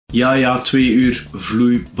Ja, 2 uur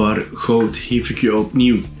vloeibaar goud geef ik je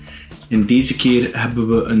opnieuw. En deze keer hebben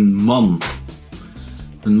we een man.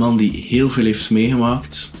 Een man die heel veel heeft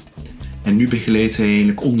meegemaakt. En nu begeleidt hij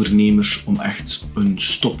eigenlijk ondernemers om echt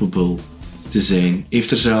unstoppable te zijn.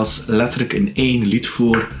 Heeft er zelfs letterlijk een eigen lied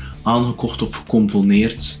voor aangekocht of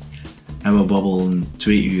gecomponeerd. En we babbelen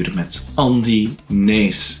 2 uur met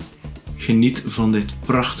Nijs. Geniet van dit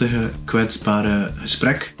prachtige, kwetsbare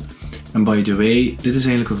gesprek. En by the way, dit is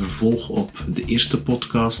eigenlijk een vervolg op de eerste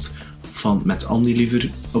podcast met Andy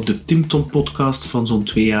liever, op de Timton podcast van zo'n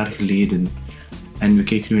 2 jaar geleden. En we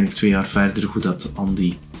kijken nu eigenlijk 2 jaar verder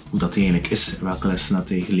hoe dat eigenlijk is en welke lessen dat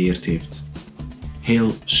hij geleerd heeft.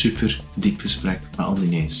 Heel super diep gesprek met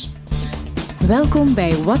Nijs. Welkom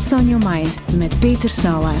bij What's on Your Mind met Peter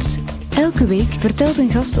Snauwaert. Elke week vertelt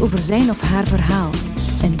een gast over zijn of haar verhaal.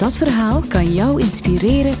 En dat verhaal kan jou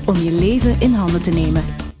inspireren om je leven in handen te nemen.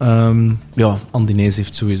 Nijs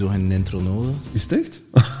heeft sowieso geen intro nodig. Is het echt?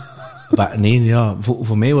 Maar nee, ja,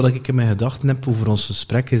 voor mij, wat ik in mijn gedachten heb over ons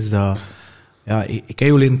gesprek, is dat... Ja, ik heb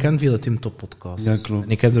je leren kennen via de Tim Top podcast. Ja, klopt. En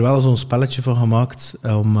ik heb er wel zo'n spelletje van gemaakt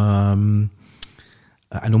om...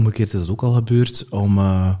 en omgekeerd is dat ook al gebeurd, om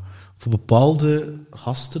voor bepaalde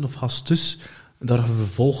gasten of gastes daar een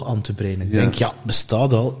vervolg aan te brengen. Ik denk,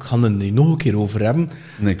 bestaat al, ik ga er nu nog een keer over hebben.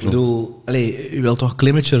 Nee, klopt. Ik bedoel, je wilt toch een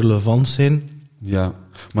klein beetje relevant zijn? Ja,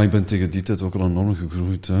 maar ik ben tegen die tijd ook al enorm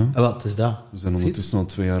gegroeid. Hè? Wat is dat? We zijn ondertussen al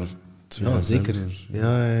 2 jaar Ja, zeker.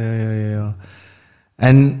 Verder. Ja.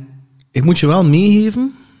 En ik moet je wel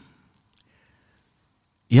meegeven,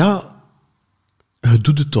 ja, je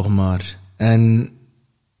doet het toch maar. En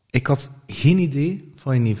ik had geen idee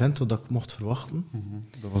van een event wat ik mocht verwachten.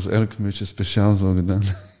 Dat was eigenlijk een beetje speciaal zo gedaan.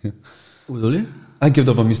 Hoe bedoel je? Ik heb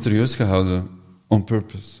dat wat mysterieus gehouden, on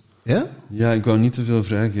purpose. Ja? Ja, ik wou niet te veel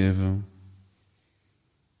vrijgeven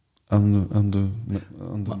aan de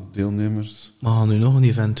deelnemers. Maar we gaan nu nog een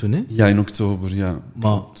event doen, hè? Ja, in oktober, ja.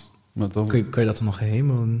 Maar dat... kan je dat dan nog geheim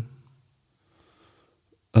houden?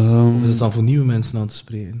 Of is het dan voor nieuwe mensen aan te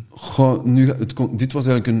spreken? Dit was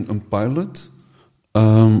eigenlijk een pilot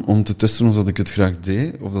om te testen of dat ik het graag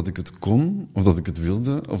deed, of dat ik het kon, of dat ik het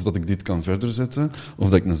wilde, of dat ik dit kan verder zetten, of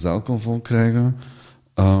dat ik een zaal kon vol krijgen.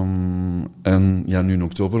 En ja, nu in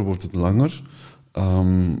oktober wordt het langer.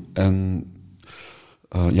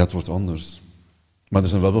 Het wordt anders. Maar er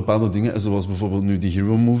zijn wel bepaalde dingen, zoals bijvoorbeeld nu die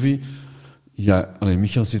Hero Movie. Ja,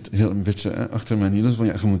 Michael zit heel een beetje achter mijn hielen van,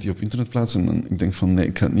 je moet die op internet plaatsen. En ik denk van, nee,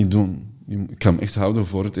 ik ga het niet doen. Ik ga hem echt houden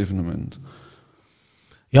voor het evenement.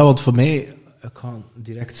 Ja, want voor mij, ik ga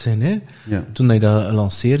direct zijn, hè. Ja. Toen hij dat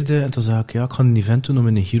lanceerde, en toen zei ik, ik ga een event doen om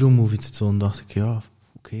in een Hero Movie te doen. dacht ik,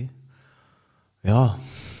 oké. Ja,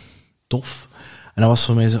 tof. En dat was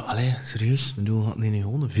voor mij zo, serieus, we doen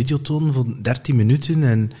gewoon een videotoon van 13 minuten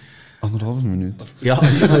en... 1,5 minuut. Ja,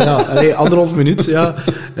 1,5 minuut, ja.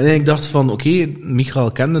 En ik dacht van, oké,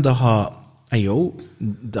 Michael kende, dat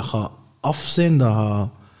gaat af zijn, dat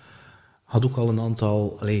had ook al een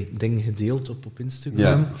aantal dingen gedeeld op Instagram.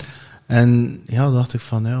 Ja. En ja, dacht ik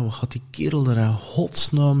van, wat gaat die kerel er in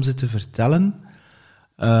godsnaam zitten vertellen?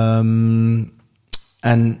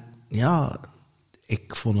 En ja,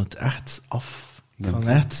 ik vond het echt af.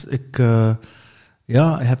 Je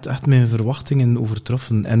hebt echt mijn verwachtingen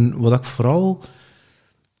overtroffen. En wat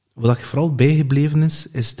ik vooral bijgebleven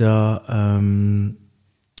is dat...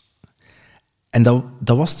 en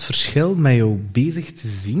dat was het verschil met jou bezig te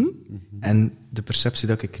zien en de perceptie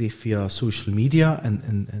dat ik kreeg via social media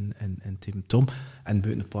en Tim Tom. En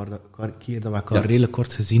buiten een paar keer dat we elkaar redelijk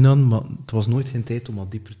kort gezien hadden, maar het was nooit geen tijd om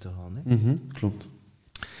wat dieper te gaan. Hè. Klopt.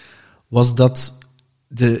 Was dat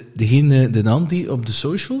de Andy op de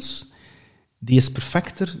socials... Die is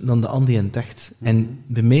perfecter dan de Andy in het echt. En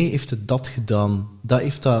bij mij heeft het dat gedaan. Dat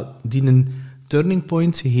heeft die een turning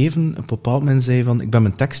point gegeven. Op een bepaald moment zei van, ik ben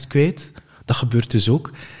mijn tekst kwijt. Dat gebeurt dus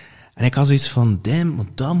ook. En ik had zoiets van, damn,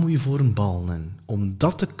 want daar moet je voor een bal in. Om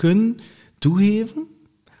dat te kunnen toegeven,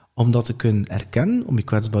 om dat te kunnen erkennen, om je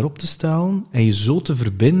kwetsbaar op te stellen, en je zo te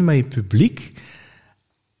verbinden met je publiek,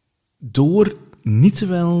 door niet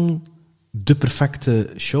wel de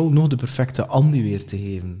perfecte show, nog de perfecte Andy weer te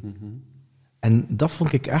geven. En dat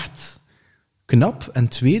vond ik echt knap. En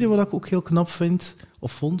het tweede wat ik ook heel knap vind,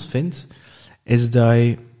 is dat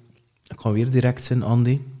ik ga weer direct zijn,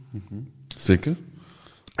 Andy. Zeker.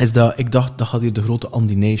 Is dat ik dacht, dat gaat hier de grote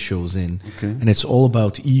Andy Nijs show zijn. Okay. En it's all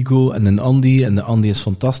about ego en de Andy is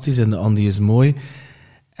fantastisch en de Andy is mooi.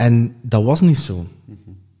 En dat was niet zo.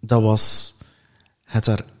 Dat was het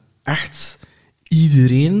daar echt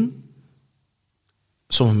iedereen,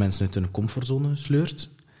 sommige mensen uit hun comfortzone gesleurd,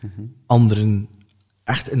 anderen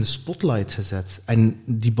echt in de spotlight gezet. En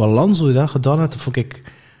die balans, hoe je dat gedaan hebt, dat vond ik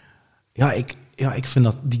ik vind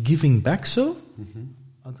dat, die giving back zo,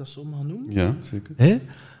 had ik dat zo mag noemen? Ja, zeker. Hè?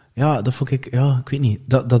 Ja, dat vond ik, ik weet niet,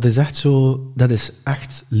 dat is echt zo, dat is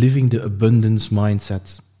echt living the abundance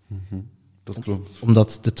mindset. Dat klopt.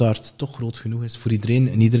 Omdat de taart toch groot genoeg is voor iedereen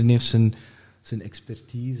en iedereen heeft zijn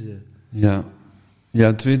expertise.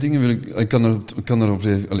 Ja, 2 dingen ik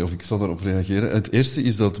zal daarop reageren. Het eerste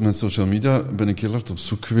is dat met social media ben ik heel hard op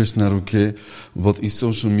zoek geweest naar, wat is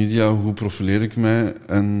social media, hoe profileer ik mij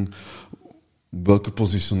en welke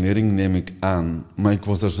positionering neem ik aan. Maar ik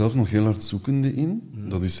was daar zelf nog heel hard zoekende in,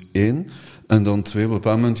 dat is 1. En dan 2, op een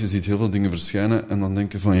bepaald moment, je ziet heel veel dingen verschijnen en dan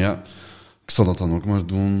denk je van, ik zal dat dan ook maar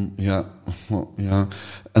doen. Ja. En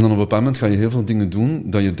dan op een bepaald moment ga je heel veel dingen doen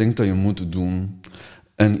dat je denkt dat je moet doen.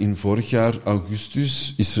 En in vorig jaar,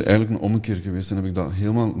 augustus, is er eigenlijk een ommekeer geweest en heb ik dat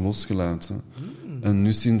helemaal losgelaten. En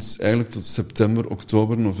nu sinds eigenlijk tot september,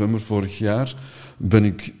 oktober, november vorig jaar ben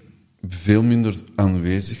ik veel minder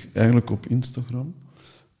aanwezig eigenlijk op Instagram.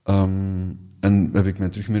 En heb ik mij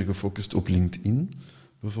terug meer gefocust op LinkedIn,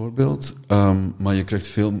 bijvoorbeeld. Maar je krijgt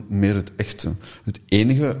veel meer het echte. Het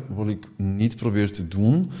enige wat ik niet probeer te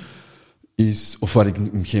doen is, of waar ik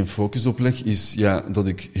geen focus op leg, is dat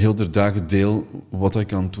ik heel de dagen deel wat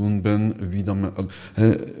ik aan het doen ben, wie dan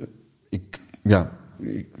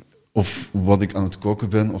of wat ik aan het koken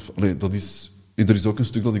ben. Er is ook een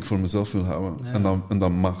stuk dat ik voor mezelf wil houden. Ja. En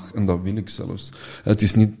dat mag, en dat wil ik zelfs. Het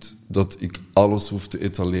is niet dat ik alles hoef te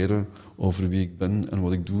etaleren over wie ik ben en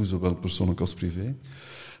wat ik doe, zowel persoonlijk als privé.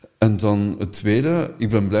 En dan het tweede, ik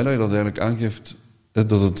ben blij dat je dat eigenlijk aangeeft,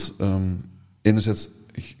 dat het enerzijds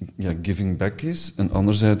giving back is, en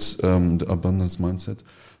anderzijds de abundance mindset.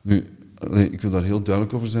 Nu, ik wil daar heel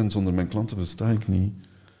duidelijk over zijn, zonder mijn klanten besta ik niet.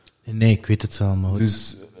 Nee, ik weet het wel, maar goed.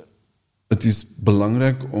 Dus het is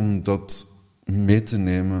belangrijk om dat mee te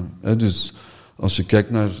nemen. Dus als je kijkt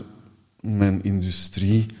naar mijn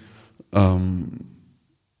industrie,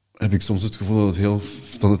 heb ik soms het gevoel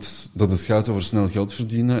dat het gaat over snel geld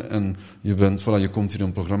verdienen en je komt hier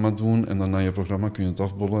een programma doen en dan na je programma kun je het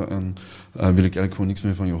afbollen en wil ik eigenlijk gewoon niks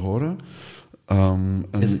meer van je horen.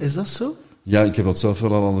 Is dat zo? Ja, ik heb dat zelf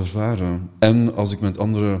wel al ervaren. En als ik met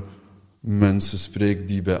andere mensen spreek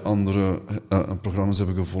die bij andere programma's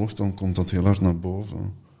hebben gevolgd, dan komt dat heel hard naar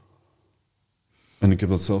boven. En ik heb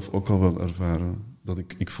dat zelf ook al wel ervaren. Dat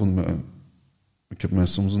ik heb mij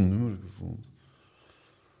soms een nummer gevoeld.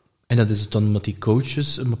 En dat is het dan omdat die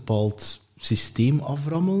coaches een bepaald systeem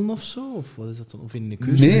aframmelen of zo? Of wat is dat dan? Of in de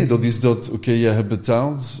cursus? Nee, dat is dat, je hebt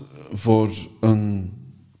betaald voor een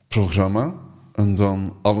programma en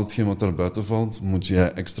dan al hetgeen wat daar buiten valt, moet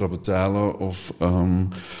jij extra betalen of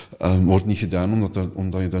wordt niet gedaan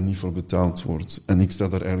omdat je daar niet voor betaald wordt. En ik sta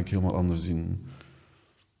daar eigenlijk helemaal anders in.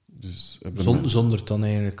 Dus, zonder dan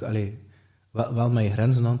eigenlijk... wel met je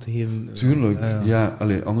grenzen aan te geven.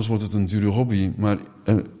 Tuurlijk, anders wordt het een dure hobby. Maar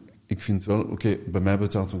ik vind wel, bij mij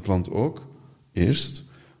betaalt een klant ook, eerst.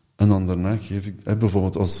 En dan daarna geef ik...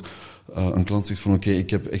 bijvoorbeeld als een klant zegt van, ik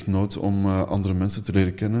heb echt nood om andere mensen te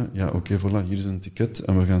leren kennen. Ja, voilà, hier is een ticket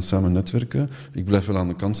en we gaan samen netwerken. Ik blijf wel aan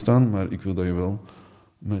de kant staan, maar ik wil dat je wel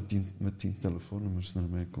met 10 telefoonnummers naar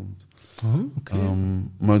mij komt.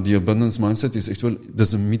 Maar die abundance mindset is echt wel... Dat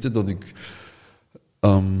is een mythe dat ik...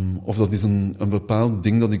 of dat is een bepaald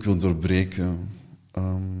ding dat ik wil doorbreken.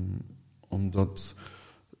 Omdat...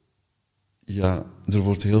 er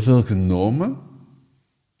wordt heel veel genomen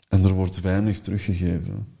en er wordt weinig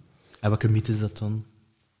teruggegeven. En welke mythe is dat dan?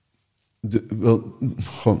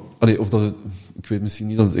 Ik weet misschien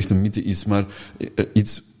niet dat het echt een mythe is, maar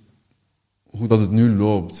hoe dat het nu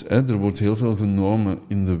loopt. Er wordt heel veel genomen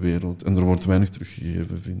in de wereld en er wordt weinig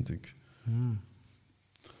teruggegeven, vind ik.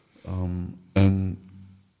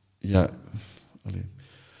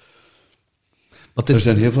 Er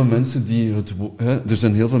zijn heel veel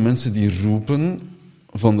mensen die roepen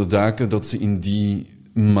van de daken dat ze in die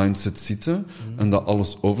mindset zitten en dat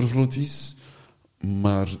alles overvloed is,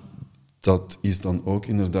 maar dat is dan ook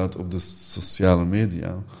inderdaad op de sociale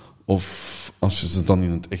media. Of als je ze dan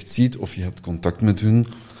in het echt ziet of je hebt contact met hun,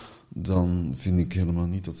 dan vind ik helemaal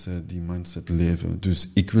niet dat zij die mindset leven. Dus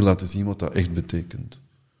ik wil laten zien wat dat echt betekent.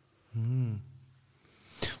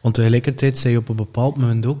 Want tegelijkertijd zei je op een bepaald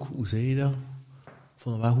moment ook, hoe zei je dat? Ik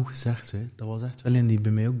vond het wel goed gezegd. Hè? Dat was echt wel een die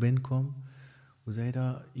bij mij ook binnenkwam. Hoe zei je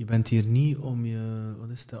dat? Je bent hier niet om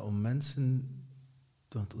om mensen...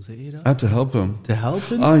 Hoe zei je dat? Te helpen. Te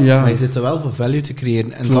helpen, ja. Maar je zit er wel voor value te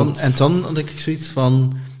creëren. En dan had ik zoiets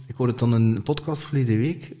van... Ik hoorde dan een podcast verleden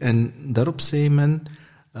week, en daarop zei men...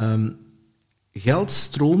 geld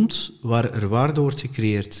stroomt waar er waarde wordt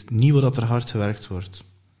gecreëerd, niet waar dat er hard gewerkt wordt.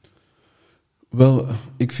 Wel,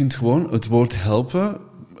 ik vind gewoon het woord helpen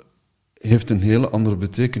heeft een hele andere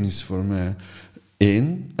betekenis voor mij.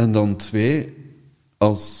 1. En dan 2,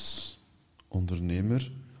 als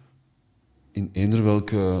ondernemer, in eender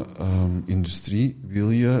welke industrie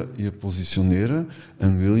wil je je positioneren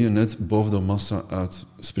en wil je net boven de massa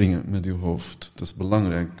uitspringen met je hoofd. Dat is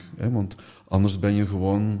belangrijk, hè, want anders ben je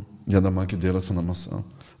gewoon, dan maak je deel uit van de massa.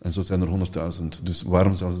 En zo zijn er 100.000. Dus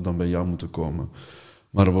waarom zou ze dan bij jou moeten komen?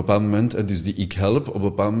 Maar op een bepaald moment, dus die ik help, op een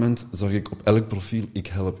bepaald moment zag ik op elk profiel, ik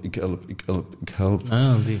help.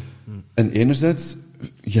 Die. En enerzijds,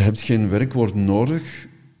 je hebt geen werkwoord nodig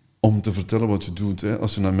om te vertellen wat je doet. Hè.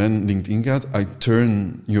 Als je naar mijn LinkedIn gaat, I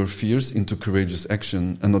turn your fears into courageous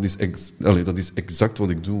action. En dat is exact wat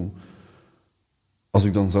ik doe. Als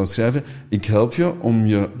ik dan zou schrijven, ik help je om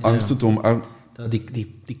je angsten te omarmen.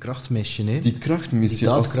 Die krachtmissie, hè? Die krachtmissie. Die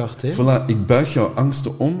daadkracht, hè? Voilà, ik buig jouw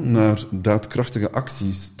angsten om naar daadkrachtige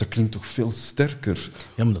acties. Dat klinkt toch veel sterker.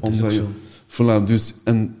 Ja, maar dat is ook zo. Voilà, dus,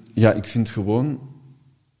 en ja, ik vind gewoon...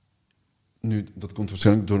 Nu, dat komt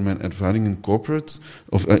waarschijnlijk door mijn ervaring in corporate,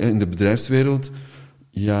 of in de bedrijfswereld.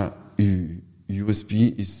 Ja, uw USP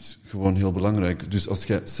is gewoon heel belangrijk. Dus als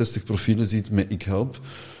jij 60 profielen ziet met ik help,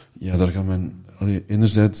 ja, daar gaat men...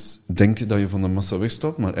 enerzijds denken dat je van de massa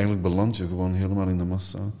wegstapt, maar eigenlijk beland je gewoon helemaal in de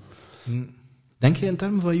massa. Denk je in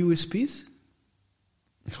termen van USP's?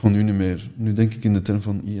 Gewoon nu niet meer. Nu denk ik in de term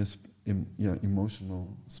van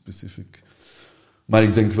emotional specific. Maar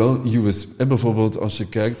ik denk wel, bijvoorbeeld als je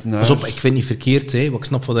kijkt naar... Pas op, ik vind niet verkeerd, hè. Ik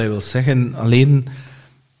snap wat je wil zeggen. Alleen,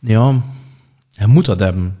 ja, je moet dat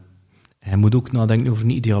hebben. Je moet ook nadenken over een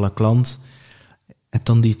ideale klant en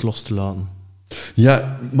dan die het los te laten.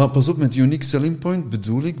 Ja, maar pas op, met unique selling point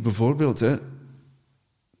bedoel ik bijvoorbeeld, hè,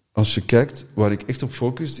 als je kijkt, waar ik echt op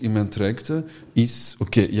focus in mijn trajecten, is,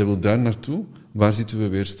 oké, je wil daar naartoe, waar zit uw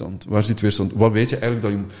weerstand? Waar zit weerstand? Wat weet je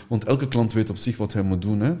eigenlijk dat je... Want elke klant weet op zich wat hij moet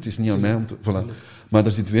doen, hè. Het is niet aan mij om te... Voilà. Maar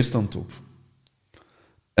daar zit weerstand op.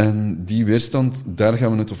 En die weerstand, daar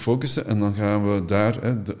gaan we het op focussen, en dan gaan we daar,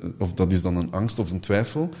 hè, of dat is dan een angst of een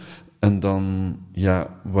twijfel, en dan,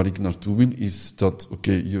 ja, waar ik naartoe wil, is dat,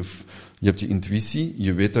 oké, je hebt je intuïtie,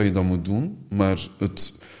 je weet dat je dat moet doen, maar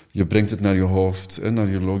je brengt het naar je hoofd, hè, naar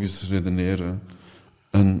je logisch redeneren.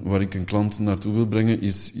 En waar ik een klant naartoe wil brengen,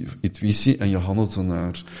 is intuïtie en je handelt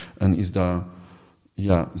ernaar. En is dat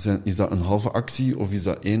een halve actie, of is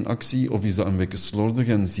dat 1 actie, of is dat een beetje slordig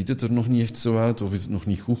en ziet het er nog niet echt zo uit, of is het nog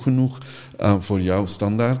niet goed genoeg voor jouw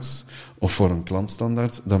standaards, of voor een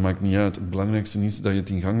klantstandaard? Dat maakt niet uit. Het belangrijkste is dat je het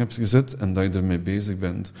in gang hebt gezet en dat je ermee bezig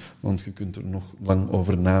bent. Want je kunt er nog lang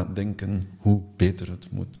over nadenken hoe beter het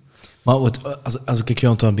moet. Maar als ik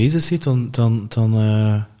jou aan bezig zie,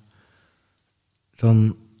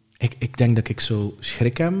 dan ik denk dat ik zo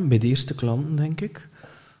schrik heb bij de eerste klanten, denk ik.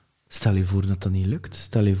 Stel je voor dat dat niet lukt.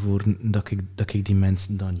 Stel je voor dat ik die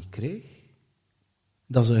mensen dan niet krijg.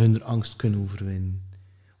 Dat ze hun angst kunnen overwinnen.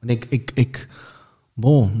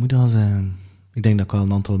 Want moet dat zijn. Ik denk dat ik wel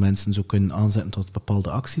een aantal mensen zo kunnen aanzetten tot bepaalde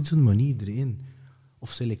acties doen, maar niet iedereen.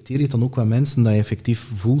 Of selecteer je dan ook wel mensen dat je effectief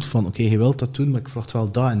voelt van, oké, je wilt dat doen, maar ik vraag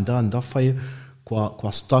wel dat en dat en dat van je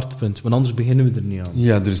qua startpunt. Want anders beginnen we er niet aan.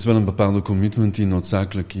 Ja, er is wel een bepaalde commitment die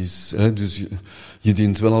noodzakelijk is. Hè? Dus je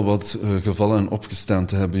dient wel al wat gevallen en opgestaan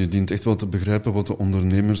te hebben. Je dient echt wel te begrijpen wat de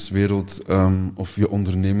ondernemerswereld of je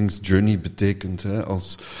ondernemingsjourney betekent. Hè?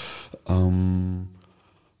 Of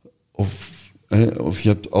je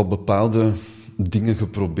hebt al bepaalde dingen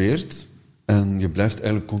geprobeerd en je blijft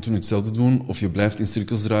eigenlijk continu hetzelfde doen, of je blijft in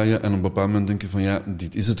cirkels draaien en op een bepaald moment denk je van ja,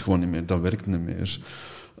 dit is het gewoon niet meer, dat werkt niet meer.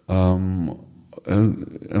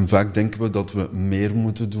 En vaak denken we dat we meer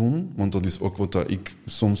moeten doen, want dat is ook wat ik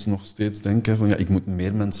soms nog steeds denk, hè, van ja, ik moet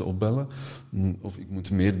meer mensen opbellen, of ik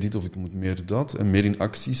moet meer dit, of ik moet meer dat, en meer in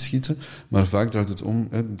actie schieten. Maar vaak draait het om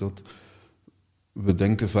dat we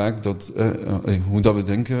denken vaak dat... hoe dat we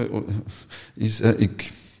denken is...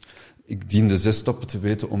 ik dien de 6 stappen te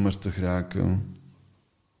weten om er te geraken.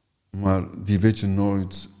 Maar die weet je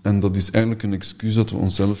nooit. En dat is eigenlijk een excuus dat we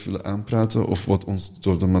onszelf willen aanpraten, of wat ons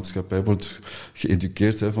door de maatschappij wordt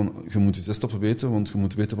geëduceerd. Hè, van, je moet je 6 stappen weten, want je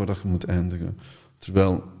moet weten waar dat je moet eindigen.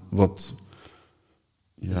 Terwijl, wat...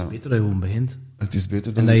 Ja, het is beter dat je gewoon begint. Het is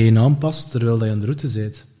beter en dat je je aanpast, terwijl je aan de route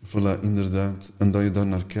zit. Voilà, inderdaad. En dat je daar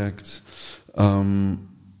naar kijkt.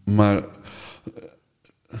 Maar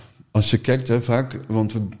Als je kijkt, hè, vaak,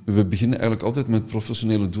 want we beginnen eigenlijk altijd met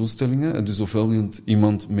professionele doelstellingen. Dus ofwel wil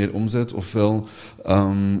iemand meer omzet, ofwel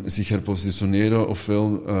zich herpositioneren,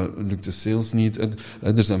 ofwel lukt de sales niet.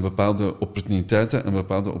 Er zijn bepaalde opportuniteiten en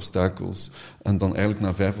bepaalde obstakels. En dan eigenlijk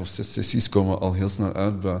na 5 of 6 sessies komen we al heel snel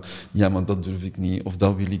uit bij, ja, maar dat durf ik niet, of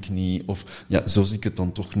dat wil ik niet, of ja, zo zie ik het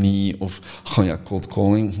dan toch niet, of ja, cold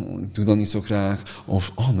calling, ik doe dat niet zo graag,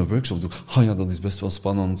 of een workshop doen, ja, dat is best wel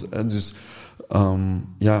spannend. Hè. Dus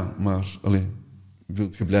ja, maar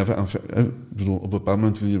wilt je blijven op een bepaald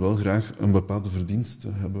moment wil je wel graag een bepaalde verdienste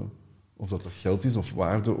hebben. Of dat geld is, of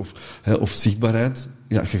waarde, of zichtbaarheid.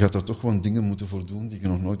 Ja, je gaat daar toch gewoon dingen moeten voor doen die je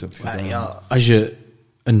nog nooit hebt gedaan. Ja, als je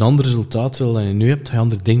een ander resultaat wil dan je nu hebt, ga je een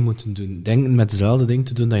ander ding moeten doen. Denken met hetzelfde ding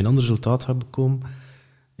te doen dat je een ander resultaat gaat bekomen.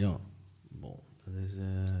 Ja, bon, dat is...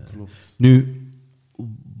 Klopt. Nu,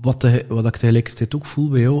 wat ik tegelijkertijd ook voel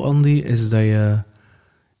bij jou, Andy, is dat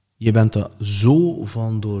je bent daar zo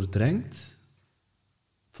van doordrenkt,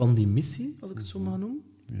 van die missie, als ik het zo mag noemen.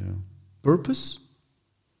 Ja. Purpose.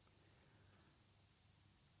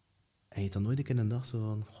 En je hebt dan nooit een keer een dag zo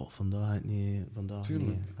van, vandaag ga ik niet, vandaag Tuurlijk.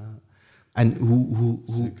 niet. Ja. En hoe,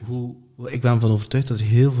 ik ben van overtuigd dat er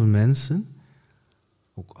heel veel mensen,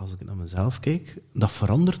 ook als ik naar mezelf kijk, dat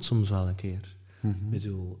verandert soms wel een keer. Mm-hmm. Ik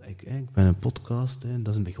bedoel, ik ben een podcast,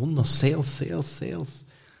 dat is begonnen als sales.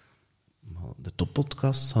 Maar de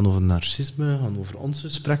toppodcasts gaan over narcisme, gaan over ons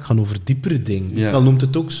gesprek, gaan over diepere dingen. Ja. Michael noemt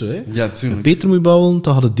het ook zo. Hè. Ja, tuurlijk. Met Peter moet je babbelen,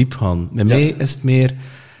 dan gaat het diep gaan. Met mij is het meer...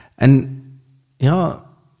 En ja,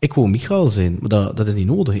 ik wou Michael zijn, maar dat is niet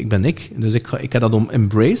nodig. Ik ben ik. Dus ik heb dat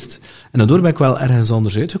embraced. En daardoor ben ik wel ergens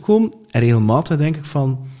anders uitgekomen. En regelmatig denk ik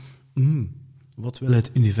van... wat wil het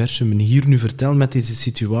universum me hier nu vertellen met deze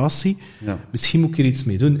situatie? Ja. Misschien moet ik er iets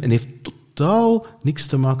mee doen. En heeft totaal niks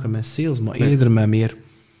te maken met sales, maar eerder met meer...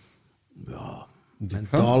 Ja,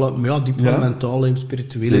 mentale en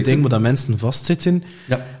spirituele Zeker. dingen, waar dat mensen vastzitten.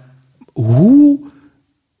 Ja. Hoe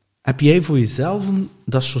heb jij voor jezelf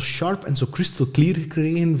dat zo sharp en zo crystal clear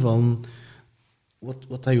gekregen van wat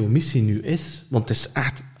dat jouw missie nu is? Want het is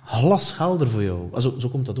echt glashelder voor jou. Zo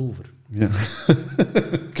komt dat over. Ja.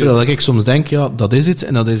 Terwijl ik soms denk, ja, dat is het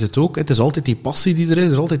en dat is het ook. Het is altijd die passie die er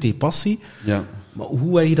is altijd die passie. Ja. Maar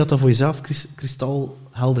hoe heb je dat dan voor jezelf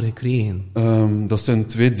kristalhelder gekregen? Dat zijn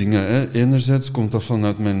 2 dingen. Hè. Enerzijds komt dat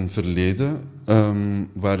vanuit mijn verleden,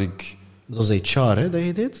 waar ik... Dat was HR, hè, dat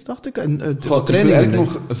je deed, dacht ik? Ik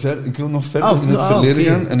wil nog verder in het verleden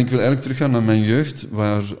gaan en ik wil eigenlijk teruggaan naar mijn jeugd,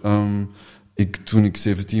 waar ik, toen ik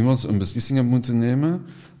 17 was, een beslissing heb moeten nemen,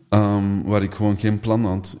 waar ik gewoon geen plan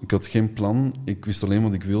had. Ik had geen plan, ik wist alleen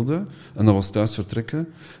wat ik wilde, en dat was thuis vertrekken.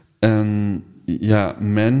 En ja,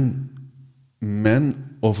 mijn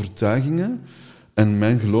overtuigingen en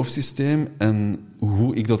mijn geloofssysteem en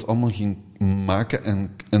hoe ik dat allemaal ging maken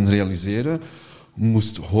en realiseren,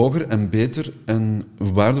 moest hoger en beter en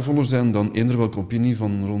waardevoller zijn dan eender welke opinie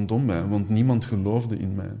van rondom mij. Want niemand geloofde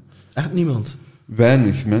in mij. Echt niemand?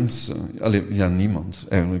 Weinig mensen. Niemand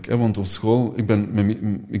eigenlijk. Want op school,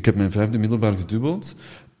 ik heb mijn 5e middelbaar gedubbeld.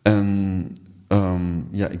 En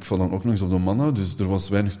ik val dan ook nog eens op de mannen, dus er was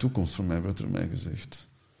weinig toekomst voor mij, werd er mij gezegd.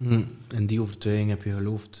 En die overtuiging heb je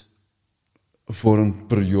geloofd? Voor een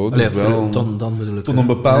periode wel. Dan bedoel ik. Tot een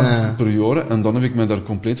bepaalde periode. En dan heb ik mij daar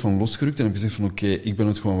compleet van losgerukt en heb gezegd van oké, ik ben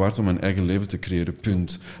het gewoon waard om mijn eigen leven te creëren,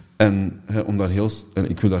 punt. En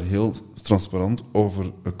ik wil daar heel transparant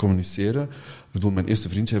over communiceren. Ik bedoel, mijn eerste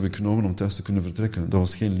vriendje heb ik genomen om thuis te kunnen vertrekken. Dat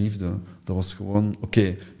was geen liefde. Dat was gewoon,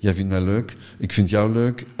 oké, jij vindt mij leuk, ik vind jou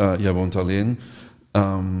leuk, jij woont alleen,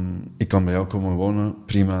 ik kan bij jou komen wonen,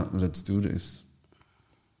 prima, let's do this.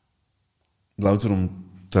 Louter om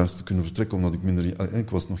thuis te kunnen vertrekken, omdat ik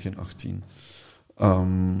was nog geen 18.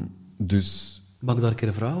 Dus... Mag ik daar een keer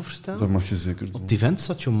een vraag over stellen? Dat mag je zeker doen. Op die vent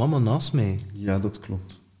zat je mama naast mij. Ja, dat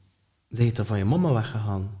klopt. Zeg je dan van je mama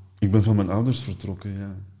weggegaan? Ik ben van mijn ouders vertrokken,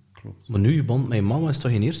 ja. Klopt. Maar nu, je band met je mama is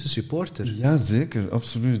toch je eerste supporter? Ja, zeker,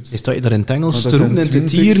 absoluut. Is dat je daar in het Engels Maar te dat roepen en zijn te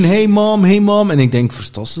 20. tieren, hey mom, en ik denk,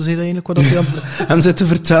 verstassen ze dat eigenlijk wat je hem zit te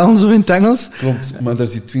vertellen, zo in het Engels? Klopt, maar daar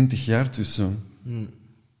zit 20 jaar tussen.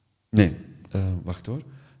 Nee, wacht hoor.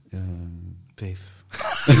 5.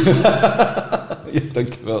 Ja,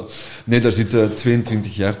 dankjewel. Nee, daar zit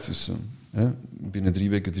 22 jaar tussen. Hè? Binnen 3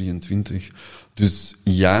 weken 23. Dus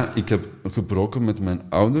ja, ik heb gebroken met mijn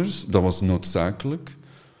ouders. Dat was noodzakelijk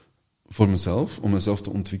voor mezelf, om mezelf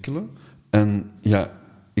te ontwikkelen. En ja,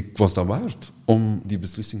 ik was dat waard om die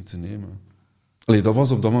beslissing te nemen. Allee, dat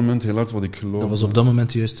was op dat moment heel hard wat ik geloofde. Dat was op dat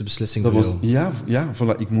moment de juiste beslissing Dat voor was, jou? ja,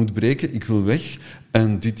 voilà, ik moet breken, ik wil weg.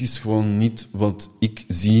 En dit is gewoon niet wat ik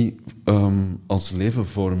zie als leven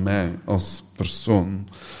voor mij, als persoon.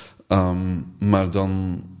 Maar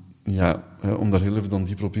dan, ja, om daar heel even dan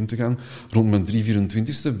dieper op in te gaan. Rond mijn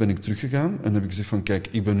 324ste ben ik teruggegaan en heb ik gezegd van, kijk,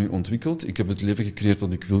 ik ben nu ontwikkeld. Ik heb het leven gecreëerd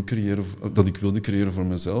dat ik wilde creëren voor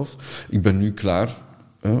mezelf. Ik ben nu klaar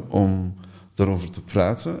om daarover te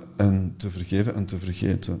praten en te vergeven en te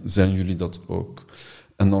vergeten. Zijn jullie dat ook?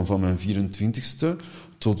 En dan van mijn 24ste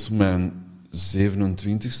tot mijn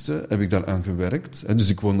 27ste heb ik daaraan gewerkt. Dus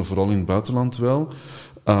ik woonde vooral in het buitenland wel.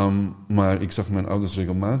 Maar ik zag mijn ouders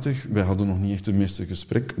regelmatig. Wij hadden nog niet echt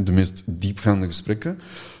de meest diepgaande gesprekken.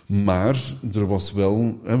 Maar er was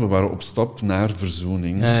wel... we waren op stap naar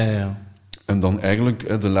verzoening. Ja. En dan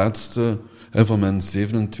eigenlijk de laatste... van mijn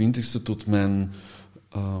 27ste tot mijn...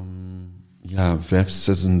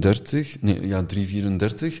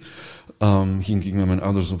 334... ging ik met mijn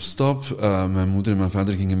ouders op stap. Mijn moeder en mijn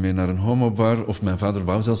vader gingen mee naar een homobar. Of mijn vader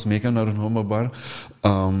wou zelfs meegaan naar een homobar.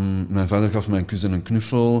 Mijn vader gaf mijn cousin een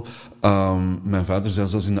knuffel. Mijn vader zei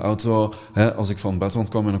zelfs in de auto, als ik van het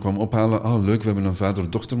buitenland kwam en ik kwam ophalen, leuk, we hebben een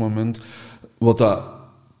vader-dochtermoment. Wat dat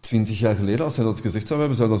 20 jaar geleden, als hij dat gezegd zou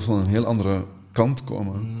hebben, zou dat van een heel andere kant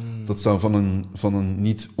komen. Dat zou van een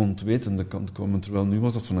niet ontwetende kant komen. Terwijl nu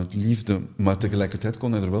was dat vanuit liefde. Maar tegelijkertijd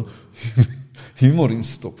kon hij er wel humor in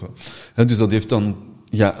stoppen. Dus dat heeft dan...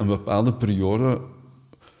 een bepaalde periode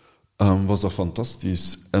was dat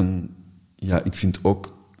fantastisch. En ik vind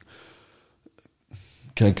ook...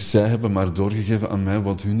 Kijk, zij hebben maar doorgegeven aan mij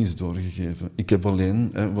wat hun is doorgegeven. Ik heb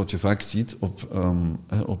alleen, wat je vaak ziet op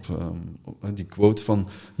die quote van...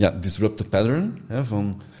 disrupt the pattern,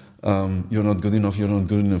 van... you're not good enough, you're not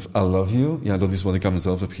good enough, I love you. Ja, dat is wat ik aan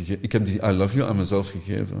mezelf heb gegeven. Ik heb die I love you aan mezelf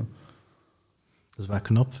gegeven. Dat is wel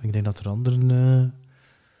knap. Ik denk dat er anderen...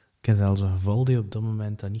 ik ken zelfs een geval die op dat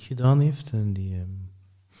moment dat niet gedaan heeft. En die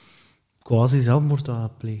quasi zelfmoord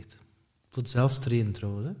had gepleegd. Voor zelfstrainen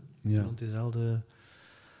trouwens. Hè? Ja. Want diezelfde...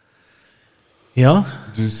 Ja.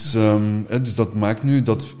 Dus dat maakt nu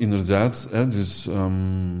dat inderdaad...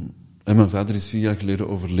 mijn vader is 4 jaar geleden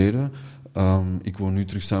overleden. Ik woon nu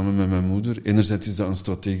terug samen met mijn moeder. Enerzijds is dat een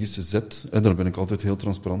strategische zet. Daar ben ik altijd heel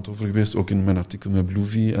transparant over geweest. Ook in mijn artikel met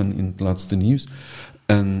Bluevie en in het laatste nieuws.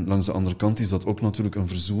 En langs de andere kant is dat ook natuurlijk een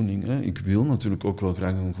verzoening. Ik wil natuurlijk ook wel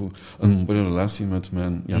graag een mooie relatie met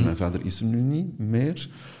mijn... mijn vader is er nu niet meer.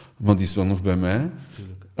 Maar die is wel nog bij mij.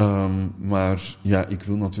 Maar ik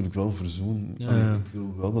wil natuurlijk wel verzoenen. Ja. Ik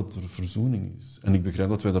wil wel dat er verzoening is. En ik begrijp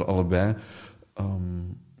dat wij er allebei...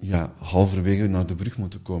 halverwege naar de brug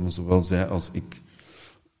moeten komen, zowel zij als ik.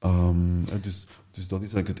 Dus dat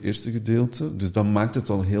is eigenlijk het eerste gedeelte. Dus dat maakt het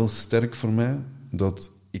al heel sterk voor mij,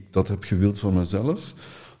 dat ik dat heb gewild voor mezelf.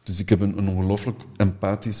 Dus ik heb een ongelooflijk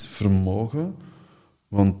empathisch vermogen,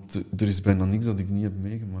 want er is bijna niks dat ik niet heb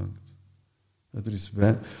meegemaakt.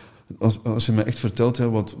 Als je mij echt vertelt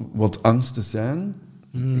wat angsten zijn,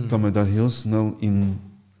 ik kan me daar heel snel in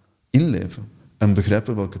inleven. En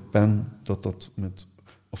begrijpen welke pijn dat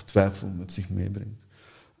of twijfel met zich meebrengt.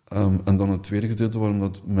 En dan het tweede gedeelte waarom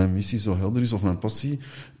dat mijn missie zo helder is, of mijn passie,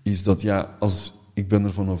 is dat ik ben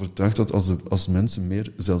ervan overtuigd dat als mensen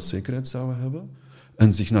meer zelfzekerheid zouden hebben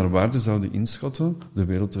en zich naar waarde zouden inschatten, de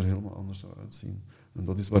wereld er helemaal anders zou uitzien. En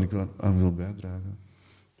dat is waar ik aan wil bijdragen.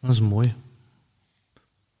 Dat is mooi.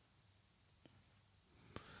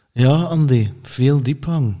 Ja, Andy, veel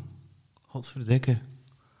diepgang. Godverdikke.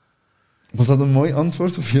 Was dat een mooi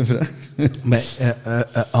antwoord op je vraag? Maar,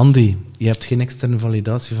 Andy, je hebt geen externe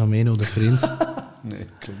validatie van mij nodig, vriend. Nee,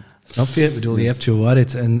 klopt. Snap je? Ik bedoel, je hebt je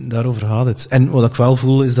waarheid en daarover gaat het. En wat ik wel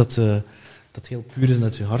voel is dat heel puur is en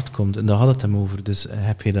uit je hart komt. En daar gaat het hem over. Dus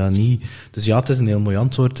heb je dat niet... Dus het is een heel mooi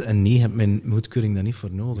antwoord. En nee, heb mijn goedkeuring daar niet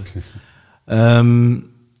voor nodig.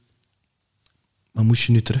 Maar moest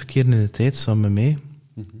je nu terugkeren in de tijd samen met mij?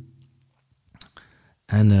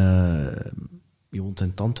 En... je woont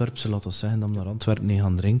in Antwerpen, laat ons zeggen, dan naar Antwerpen mee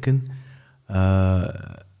gaan drinken.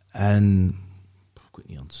 En... Ik weet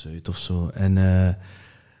niet, aan het Zuid of zo. En...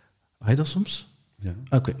 ga je dat soms? Ja.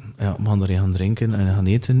 Oké. Ja, we gaan daar gaan drinken en gaan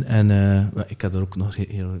eten. En ik heb er ook nog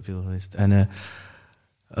heel veel geweest. En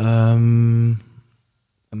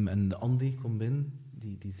de Andy komt binnen,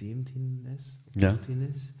 die 17 is, of 18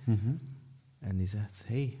 is. Mm-hmm. En die zegt,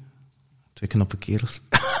 hey, 2 knappe kerels.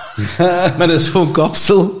 Met een schoon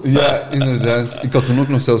kapsel. Ja, inderdaad. Ik had toen ook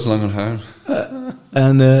nog zelfs langer haar.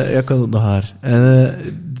 Ik had ook nog haar.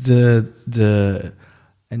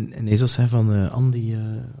 En hij zou zeggen van, Andy,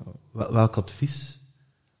 welk advies,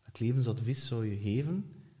 welk levensadvies zou je geven?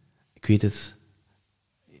 Ik weet het,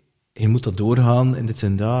 je moet dat doorgaan en dit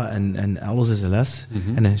en dat, en alles is een les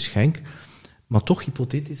en een geschenk. Maar toch,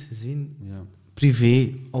 hypothetisch gezien,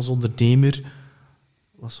 privé, als ondernemer,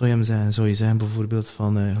 wat zou je hem zeggen? Zou je zeggen bijvoorbeeld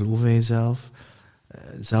van, geloof in jezelf,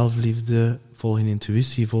 zelfliefde, volg je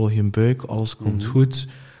intuïtie, volg je buik, alles komt goed.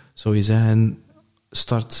 Zou je zeggen,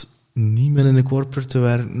 start niet meer in een corporate te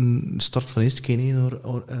werken, start van eerst geen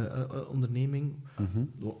onderneming.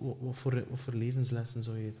 Wat voor levenslessen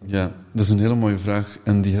zou je het dan? Ja, dat is een hele mooie vraag.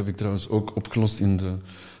 En die heb ik trouwens ook opgelost in de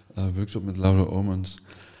workshop met Laura Omens.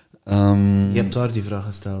 Je hebt haar die vraag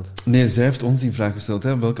gesteld? Nee, zij heeft ons die vraag gesteld.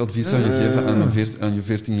 Hè. Welk advies zou je geven aan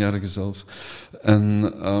je 14-jarige zelf?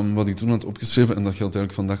 En wat ik toen had opgeschreven, en dat geldt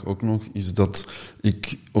eigenlijk vandaag ook nog, is dat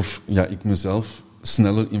ik mezelf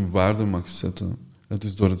sneller in waarde mag zetten.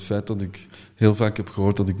 Dus door het feit dat ik heel vaak heb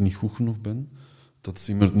gehoord dat ik niet goed genoeg ben, dat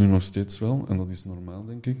simmert nu nog steeds wel, en dat is normaal,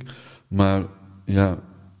 denk ik. Maar ja,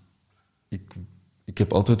 ik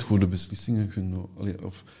heb altijd goede beslissingen genomen.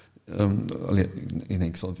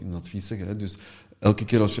 Ik zal het in advies zeggen. Hè. Dus elke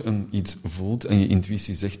keer als je iets voelt en je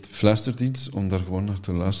intuïtie zegt, fluistert iets, om daar gewoon naar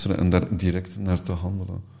te luisteren en daar direct naar te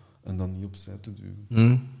handelen. En dan niet opzij te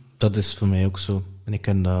duwen. Dat is voor mij ook zo. En ik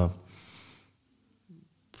heb dat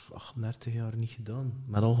 38 jaar niet gedaan.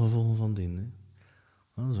 Met al gevolgen van dien. Hè.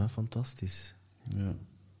 Dat is wel fantastisch. Ja.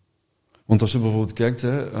 Want als je bijvoorbeeld kijkt,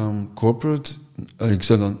 corporate, ik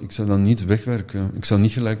zou dan niet wegwerken. Ik zou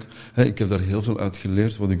niet gelijk... ik heb daar heel veel uit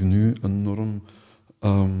geleerd, wat ik nu enorm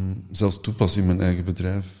zelfs toepas in mijn eigen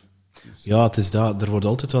bedrijf. Dus. Ja, het is dat. Er wordt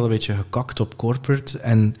altijd wel een beetje gekakt op corporate.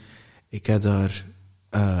 En ik heb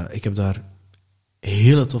daar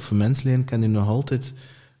hele toffe mensen leren. Ik kan nu nog altijd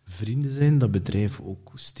vrienden zijn, dat bedrijf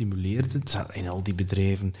ook stimuleert het. In al die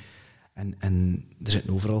bedrijven. En er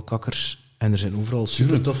zitten overal kakkers. En er zijn overal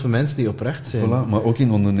super toffe mensen die oprecht zijn. Voilà, maar ook in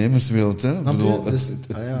de ondernemerswereld. Hè? Dus,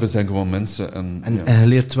 we zijn gewoon mensen. En je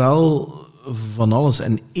leert wel van alles.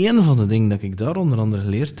 En één van de dingen dat ik daar onder andere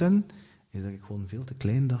geleerd heb, is dat ik gewoon veel te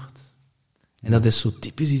klein dacht. En dat is zo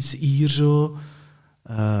typisch iets hier zo...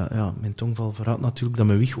 mijn tongval verraadt natuurlijk dat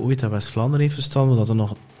mijn wieg ooit in West-Vlaanderen heeft gestaan, wat dat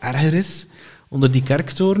nog erger is, onder die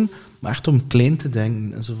kerktoren. Maar echt om klein te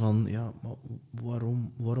denken. En zo van, ja, maar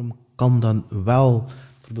waarom kan dan wel...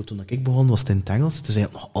 Toen ik begon, was het in het Engels. Het is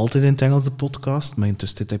eigenlijk nog altijd in het Engels, de podcast. Maar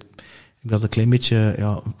intussen heb ik dat een klein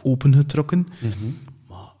beetje opengetrokken. Mm-hmm.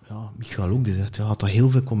 Maar ja, Michael ook, die zegt, je had daar heel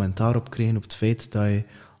veel commentaar op gekregen op het feit dat je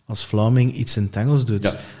als Vlaming iets in het Engels doet.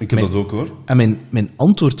 Ja, ik heb dat ook, hoor. En mijn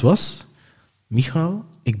antwoord was, Michael,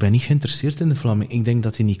 ik ben niet geïnteresseerd in de Vlaming. Ik denk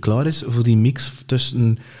dat hij niet klaar is voor die mix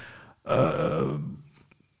tussen...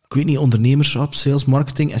 ik weet niet, ondernemerschap, sales,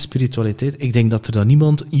 marketing en spiritualiteit. Ik denk dat er dan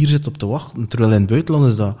niemand hier zit op te wachten. Terwijl in het buitenland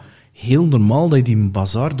is dat heel normaal dat je die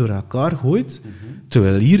bazaar door elkaar gooit. Mm-hmm.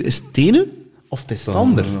 Terwijl hier is het ene of het is het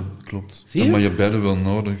ander. Ja, klopt. Zie je? Maar je hebt beide wel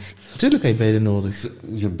nodig. Tuurlijk heb je beide nodig.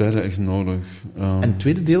 Je hebt beide echt nodig. En het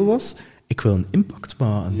tweede deel was, ik wil een impact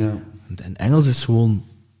maken. Ja. En Engels is gewoon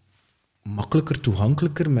makkelijker,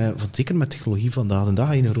 toegankelijker, zeker met technologie vandaag de dag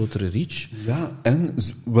heb je een grotere reach. Ja, en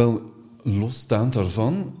wel... Losstaand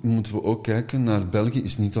daarvan moeten we ook kijken naar België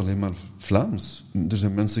is niet alleen maar Vlaams. Er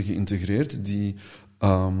zijn mensen geïntegreerd die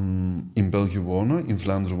in België wonen, in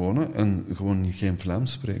Vlaanderen wonen en gewoon geen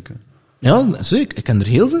Vlaams spreken. Ja, zeker. Ik ken er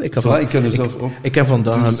heel veel. Ik ken er zelf ook. Ik heb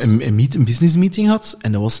vandaag een business meeting gehad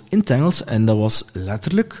en dat was in het Engels en dat was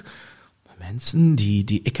letterlijk mensen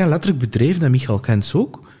die ik heb letterlijk bedrijven en Michael kent ze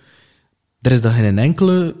ook. Er is dat geen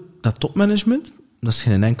enkele, dat topmanagement... Dat is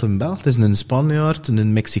geen enkele Belg, het is een Spanjaard,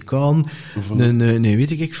 een Mexicaan, een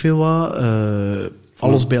weet ik veel wat,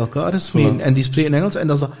 alles bij elkaar is. En die spreken Engels en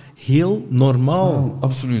dat is dat heel normaal. Ja,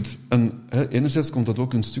 absoluut. En enerzijds komt dat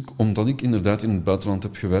ook een stuk omdat ik inderdaad in het buitenland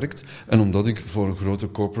heb gewerkt en omdat ik voor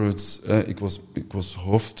grote corporates,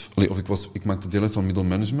 ik maakte deel uit van middle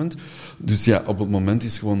management. Dus ja, op het moment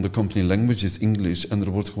is gewoon de company language is English en er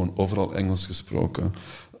wordt gewoon overal Engels gesproken.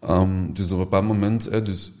 Dus op een bepaald moment,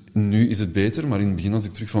 nu is het beter, maar in het begin, als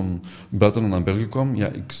ik terug van buitenland naar België kwam, ja,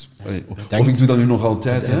 ik doe dat nu nog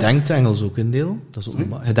altijd. Hij denkt Engels ook in deel. Dat is ook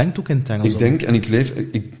normaal. Hij denkt ook in het Engels.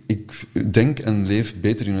 Ik denk en leef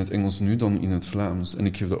beter in het Engels nu dan in het Vlaams. En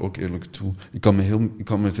ik geef dat ook eerlijk toe. Ik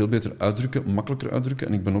kan me veel beter uitdrukken, makkelijker uitdrukken,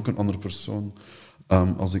 en ik ben ook een andere persoon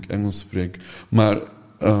als ik Engels spreek. Maar...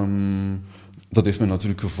 dat heeft mij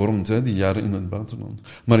natuurlijk gevormd, die jaren in het buitenland.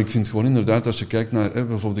 Maar ik vind gewoon inderdaad, als je kijkt naar...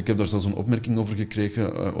 bijvoorbeeld, ik heb daar zelfs een opmerking over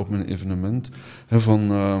gekregen op mijn evenement.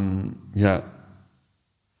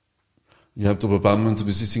 Je hebt op een bepaald moment de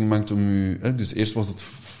beslissing gemaakt om je... dus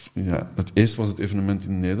eerst was het evenement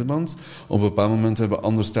in het Nederlands. Op een bepaald moment hebben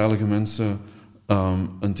anderstalige mensen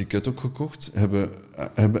een ticket ook gekocht.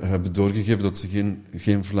 Hebben doorgegeven dat ze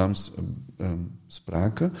geen Vlaams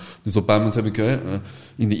spraken. Dus op een moment heb ik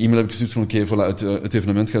in de e-mail heb ik gestuurd van oké, voilà, het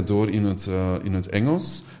evenement gaat door in het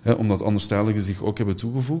Engels, omdat anderstaligen zich ook hebben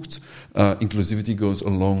toegevoegd. Inclusivity goes a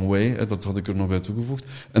long way, dat had ik er nog bij toegevoegd.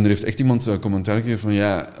 En er heeft echt iemand commentaar gegeven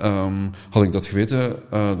van had ik dat geweten,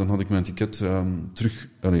 dan had ik mijn ticket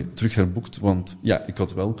terug herboekt, want ja, ik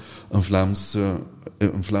had wel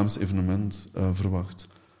een Vlaams evenement verwacht.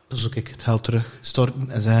 Dus ook ik het geld terugstorten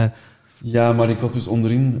en zeggen... Ja, maar ik had dus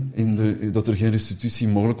onderin dat er geen restitutie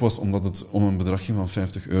mogelijk was, omdat het om een bedrag ging van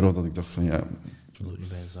 €50, dat ik dacht van ja... Dat doe niet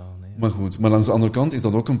bij de zaal, nee. Maar goed, maar langs de andere kant is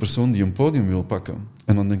dat ook een persoon die een podium wil pakken.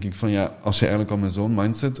 En dan denk ik van ja, als je eigenlijk al met zo'n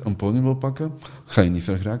mindset een podium wil pakken, ga je niet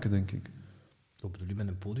ver geraken, denk ik. Wat bedoel je met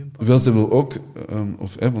een podium pakken? Wel, zij wil ook,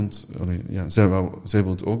 zij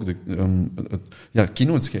wil ook het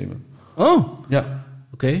keynotes geven. Oh! Ja.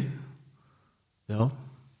 Oké. Ja.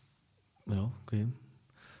 Ja, oké.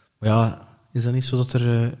 Maar ja, is dat niet zo dat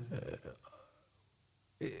er...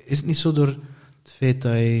 is het niet zo door het feit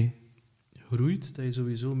dat je groeit, dat je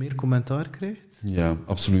sowieso meer commentaar krijgt? Ja,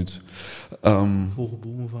 absoluut. Hoge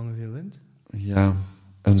bomen vangen veel wind? Ja,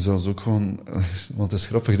 en zelfs ook gewoon... Want het is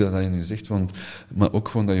grappig dat je nu zegt, maar ook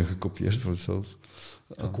gewoon dat je gekopieerd wordt zelfs.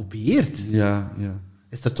 Gekopieerd? Ja.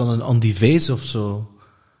 Is er dan een on-device of zo?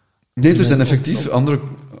 Nee, er zijn effectief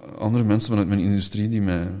andere mensen vanuit mijn industrie die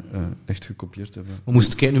mij echt gekopieerd hebben. Maar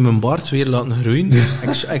moest ik nu mijn baard weer laten groeien?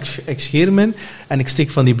 ik scheer me in en ik steek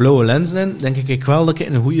van die blauwe lenzen in, denk ik wel dat ik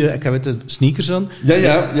een goede... Ik heb witte sneakers aan.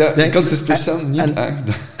 Ja, ik had ze speciaal niet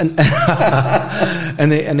aangedaan.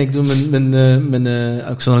 En ik doe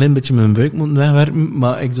ik zal alleen een beetje mijn buik moeten wegwerpen,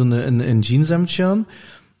 maar ik doe een jeanshemdje aan.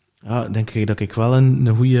 Ja, denk ik dat ik wel een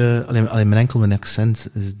goede... Alleen mijn enkel mijn accent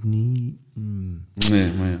is het niet...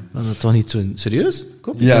 Nee, maar ja. Dat is toch niet zo... Serieus?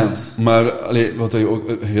 Ja, maar wat je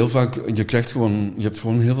ook heel vaak... Je hebt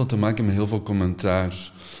gewoon heel veel te maken met heel veel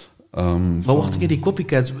commentaar. Maar wacht, die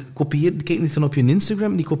copycats, kijk niet dan op je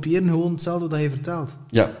Instagram, die kopiëren gewoon hetzelfde dat je vertelt.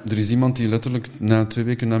 Ja, er is iemand die letterlijk 2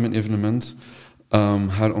 weken na mijn evenement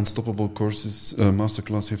haar Unstoppable Courses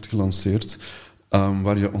masterclass heeft gelanceerd.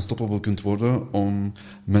 Waar je unstoppable kunt worden om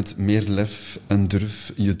met meer lef en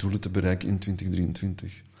durf je doelen te bereiken in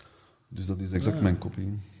 2023. Dus dat is exact mijn copy.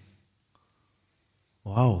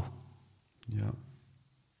 Wauw. Ja.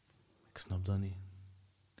 Ik snap dat niet.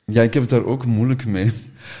 Ja, ik heb het daar ook moeilijk mee.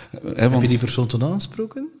 Heb je die persoon toen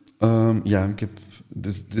aangesproken? Ja,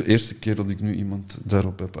 dit is de eerste keer dat ik nu iemand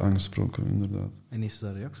daarop heb aangesproken, inderdaad. En heeft ze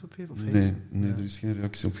daar reactie op gegeven? Nee, er is geen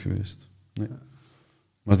reactie op geweest. Nee.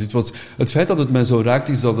 Maar het feit dat het mij zo raakt,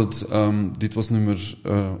 is dat het,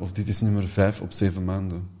 dit is nummer 5 op 7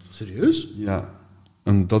 maanden. Serieus? Ja.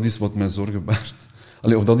 En dat is wat mij zorgen baart.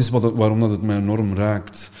 Of dat is waarom dat het mij enorm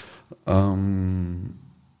raakt.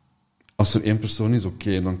 Als er 1 persoon is,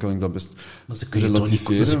 oké, dan kan ik dat best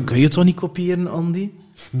relativeren. Maar kun je het toch niet kopiëren, Andy?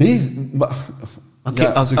 Nee, maar...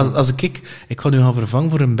 Als ik ga nu gaan vervangen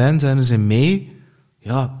voor een band en ze mee,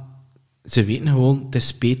 ja, ze weten gewoon, het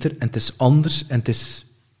is beter en het is anders en het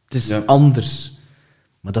is anders.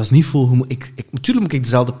 Maar dat is niet voor... Natuurlijk moet ik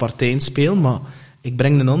dezelfde partijen spelen, maar ik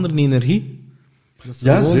breng een andere energie.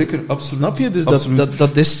 Ja, gewoon, zeker, absoluut. Snap je? Dus absoluut.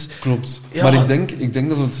 dat is... Klopt. Ja. Maar ik denk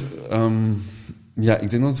dat het... ik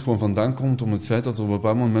denk dat het gewoon vandaan komt om het feit dat op een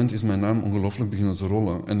bepaald moment is mijn naam ongelooflijk beginnen te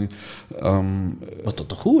rollen. En, wat dat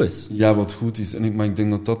toch goed is? Ja, wat goed is. Maar ik denk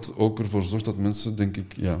dat dat ook ervoor zorgt dat mensen, denk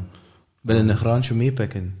ik, binnen een graantje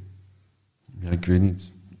meepakken. Ja, ik weet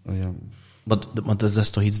niet. Maar dat is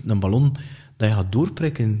toch iets, een ballon dat je gaat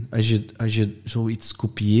doorprikken. Als je zoiets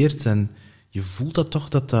kopieert en je voelt dat toch,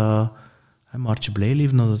 dat Maartje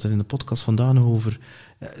Blijleven had het er in de podcast vandaag nog over.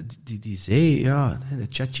 Die zei, de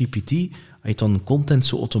ChatGPT, als je dan content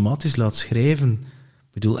zo automatisch laat schrijven,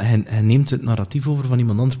 ik bedoel, hij neemt het narratief over van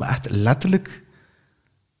iemand anders, maar echt letterlijk,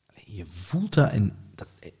 je voelt dat en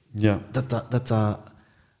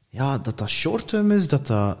dat short-term is,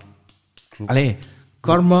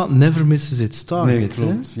 karma never misses its target. Nee,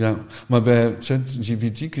 klopt. Ja. Maar bij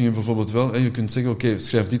ChatGPT kun je bijvoorbeeld wel... je kunt zeggen, oké,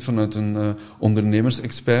 schrijf dit vanuit een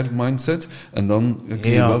ondernemers-expert mindset. En dan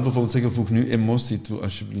kun je wel bijvoorbeeld zeggen, voeg nu emotie toe,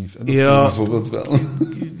 alsjeblieft. En dat kun je bijvoorbeeld wel.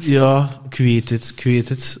 Ja, ik weet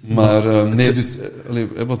het. Maar dus...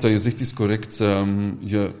 wat je zegt is correct.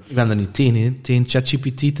 Ik ben er niet tegen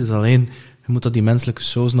ChatGPT. Het is alleen... Je moet dat die menselijke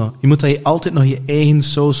saus nog... Je moet dat je altijd nog je eigen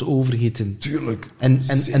saus overgieten. Tuurlijk.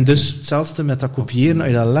 En dus hetzelfde met dat kopiëren, als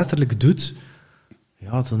je dat letterlijk doet,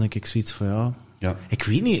 dan denk ik zoiets van, ik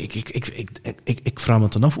weet niet, ik vraag me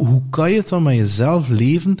dan af, hoe kan je het dan met jezelf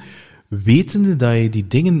leven, wetende dat je die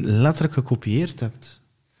dingen letterlijk gekopieerd hebt?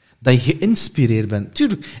 Dat je geïnspireerd bent.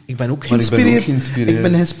 Tuurlijk, ik ben ook geïnspireerd. Ik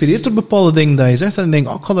ben geïnspireerd door bepaalde dingen dat je zegt, en ik denk,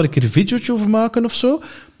 ik ga daar een keer een videootje over maken of zo,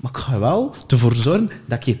 maar ik ga wel ervoor zorgen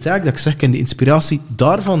dat ik zeg, ik heb de inspiratie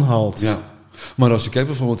daarvan haalt. Ja. Maar als je kijkt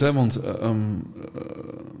bijvoorbeeld, hè, want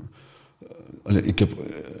ik heb,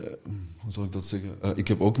 hoe zal ik dat zeggen? Ik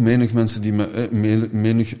heb ook menig mensen die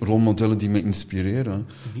menig rolmodellen die me inspireren.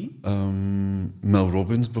 Wie? Mel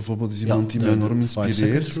Robbins bijvoorbeeld is iemand die mij enorm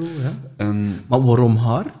inspireert. Maar waarom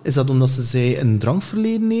haar? Is dat omdat zij een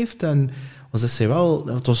drankverleden heeft en was dat zij wel?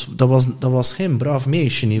 Dat was geen braaf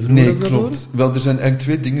meisje, niet? Nee, klopt. Wel, er zijn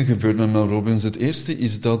eigenlijk 2 dingen gebeurd met Mel Robbins. Het eerste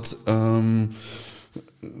is dat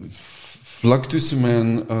vlak tussen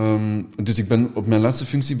mijn... dus op mijn laatste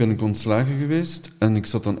functie ben ik ontslagen geweest en ik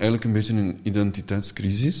zat dan eigenlijk een beetje in een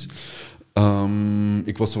identiteitscrisis.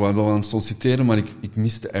 Ik was wel aan het solliciteren, maar ik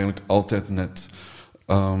miste eigenlijk altijd net.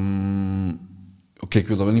 Oké, ik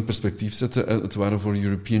wil dat wel in perspectief zetten. Het waren voor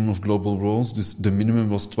European of Global Roles, dus de minimum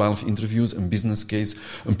was 12 interviews, een business case,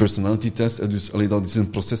 een personality test. Dus dat is een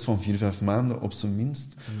proces van 4-5 maanden op zijn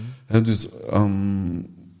minst.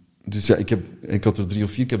 Dus ja, ik had er 3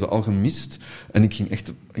 of 4, ik heb dat al gemist. En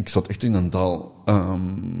ik zat echt in een dal,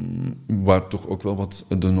 waar toch ook wel wat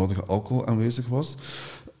de nodige alcohol aanwezig was.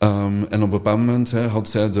 En op een bepaald moment had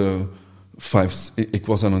zij ik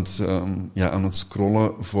was aan het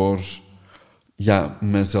scrollen voor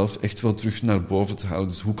mijzelf echt wel terug naar boven te halen.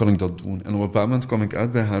 Dus hoe kan ik dat doen? En op een bepaald moment kwam ik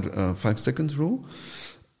uit bij haar 5-second rule,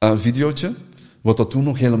 videootje. Wat dat toen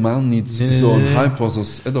nog helemaal niet zo'n hype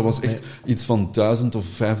was. Dat was echt iets van 1000 of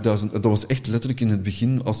 5000. Dat was echt letterlijk in het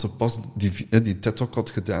begin, als ze pas die TED-talk had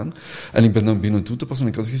gedaan. En ik ben dan binnen toe te passen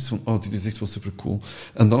en ik had gezegd van, dit is echt wel supercool.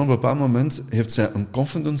 En dan op een bepaald moment heeft zij een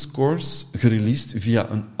confidence course gereleased via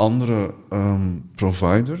een andere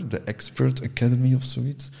provider, de Expert Academy of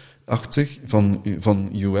zoiets. Van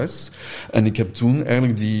US. En ik heb toen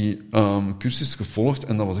eigenlijk die cursus gevolgd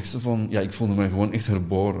en dat was echt zo van, ik voelde mij gewoon echt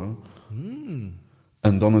herboren.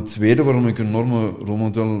 En dan het tweede waarom ik een enorme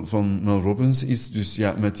rolmodel van Mel Robbins is, dus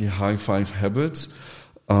met die high five habit,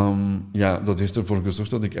 dat heeft ervoor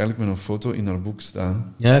gezorgd dat ik eigenlijk met een foto in haar boek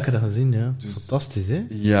sta. Ja, ik heb dat gezien, ja. Dus, fantastisch, hè?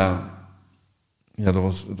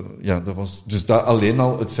 Dat was... Dus alleen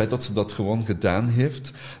al het feit dat ze dat gewoon gedaan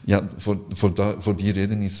heeft, voor die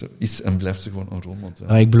reden is en blijft ze gewoon een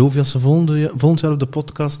rolmodel. Ik beloof je, als ze volgend jaar op de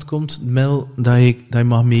podcast komt, Mel, dat je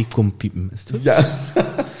mag mee komen piepen. Is het?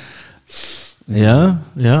 Ja.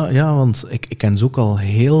 Ja, want ik ken ze ook al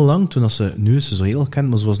heel lang. Nu is ze zo heel gekend,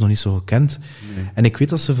 maar ze was nog niet zo gekend. Nee. En ik weet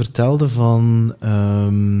dat ze vertelde van...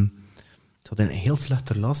 ze had een heel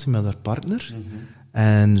slechte relatie met haar partner. Mm-hmm.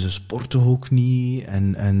 En ze sportte ook niet.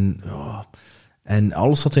 En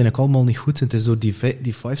alles zat eigenlijk allemaal niet goed. En het is door die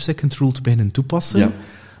 5-second rule te beginnen toepassen,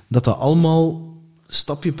 dat allemaal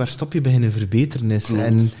stapje per stapje beginnen verbeteren is. Klopt.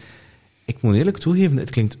 En ik moet eerlijk toegeven, het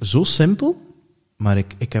klinkt zo simpel, maar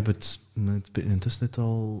ik heb het intussen net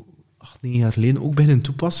al 8-9 jaar geleden ook beginnen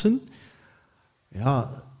toepassen.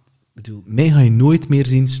 Ja, mij ga je nooit meer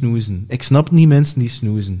zien snoezen. Ik snap niet mensen die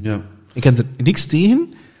snoezen. Ja. Ik heb er niks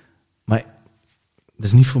tegen, maar dat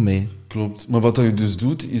is niet voor mij. Klopt. Maar wat je dus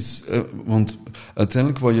doet is... want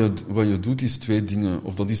uiteindelijk wat je doet is 2 dingen.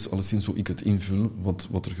 Of dat is alleszins hoe ik het invul,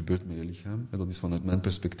 wat er gebeurt met je lichaam. Dat is vanuit mijn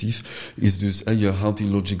perspectief. Is dus, je haalt die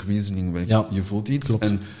logic reasoning weg. Ja, je voelt iets klopt.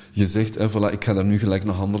 En je zegt, voilà, ik ga daar nu gelijk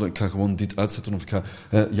naar handelen. Ik ga gewoon dit uitzetten of ik ga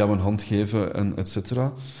jou een hand geven en et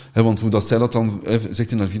cetera. Want hoe dat zij dat dan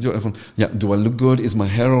zegt in haar video, van, do I look good? Is my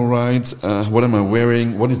hair alright? What am I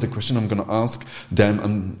wearing? What is the question I'm going to ask? Damn,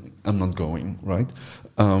 I'm not going, right?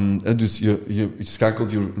 Dus je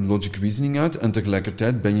schakelt je logic reasoning uit en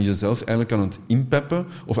tegelijkertijd ben je jezelf eigenlijk aan het inpeppen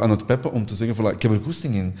of aan het peppen om te zeggen, voilà, ik heb er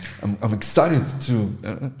goesting in. I'm excited to.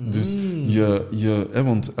 Dus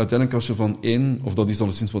want uiteindelijk als je van 1, of dat is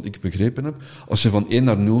alleszins wat ik begrepen heb, als je van 1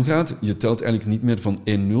 naar 0 gaat, je telt eigenlijk niet meer van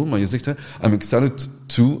 1-0, maar je zegt, I'm excited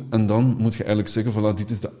to, en dan moet je eigenlijk zeggen, voilà,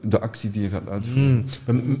 dit is de actie die je gaat uitvoeren.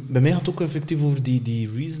 Bij mij gaat het ook effectief over die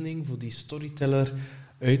reasoning, voor die storyteller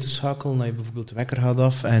uit te schakelen, dat je bijvoorbeeld de wekker gaat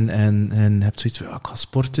af en hebt zoiets van, ik ga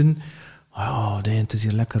sporten. Het is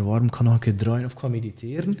hier lekker warm, ik ga nog een keer draaien of ik ga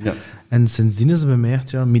mediteren. Ja. En sindsdien is het bij mij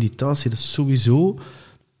echt, meditatie, dat is sowieso...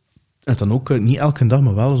 En dan ook, niet elke dag,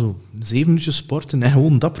 maar wel zo 7 minuutjes sporten en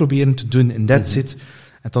gewoon dat proberen te doen, en that's it.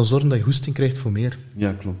 En dan zorgen dat je hoesting krijgt voor meer.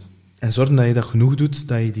 Ja, klopt. En zorgen dat je dat genoeg doet,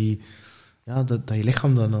 dat je dat je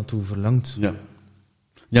lichaam daar naartoe verlangt. Ja.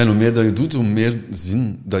 Ja, en hoe meer dat je doet, hoe meer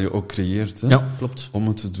zin dat je ook creëert. Hè? Ja, klopt. Om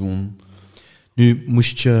het te doen. Nu,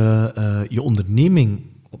 moest je je onderneming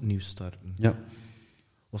opnieuw starten. Ja.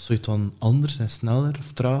 Wat zou je dan anders en sneller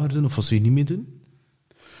of trager doen? Of wat zou je niet meer doen?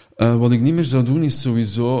 Wat ik niet meer zou doen, is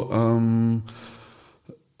sowieso...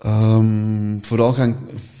 vooral gaan...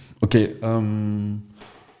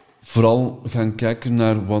 vooral gaan kijken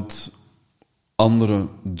naar wat anderen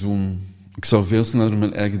doen. Ik zou veel sneller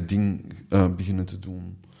mijn eigen ding beginnen te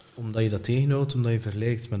doen. Omdat je dat tegenhoudt, omdat je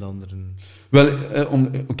vergelijkt met anderen? Wel,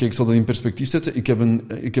 ik zal dat in perspectief zetten.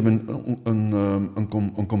 Ik heb een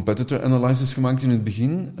competitor analysis gemaakt in het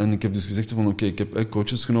begin. En ik heb dus gezegd van, ik heb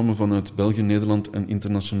coaches genomen vanuit België, Nederland en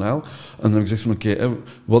internationaal. En dan heb ik gezegd van,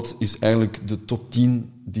 wat is eigenlijk de top 10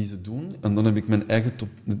 die ze doen? En dan heb ik mijn eigen top...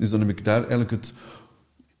 Dus dan heb ik daar eigenlijk het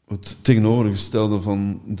tegenovergestelde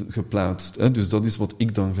van geplaatst. Hè. Dus dat is wat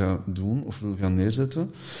ik dan ga doen, of wil gaan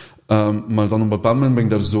neerzetten. Maar dan op een bepaald moment ben ik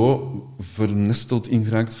daar zo vernesteld in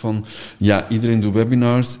geraakt van, iedereen doet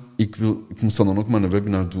webinars, ik moest dan ook maar een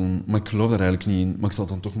webinar doen, maar ik geloof daar eigenlijk niet in, maar ik zal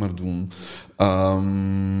het dan toch maar doen.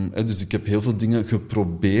 Dus ik heb heel veel dingen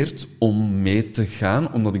geprobeerd om mee te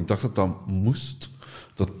gaan, omdat ik dacht dat dat moest.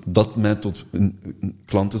 Dat mij tot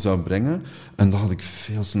klanten zou brengen. En dat had ik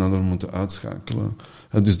veel sneller moeten uitschakelen.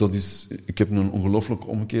 Dus ik heb een ongelooflijke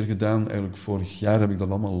omkeer gedaan. Eigenlijk vorig jaar heb ik dat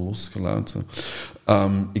allemaal losgelaten.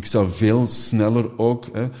 Ik zou veel sneller ook...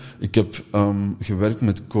 Ik heb gewerkt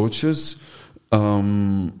met coaches,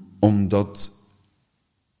 omdat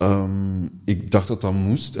ik dacht dat dat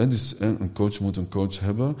moest. Dus een coach moet een coach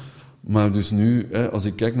hebben. Maar dus nu, als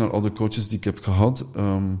ik kijk naar al de coaches die ik heb gehad...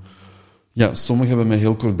 sommigen hebben mij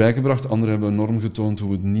heel kort bijgebracht, anderen hebben enorm getoond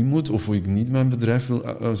hoe het niet moet, of hoe ik niet mijn bedrijf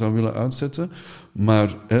zou willen uitzetten.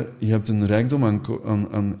 Maar je hebt een rijkdom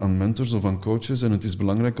aan mentors of aan coaches, en het is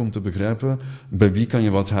belangrijk om te begrijpen bij wie kan je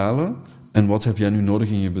wat halen, en wat heb jij nu nodig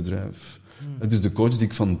in je bedrijf. Dus de coach die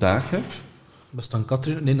ik vandaag heb... Was het dan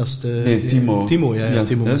Katrien? Nee, dat is Timo. Timo,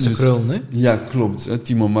 Timo, met zijn krul, hè? Ja, klopt.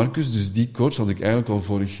 Timo Marcus, dus die coach had ik eigenlijk al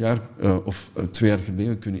vorig jaar, of 2 jaar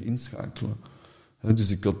geleden, kunnen inschakelen.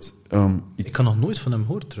 Dus ik had... Ik had nog nooit van hem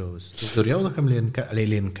gehoord, trouwens. Het is door jou dat ik hem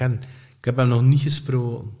leren kennen. Ik heb hem nog niet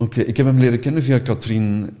gesproken. Oké, ik heb hem leren kennen via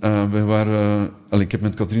Katrien. Ik heb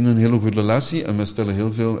met Katrien een hele goede relatie en wij stellen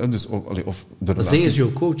heel veel... Maar zij is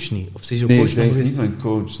jouw coach niet? Of zij is jouw coach zij is geweest? niet mijn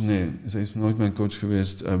coach. Nee, zij is nooit mijn coach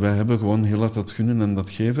geweest. Wij hebben gewoon heel hard dat gunnen en dat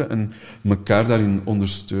geven en elkaar daarin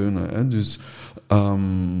ondersteunen. Dus...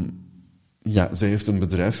 zij heeft een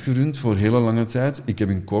bedrijf gerund voor hele lange tijd. Ik heb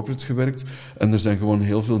in corporate gewerkt. En er zijn gewoon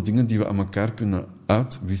heel veel dingen die we aan elkaar kunnen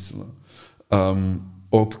uitwisselen.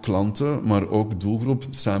 Ook klanten, maar ook doelgroep.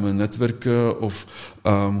 Samen netwerken. Of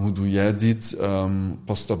hoe doe jij dit?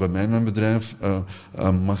 Past dat bij mij in mijn bedrijf?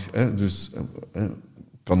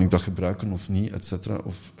 Kan ik dat gebruiken of niet? Et cetera.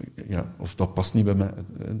 Of dat past niet bij mij.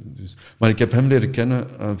 Dus. Maar ik heb hem leren kennen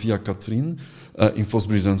via Katrien. In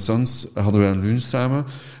Fosbury Sons hadden wij een lunch samen.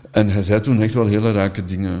 En hij zei toen echt wel hele rake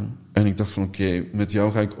dingen. En ik dacht van, met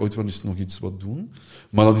jou ga ik ooit wel eens nog iets wat doen.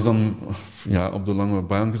 Maar dat is dan op de lange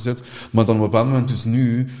baan gezet. Maar dan op een bepaald moment dus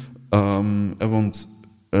nu...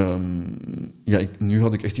 nu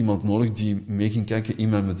had ik echt iemand nodig die mee ging kijken in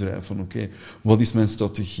mijn bedrijf. Van wat is mijn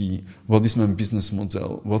strategie? Wat is mijn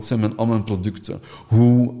businessmodel? Wat zijn al mijn producten?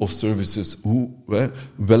 Of services?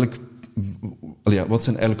 Wat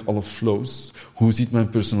zijn eigenlijk alle flows? Hoe ziet mijn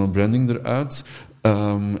personal branding eruit?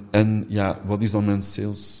 Wat is dan mijn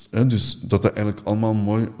sales? Dus dat eigenlijk allemaal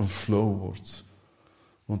mooi een flow wordt.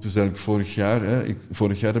 Want dus eigenlijk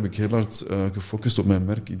vorig jaar heb ik heel hard gefocust op mijn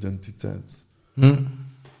merkidentiteit.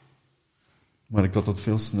 Maar ik had dat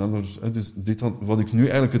veel sneller. Dus wat ik nu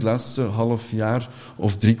eigenlijk het laatste half jaar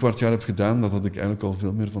of 3/4 jaar heb gedaan, dat had ik eigenlijk al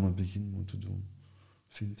veel meer van het begin moeten doen.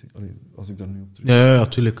 Vind ik. Als ik daar nu op terug... Ja,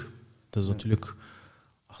 tuurlijk. Dat is natuurlijk...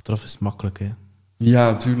 Achteraf is het makkelijk, hè.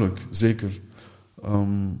 Ja, tuurlijk. Zeker.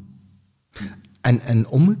 En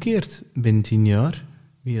omgekeerd, binnen 10 jaar,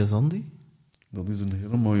 wie is Andy? Dat is een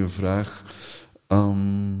hele mooie vraag.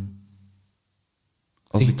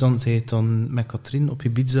 Zeg je dan met Katrien op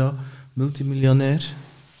Ibiza multimiljonair?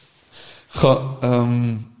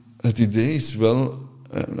 Het idee is wel,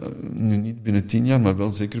 nu niet binnen 10 jaar, maar wel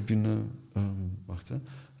zeker binnen...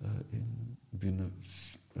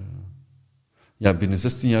 binnen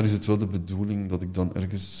 16 jaar is het wel de bedoeling dat ik dan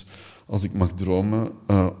ergens, als ik mag dromen,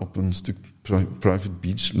 op een stuk private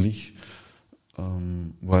beach lig,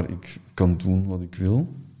 waar ik kan doen wat ik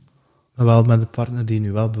wil. Maar wel met een partner die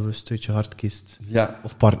nu wel bewust uit je hart kiest. Ja.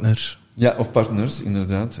 Of partners. Ja, of partners,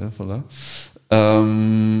 inderdaad. Voilà.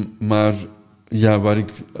 Maar ja, waar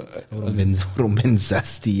ik... Waarom binnen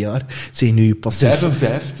 16 jaar? Zijn nu je passief...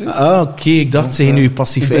 55? Oké, ik dacht, zijn nu je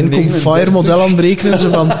passief inkomen FIRE-model aan het berekenen, zo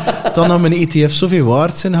van, dan had mijn ETF zoveel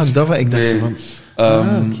waard zijn, had ik dat van... Ik dacht zo van...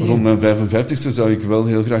 Rond mijn 55ste zou ik wel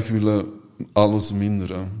heel graag willen alles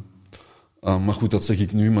minderen. Maar goed, dat zeg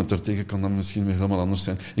ik nu, maar daartegen kan dat misschien weer helemaal anders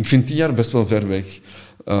zijn. Ik vind 10 jaar best wel ver weg.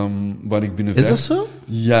 Waar ik binnen Is dat zo?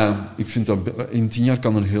 Ja, ik vind dat... In 10 jaar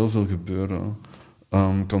kan er heel veel gebeuren.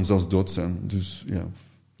 Kan zelfs dood zijn, dus ja.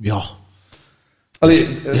 Ja.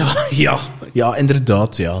 Ja,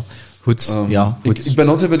 inderdaad, ja. Goed, goed. Ik ben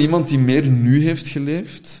altijd wel iemand die meer nu heeft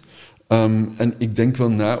geleefd. En ik denk wel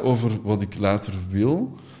na over wat ik later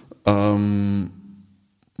wil.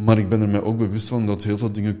 Maar ik ben er mij ook bewust van dat heel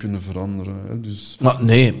veel dingen kunnen veranderen. Hè. Dus... Maar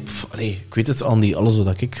nee, ik weet het, Andy, alles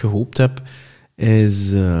wat ik gehoopt heb,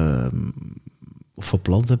 is... of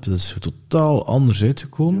gepland heb, dat is totaal anders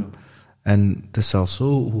uitgekomen. Ja. En het is zelfs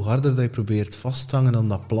zo, hoe harder dat je probeert vast te hangen aan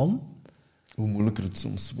dat plan... Hoe moeilijker het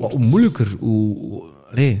soms wordt. Hoe moeilijker,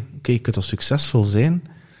 kijk, je kunt al succesvol zijn,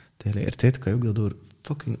 tegelijkertijd kan je ook daardoor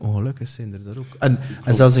fucking ongelukkig zijn. Er ook. En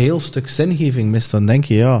zelfs een heel stuk zingeving mist, dan denk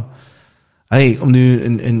je, om nu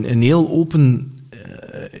een heel open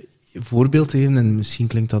voorbeeld te geven, en misschien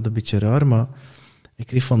klinkt dat een beetje raar, maar ik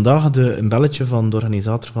kreeg vandaag een belletje van de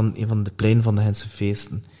organisator van een van de pleinen van de Gentse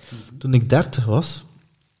feesten. Toen ik 30 was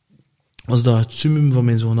dat het summum van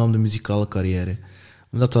mijn zogenaamde muzikale carrière.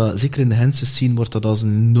 Omdat dat, zeker in de Gentse scene, wordt dat als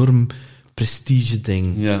een enorm prestige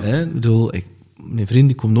ding. Ja. Hè? Ik bedoel, mijn vriend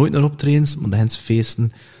die komt nooit naar optredens, maar de Gentse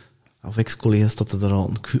feesten, of ex-collega's, dat er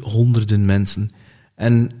al honderden mensen.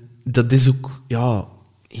 En dat is ook,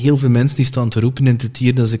 heel veel mensen die staan te roepen en te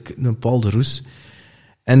tieren, dat is een bepaalde roes.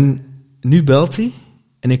 En nu belt hij,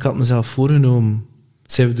 en ik had mezelf voorgenomen,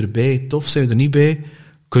 zijn we erbij, tof, zijn we er niet bij,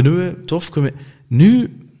 kunnen we, tof, kunnen we...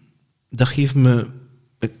 Nu, dat geeft me...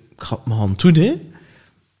 Ik ga het me gaan doen, hè.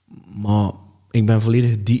 Maar ik ben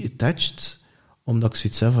volledig detached, omdat ik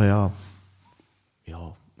zoiets heb van,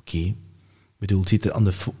 oké. Ik bedoel, het ziet er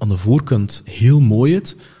aan de voorkant heel mooi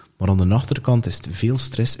uit, maar aan de achterkant is het veel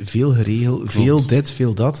stress, veel geregeld, veel dit,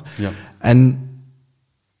 veel dat. Ja. En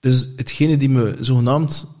dus hetgene die me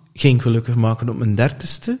zogenaamd ging gelukkig maken op mijn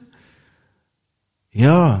 30ste,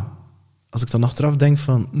 als ik dan achteraf denk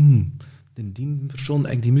van, die persoon,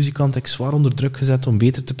 die muzikant, heb ik zwaar onder druk gezet om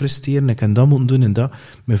beter te presteren, ik kan dat moeten doen en dat,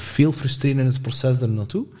 me veel frustreren in het proces daar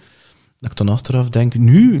naartoe, dat ik dan achteraf denk,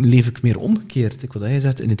 nu leef ik meer omgekeerd. Wat jij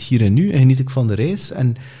zegt, in het hier en nu, en geniet ik van de reis,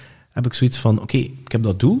 en heb ik zoiets van, oké, ik heb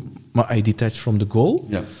dat doel, maar I detach from the goal,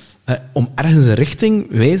 om ergens een richting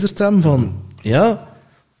wijzer te hebben van,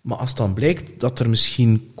 maar als het dan blijkt dat er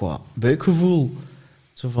misschien qua buikgevoel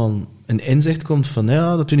zo van een inzicht komt van,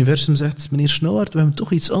 dat universum zegt, meneer Snauwaert, we hebben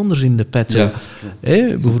toch iets anders in de petto. Ja.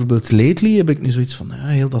 Bijvoorbeeld lately heb ik nu zoiets van,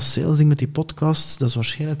 heel dat salesding met die podcasts, dat is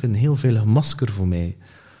waarschijnlijk een heel veilig masker voor mij.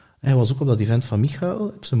 Hij was ook op dat event van Michael,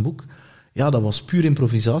 op zijn boek. Ja, dat was puur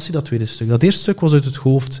improvisatie, dat tweede stuk. Dat eerste stuk was uit het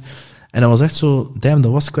hoofd. En dat was echt zo, dat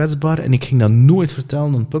was kwetsbaar, en ik ging dat nooit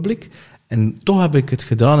vertellen aan het publiek. En toch heb ik het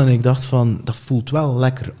gedaan, en ik dacht van, dat voelt wel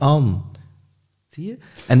lekker aan. Zie je?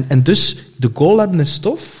 En dus, de goal hebben is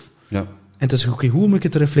tof. Ja. En het is oké, hoe moet ik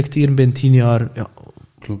het reflecteren binnen 10 jaar? Ja,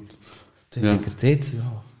 klopt. Tegelijkertijd,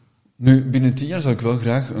 Nu, binnen 10 jaar zou ik wel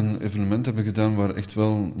graag een evenement hebben gedaan waar echt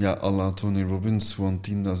wel, à la Tony Robbins, gewoon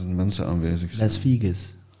 10.000 mensen aanwezig zijn. Las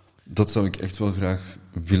Vegas. Dat zou ik echt wel graag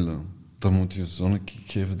willen. Dat moet je zo'n kick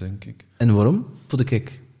geven, denk ik. En waarom? Voor de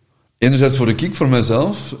kick? Enerzijds voor de kick, voor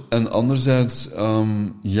mijzelf. En anderzijds,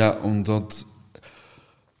 omdat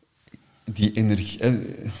die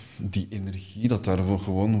energie dat daarvoor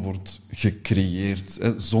gewoon wordt gecreëerd.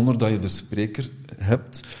 Zonder dat je de spreker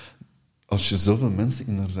hebt. Als je zoveel mensen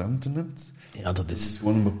in een ruimte hebt... Ja, dat is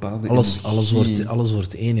gewoon een bepaalde alles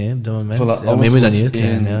wordt één, hè, op dat moment. Voilà, alles wordt dat niet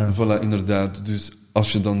één. Ja. Voilà, inderdaad. Dus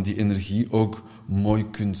als je dan die energie ook mooi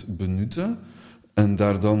kunt benutten en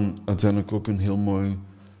daar dan uiteindelijk ook een heel mooi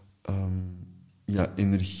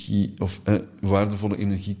energie of waardevolle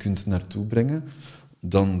energie kunt naartoe brengen,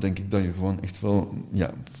 dan denk ik dat je gewoon echt wel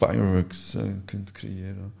fireworks kunt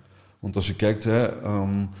creëren. Want als je kijkt,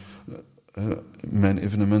 mijn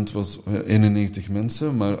evenement was 91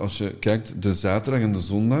 mensen, maar als je kijkt, de zaterdag en de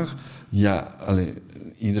zondag,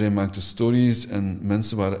 iedereen maakte stories en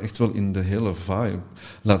mensen waren echt wel in de hele vibe.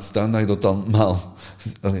 Laat staan dat je dat dan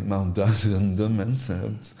maal duizenden mensen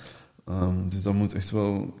hebt. Dus dat moet echt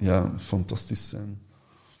wel fantastisch zijn.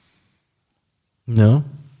 Ja,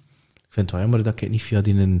 ik vind het wel jammer dat ik niet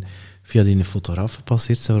via die fotograaf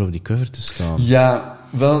gepasseerd zijn waar op die cover te staan. Ja,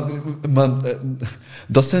 wel, maar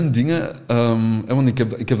dat zijn dingen, want ik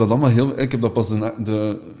heb dat allemaal ik heb dat pas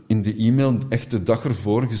in de e-mail echt de dag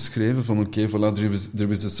ervoor geschreven van oké, voilà,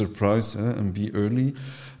 there is a surprise, and be early.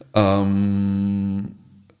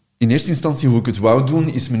 In eerste instantie, hoe ik het wou doen,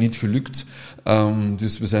 is me niet gelukt.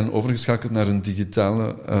 Dus we zijn overgeschakeld naar een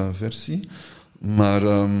digitale versie.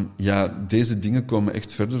 Maar deze dingen komen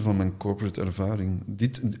echt verder van mijn corporate ervaring.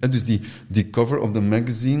 Dus die cover op de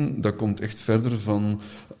magazine, dat komt echt verder van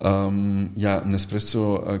een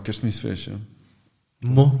espresso kerstmisfeestje.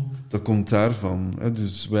 Dat komt daarvan.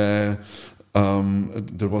 Dus wij...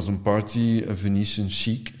 er was een party, Venetian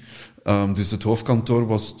Chic, Dus het hoofdkantoor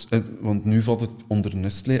was... Want nu valt het onder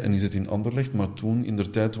Nestlé en is het in Anderlecht, maar toen,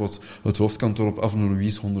 indertijd, was het hoofdkantoor op Avenue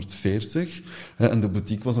Louise 140. En de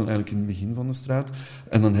boutique was dan eigenlijk in het begin van de straat.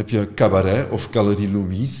 En dan heb je Cabaret, of Galerie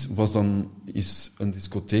Louise, is een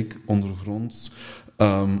discotheek ondergronds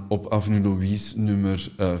op Avenue Louise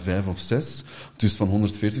nummer 5 of 6. Dus van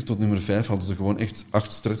 140 tot nummer 5 hadden ze gewoon echt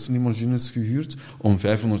 8 stretchlimousines gehuurd om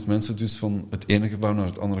 500 mensen dus van het ene gebouw naar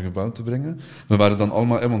het andere gebouw te brengen. We waren dan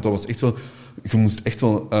allemaal... Want dat was echt wel... Je moest echt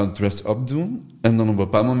wel dress-up doen. En dan op een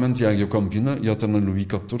bepaald moment, je kwam binnen, je had dan een Louis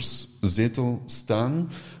XIV zetel staan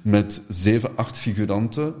met 7, 8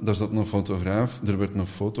 figuranten. Daar zat een fotograaf, er werd een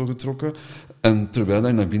foto getrokken. En terwijl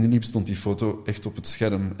hij naar binnen liep, stond die foto echt op het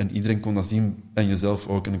scherm. En iedereen kon dat zien, en jezelf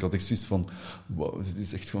ook. En ik had echt zoiets van, wow, dit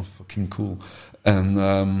is echt gewoon fucking cool.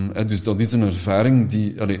 En dus dat is een ervaring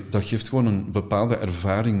dat geeft gewoon een bepaalde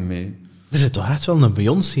ervaring mee. Er zit toch echt wel een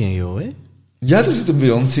Beyoncé in jou, hè? Ja, er zit een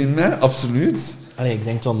Beyoncé in mij, absoluut. Allee, ik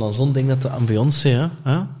denk dan zo'n ding dat de aan Beyoncé, hè?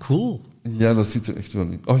 Huh? Cool. Ja, dat zit er echt wel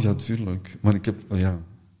in. Oh ja, tuurlijk. Maar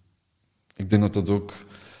ik denk dat dat ook...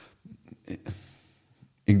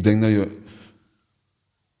 Ik denk dat je...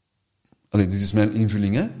 Dit is mijn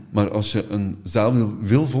invulling, hè. Maar als je een zaal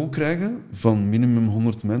wil volkrijgen van minimum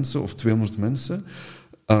 100 mensen of 200 mensen,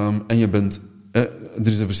 en je bent... er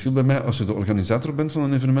is een verschil bij mij als je de organisator bent van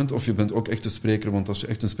een evenement of je bent ook echt een spreker. Want als je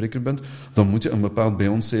echt een spreker bent, dan moet je een bepaald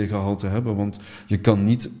Beyoncé-gehalte hebben. Want je kan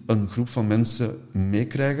niet een groep van mensen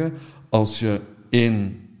meekrijgen als je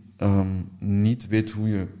niet weet hoe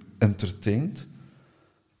je entertaint.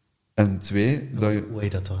 En 2, dat je... Hoe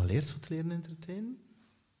heb je dat toch geleerd, van te leren entertainen?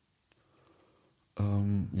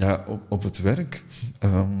 Op het werk.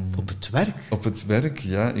 Op het werk? Op het werk,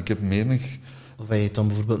 ja. Ik heb menig... Of heb je dan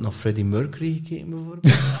bijvoorbeeld naar Freddie Mercury gekeken,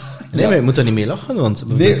 bijvoorbeeld? Nee, maar je moet daar niet mee lachen, want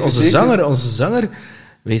onze zanger,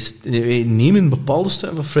 wij nemen bepaalde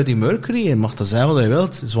stukken van Freddie Mercury en mag dat zijn wat hij wil.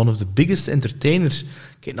 Het is one of the biggest entertainers.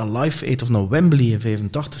 Kijk naar Live Aid of naar Wembley in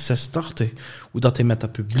 85, 86. Hoe dat hij met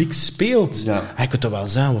dat publiek speelt. Ja. Hij kunt er wel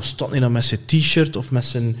zijn, wat stond hij dan met zijn t-shirt of met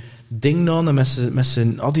zijn ding aan en met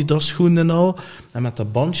zijn Adidas schoenen en al. En met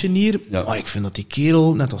dat bandje hier. Ja. Maar ik vind dat die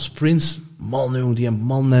kerel, net als Prince, man, die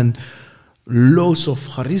man en... loads of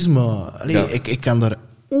charisma. Ik kan daar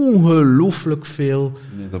ongelooflijk veel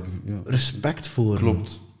respect voor.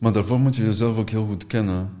 Klopt. Maar daarvoor moet je jezelf ook heel goed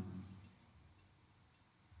kennen.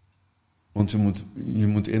 Want je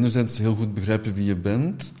moet enerzijds heel goed begrijpen wie je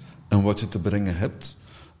bent en wat je te brengen hebt.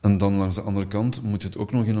 En dan langs de andere kant moet je het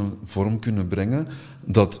ook nog in een vorm kunnen brengen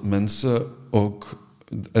dat mensen ook...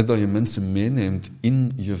 dat je mensen meeneemt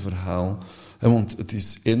in je verhaal. Want het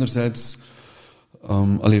is enerzijds...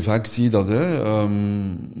 vaak zie je dat,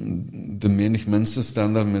 de menig mensen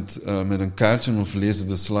staan daar met een kaartje of lezen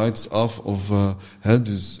de slides af.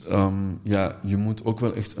 Je moet ook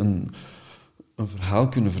wel echt een verhaal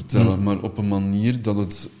kunnen vertellen, maar op een manier dat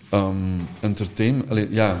het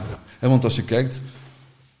entertainment... want als je kijkt,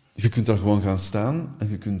 je kunt daar gewoon gaan staan en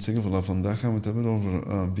je kunt zeggen, voilà, vandaag gaan we het hebben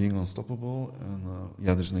over being unstoppable. En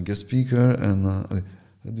er is een guest speaker en...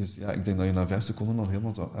 Dus ja, ik denk dat je na 5 seconden al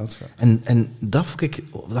helemaal zou uitgaan. En dat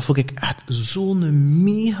vond ik echt zo'n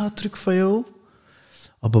mega truc van jou.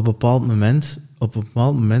 Op een bepaald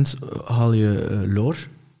moment haal je Loor,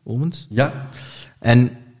 Omens. Ja.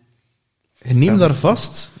 En je neemt daar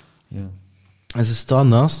vast. Ja. En ze staan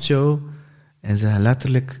naast jou en zeggen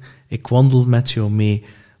letterlijk, ik wandel met jou mee.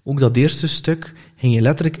 Ook dat eerste stuk ging je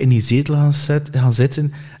letterlijk in die zetel gaan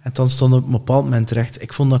zitten en dan stond op een bepaald moment recht.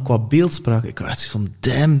 Ik vond dat qua beeldspraak, ik had echt van,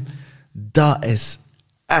 damn, dat is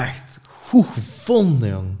echt goed gevonden,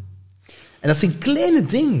 jong. En dat zijn kleine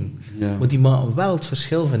dingen, maar die maken wel het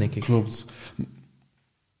verschil, vind ik. Klopt.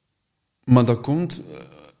 Maar dat komt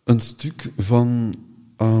een stuk van...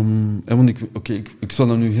 want ik zal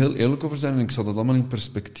daar nu heel eerlijk over zijn en ik zal dat allemaal in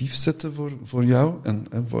perspectief zetten voor jou en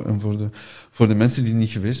voor de mensen die niet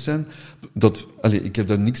geweest zijn. Ik heb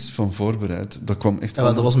daar niks van voorbereid. Dat kwam echt...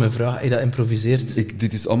 Ja, dat was mijn vraag. Heb je dat improviseerd?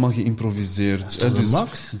 Dit is allemaal geïmproviseerd. Dat is toch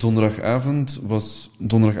max?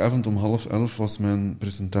 Donderdagavond om 10:30 was mijn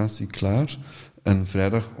presentatie klaar. En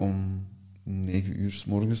vrijdag om 9 uur 's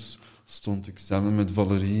morgens stond ik samen met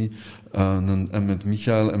Valerie en met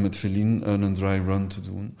Michael en met Feline een dry run te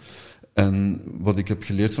doen. En wat ik heb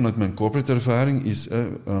geleerd vanuit mijn corporate ervaring is...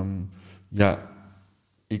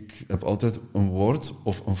 ik heb altijd een woord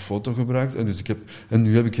of een foto gebruikt. En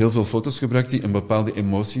nu heb ik heel veel foto's gebruikt die een bepaalde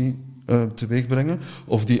emotie teweeg brengen.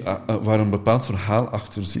 Of waar een bepaald verhaal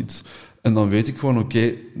achter zit. En dan weet ik gewoon,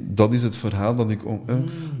 oké, dat is het verhaal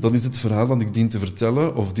dat is het verhaal dat ik dien te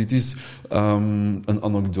vertellen, of dit is een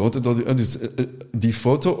anekdote. Dus die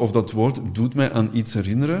foto of dat woord doet mij aan iets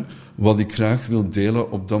herinneren wat ik graag wil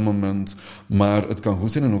delen op dat moment. Maar het kan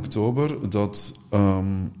goed zijn in oktober dat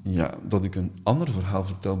ik een ander verhaal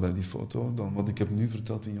vertel bij die foto dan wat ik heb nu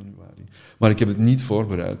verteld in januari. Maar ik heb het niet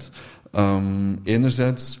voorbereid.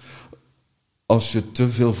 Enerzijds, als je te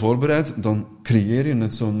veel voorbereidt, dan creëer je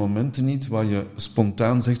net zo'n momenten niet waar je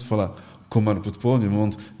spontaan zegt, voilà, kom maar op het podium.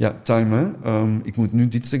 Want ja, time, hè. Ik moet nu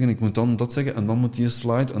dit zeggen, ik moet dan dat zeggen, en dan moet die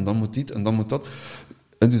slide, en dan moet dit, en dan moet dat.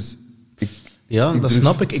 En dus, dat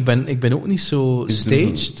snap ik. Ik ben ook niet zo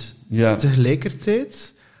staged. Ja.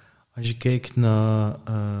 Tegelijkertijd, als je kijkt naar...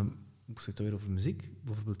 ik zeg het weer over muziek.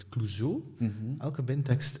 Bijvoorbeeld Clouseau. Elke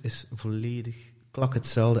bandtekst is volledig klak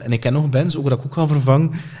hetzelfde. En ik ken nog bands, ook dat ik ook ga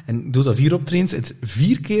vervangen, en ik doe dat 4 optredens, het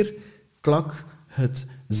 4 keer klak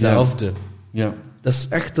hetzelfde. Ja. Dat is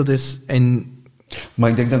echt, Maar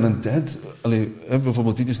ik denk dat een tijd...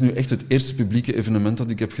 bijvoorbeeld, dit is nu echt het eerste publieke evenement dat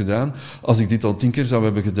ik heb gedaan. Als ik dit al 10 keer zou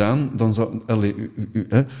hebben gedaan, dan zou...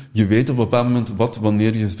 je weet op een bepaald moment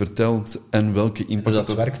wanneer je vertelt en welke impact...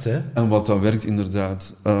 dat werkt, hè? En wat dat werkt,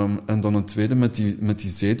 inderdaad. En dan een tweede met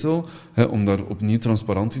die zetel, om daar opnieuw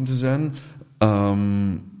transparant in te zijn.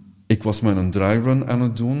 Ik was mijn dry run aan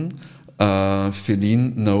het doen.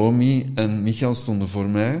 Feline, Naomi en Michael stonden voor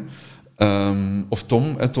mij. Of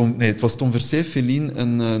Tom. Nee, het was Tom Versee, Feline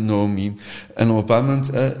en Naomi. En op een bepaald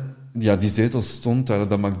moment... die zetel stond daar,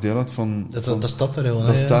 dat maakt deel uit van... Dat staat er gewoon.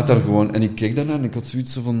 Dat staat daar gewoon. En ik keek daarnaar en ik had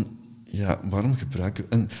zoiets van... Ja, waarom gebruiken...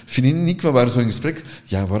 En Feline en ik, we waren zo in gesprek...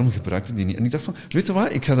 Ja, waarom gebruikte die niet? En ik dacht van... Weet je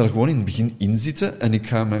wat? Ik ga daar gewoon in het begin in zitten en ik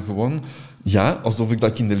ga me gewoon... Ja, alsof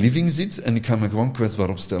ik in de living zit en ik ga me gewoon kwetsbaar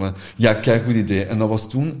opstellen. Ja, kijk, goed idee. En dat was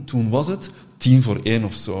toen was het 1:50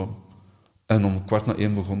 of zo. En om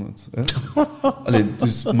 1:15 begon het. Hè.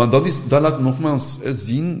 Maar dat laat nogmaals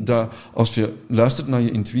zien dat als je luistert naar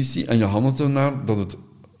je intuïtie en je handelt ernaar,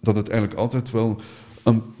 dat het eigenlijk altijd wel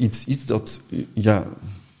iets is dat... Ja,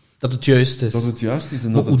 dat het juist is. Dat het juist is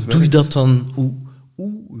en maar dat het hoe doe je dat dan?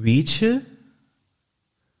 Hoe weet je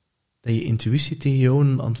dat je intuïtie tegen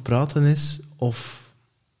jou aan het praten is, of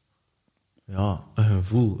ja, een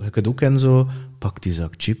gevoel? Je kunt ook zo, pak die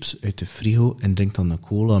zak chips uit de frigo en drink dan een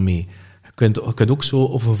cola mee. Je kunt ook zo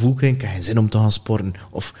of een gevoel krijgen, ik heb geen zin om te gaan sporten,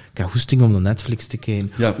 of ik heb goesting om naar Netflix te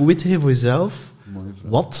kijken. Ja. Hoe weet je voor jezelf,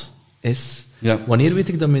 wat is... Ja. Wanneer weet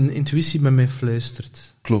ik dat mijn intuïtie met mij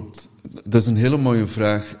fluistert? Klopt. Dat is een hele mooie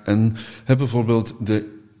vraag. En bijvoorbeeld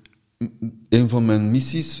een van mijn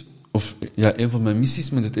missies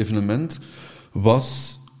met het evenement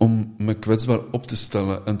was om me kwetsbaar op te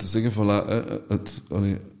stellen en te zeggen, voilà,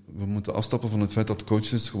 we moeten afstappen van het feit dat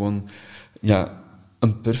coaches gewoon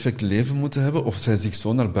een perfect leven moeten hebben, of zij zich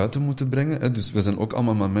zo naar buiten moeten brengen. Dus we zijn ook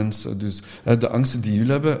allemaal maar mensen. Dus de angsten die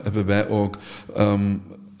jullie hebben wij ook.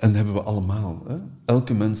 En hebben we allemaal. Hè?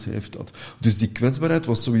 Elke mens heeft dat. Dus die kwetsbaarheid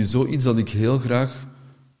was sowieso iets dat ik heel graag...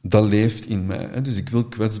 Dat leeft in mij. Hè? Dus ik wil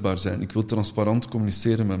kwetsbaar zijn. Ik wil transparant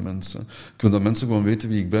communiceren met mensen. Ik wil dat mensen gewoon weten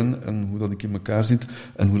wie ik ben en hoe dat ik in elkaar zit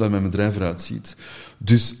en hoe dat mijn bedrijf eruit ziet.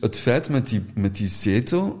 Dus het feit met die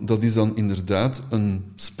zetel, dat is dan inderdaad een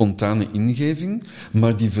spontane ingeving,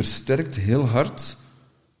 maar die versterkt heel hard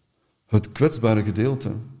het kwetsbare gedeelte.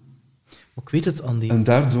 Maar ik weet het, Andy. En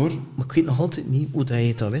daardoor... Maar ik weet nog altijd niet hoe dat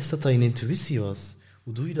je dat wist, dat je intuïtie was.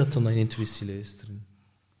 Hoe doe je dat dan, naar je intuïtie luisteren?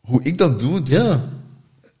 Hoe ik dat doe? Ja.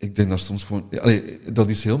 Ik denk daar soms gewoon... dat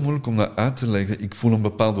is heel moeilijk om dat uit te leggen. Ik voel een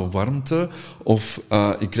bepaalde warmte, of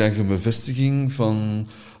ik krijg een bevestiging van...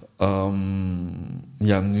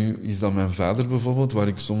 nu is dat mijn vader bijvoorbeeld, waar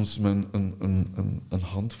ik soms een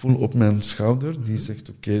hand voel op mijn schouder, die zegt,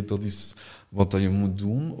 oké, dat is wat dat je moet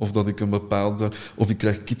doen. Of dat ik een bepaalde... Of ik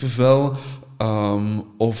krijg kippenvel...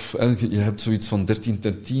 of je hebt zoiets van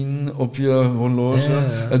 1313 op je horloge.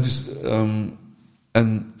 Ja. Dus,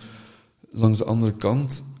 en langs de andere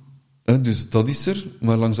kant... Dus dat is er,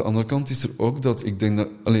 maar langs de andere kant is er ook dat... Ik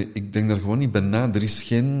denk daar gewoon niet bij na. Er is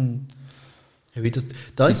geen... Je weet het,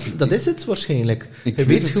 dat is het waarschijnlijk. Je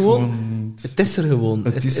weet gewoon... Het is er gewoon.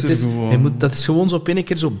 Het is er gewoon. Dat is gewoon zo op één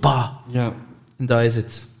keer zo... Bah! Ja. En dat is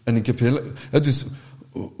het. En ik heb dus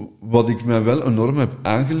wat ik mij wel enorm heb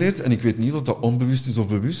aangeleerd, en ik weet niet of dat onbewust is of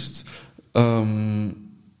bewust,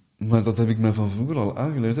 maar dat heb ik mij van vroeger al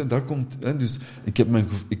aangeleerd. Hè. Daar komt, dus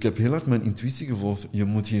ik heb heel hard mijn intuïtie gevolgd. Je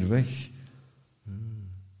moet hier weg.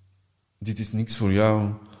 Dit is niks voor jou.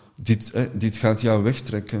 Dit gaat jou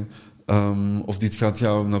wegtrekken. Of dit gaat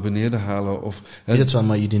jou naar beneden halen. Of, Weet het wel,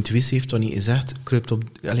 maar je intuïtie heeft toch niet gezegd, kruipt op...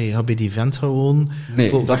 Allee, ga bij die vent gewoon...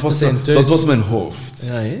 Nee, dat was mijn hoofd.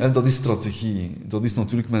 Ja, en dat is strategie. Dat is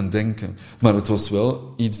natuurlijk mijn denken. Maar het was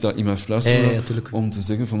wel iets dat in mij fluisterde om te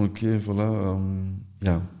zeggen van oké, voilà,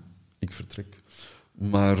 ik vertrek.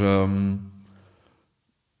 Maar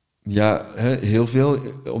heel veel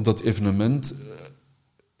op dat evenement...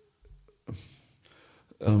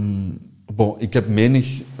 ik heb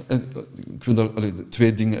ik wil daar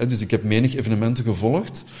twee dingen. Dus ik heb menig evenementen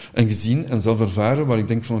gevolgd en gezien en zelf ervaren waar ik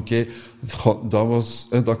denk van oké,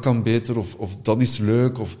 dat kan beter, of dat is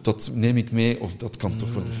leuk, of dat neem ik mee, of dat kan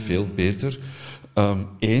toch wel veel beter.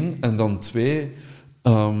 1, en dan 2,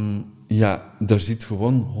 daar zit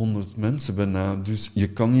gewoon 100 mensen bijna. Dus je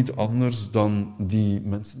kan niet anders dan die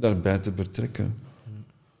mensen daarbij te betrekken.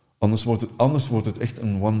 Anders wordt het echt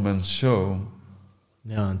een one-man show.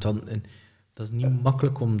 Ja, en dat is niet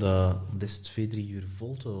makkelijk om dat 2-3 uur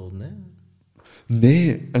vol te houden, hè?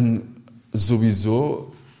 Nee, en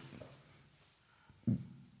sowieso...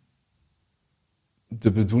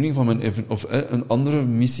 De bedoeling van mijn een andere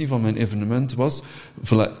missie van mijn evenement was...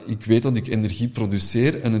 Voilà, ik weet dat ik energie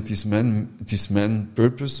produceer en het is mijn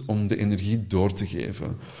purpose om de energie door te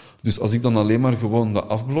geven. Dus als ik dan alleen maar gewoon dat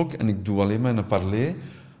afblok en ik doe alleen maar een parley...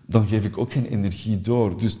 dan geef ik ook geen energie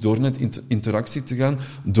door. Dus door net in interactie te gaan,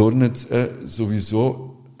 door net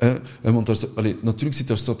sowieso... want natuurlijk zit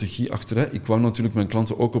daar strategie achter. Ik wou natuurlijk mijn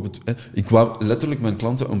klanten ook ik wou letterlijk mijn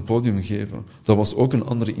klanten een podium geven. Dat was ook een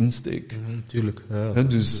andere insteek. Tuurlijk. Ja.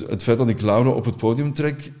 Dus het feit dat ik Laura op het podium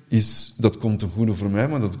trek, dat komt ten goede voor mij,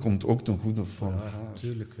 maar dat komt ook ten goede van haar.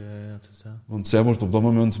 Tuurlijk, het is dat. Want zij wordt op dat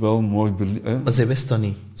moment wel mooi... Maar zij wist dat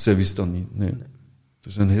niet? Zij wist dat niet, nee.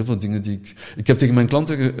 Er zijn heel veel dingen die ik heb tegen mijn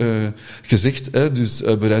klanten gezegd, dus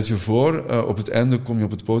bereid je voor, op het einde kom je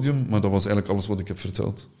op het podium, maar dat was eigenlijk alles wat ik heb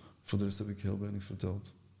verteld. Voor de rest heb ik heel weinig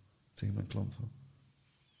verteld tegen mijn klanten.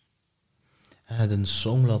 Hij had een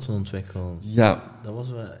song laten ontwikkelen. Ja. Dat was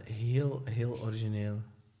wel heel, heel origineel.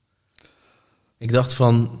 Ik dacht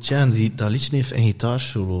van, dat liedje heeft een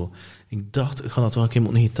gitaarsolo. Ik dacht, ik ga dat toch een keer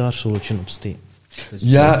met een gitaarsolootje opsteken.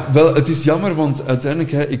 Ja, wel, het is jammer, want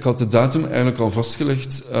uiteindelijk, ik had de datum eigenlijk al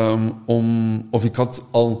vastgelegd of ik had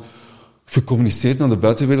al gecommuniceerd naar de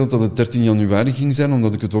buitenwereld dat het 13 januari ging zijn,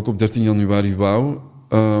 omdat ik het ook op 13 januari wou.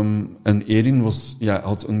 En Erin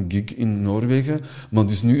had een gig in Noorwegen, maar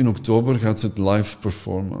dus nu in oktober gaat ze het live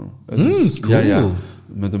performen. Dus, cool. Ja,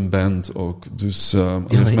 met een band ook. Dus,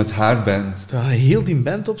 met haar band. Ga je heel die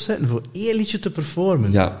band opzetten voor één liedje te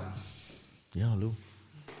performen? Ja. Ja, hallo.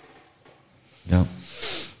 Ja.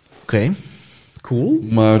 Oké, cool.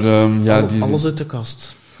 Maar alles uit de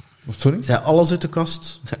kast. Sorry? Zei alles uit de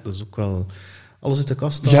kast? Ja, dat is ook wel... Alles uit de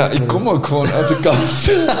kast? Ja, ik kom ook gewoon uit de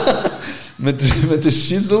kast. met de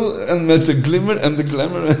shizzle en met de glimmer en de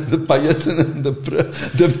glamour en de pailletten en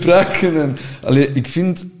de pruiken.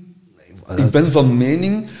 Ik ben van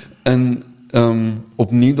mening en...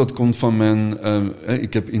 opnieuw, dat komt van mijn...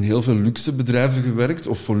 ik heb in heel veel luxe bedrijven gewerkt,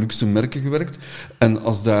 of voor luxe merken gewerkt. En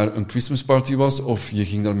als daar een Christmas party was, of je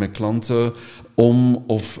ging daar met klanten om,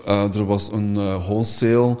 of er was een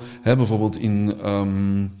wholesale. Bijvoorbeeld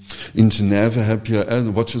in Genève heb je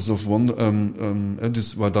de Watches of Wonder,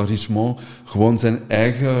 dus waar dat Richemont gewoon zijn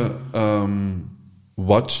eigen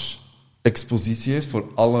watch-expositie heeft voor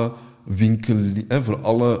alle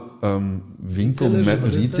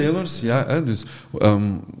retailers, dus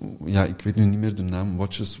ik weet nu niet meer de naam,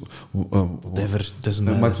 Watches, whatever, dat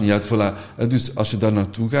maakt niet uit, voilà. Dus als je daar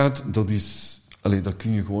naartoe gaat, dat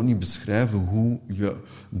kun je gewoon niet beschrijven hoe je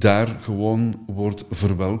daar gewoon wordt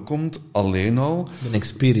verwelkomd, alleen al. Een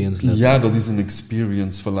experience. Ja, dat is een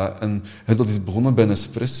experience, voilà. En dat is begonnen bij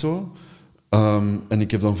Nespresso. En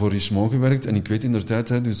ik heb dan voor Richemont gewerkt en ik weet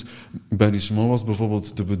inderdaad, dus bij Richemont was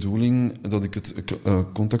bijvoorbeeld de bedoeling dat ik het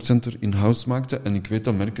contactcenter in-house maakte en ik weet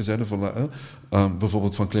dat merken zeiden,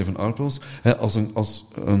 bijvoorbeeld van Cleven Arpels, als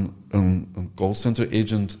een callcenter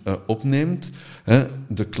agent opneemt,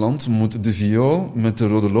 de klant moet de viool met de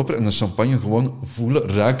rode loper en de champagne gewoon voelen,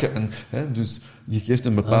 ruiken en dus je geeft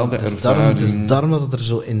een bepaalde ervaring. Dus daarom dat het er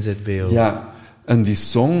zo in zit bij jou. Ja. En die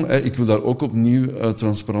song, ik wil daar ook opnieuw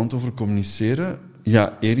transparant over communiceren.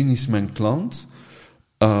 Ja, Erin is mijn klant.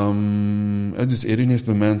 Dus Erin heeft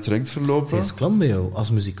bij mij een traject verlopen. Zij is klant bij jou,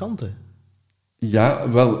 als muzikante? Ja,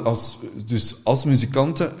 wel, als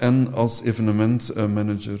muzikante en als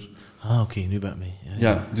evenementmanager. Oké, nu ben ik mee.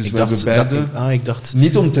 Ja, dus we hebben beide... Ik dacht...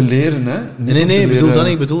 Niet om te leren, hè.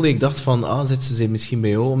 Ik bedoelde, ik dacht van, zitten ze misschien bij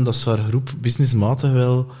jou, omdat ze haar groep businessmatig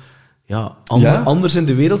wel... anders in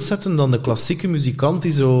de wereld zetten dan de klassieke muzikant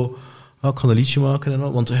die zo ik ga een liedje maken en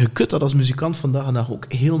al. Want je kunt dat als muzikant vandaag en dag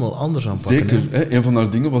ook helemaal anders aanpakken. Zeker. Hè? Een van haar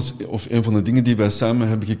dingen was, of een van de dingen die wij samen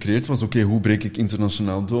hebben gecreëerd was, oké, hoe breek ik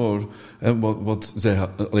internationaal door?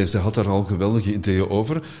 Zij had daar al geweldige ideeën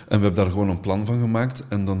over en we hebben daar gewoon een plan van gemaakt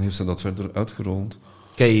en dan heeft zij dat verder uitgerold.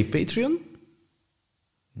 Ken je Patreon?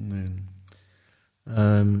 Nee.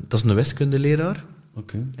 Dat is een wiskundeleraar.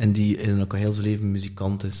 Oké. En die ook al heel zijn leven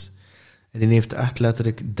muzikant is. En die heeft echt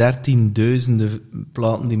letterlijk 13.000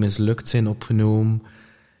 platen die mislukt zijn opgenomen.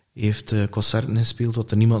 Heeft concerten gespeeld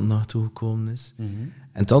wat er niemand naartoe gekomen is. Mm-hmm.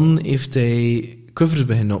 En dan heeft hij covers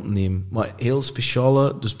beginnen opnemen. Maar heel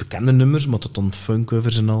speciale, dus bekende nummers, maar tot dan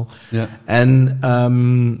funkcovers en al. Ja. En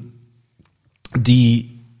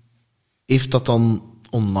die heeft dat dan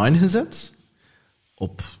online gezet.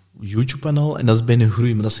 Op YouTube en al. En dat is bijna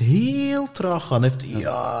groei. Maar dat is heel traag gaan. Dat heeft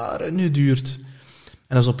jaren geduurd.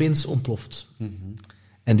 En dat is opeens ontploft. Mm-hmm.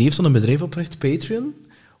 En die heeft dan een bedrijf opgericht, Patreon.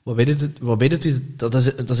 Waarbij dat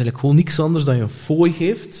is eigenlijk gewoon niks anders dan je een fooi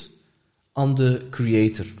geeft aan de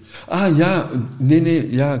creator. Ah, ja.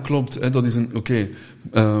 Nee, ja, klopt. Hè, dat is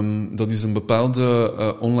dat is een bepaalde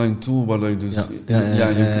online tool waar je dus...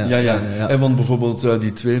 Ja. En want bijvoorbeeld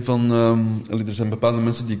die twee van... er zijn bepaalde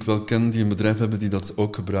mensen die ik wel ken, die een bedrijf hebben, die dat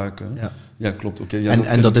ook gebruiken. Ja, klopt. Oké. Ja,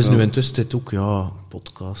 en dat is nu intussen ook,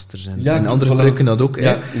 podcasters en anderen voilà. gebruiken dat ook.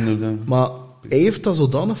 Ja, inderdaad. Maar hij heeft dat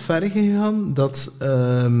zodanig ver gegaan dat...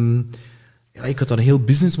 ik had daar een heel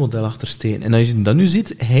businessmodel achter staan. En als je dat nu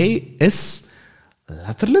ziet, hij is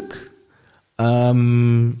letterlijk...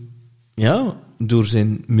 door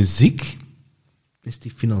zijn muziek is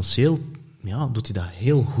hij financieel... doet hij dat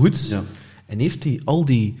heel goed. Ja. En heeft hij al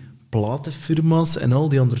die platenfirma's en al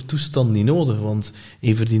die andere toestanden niet nodig. Want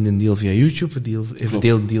hij verdient een deel via YouTube, hij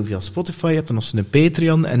verdient een deel via Spotify, je hebt dan nog zijn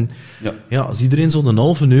Patreon. En als iedereen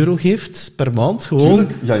zo'n €0,5 geeft per maand, gewoon...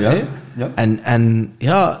 Tuurlijk, ja. En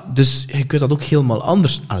dus je kunt dat ook helemaal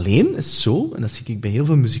anders. Alleen is het zo, en dat zie ik bij heel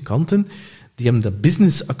veel muzikanten, die hebben dat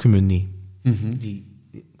business acumen niet. Mm-hmm. Die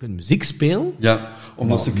kunnen muziek spelen,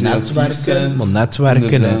 omdat ze creatief zijn. maar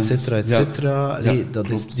netwerken, Inderdaad. et cetera. Ja,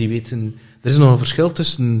 Die weten... Er is nog een verschil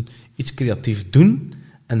tussen iets creatief doen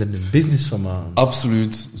en er een business van maken.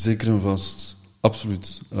 Absoluut, zeker en vast.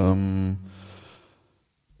 Absoluut.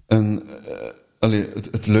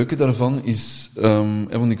 Het leuke daarvan is...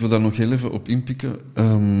 want ik wil daar nog heel even op inpikken.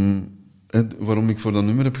 Waarom ik voor dat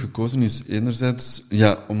nummer heb gekozen is enerzijds...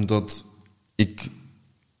 omdat ik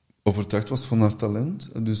overtuigd was van haar talent.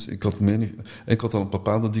 Dus ik had al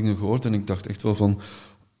bepaalde dingen gehoord en ik dacht echt wel van...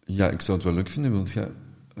 Ja, ik zou het wel leuk vinden, wilt jij...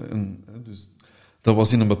 Dus dat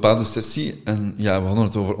was in een bepaalde sessie en we hadden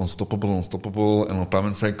het over unstoppable. En op een bepaald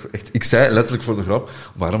moment zei ik zei letterlijk voor de grap,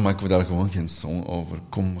 waarom maken we daar gewoon geen song over?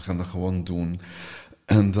 Kom, we gaan dat gewoon doen.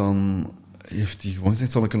 En dan heeft hij gewoon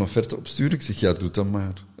gezegd, zal ik een offerte opsturen? Ik zeg, ja, doe dat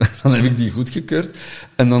maar. Dan heb ik die goedgekeurd.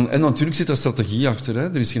 En natuurlijk zit daar strategie achter. Hè.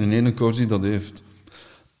 Er is geen ene coach die dat heeft.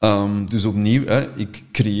 Dus opnieuw, ik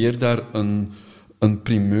creëer daar een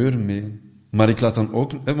primeur mee. Maar ik laat dan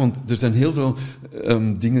ook... want er zijn heel veel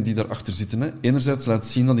dingen die daarachter zitten. Hè. Enerzijds laat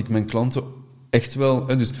zien dat ik mijn klanten echt wel...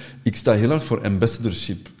 dus ik sta heel hard voor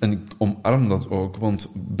ambassadorship. En ik omarm dat ook. Want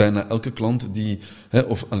bijna elke klant die...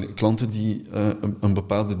 klanten die een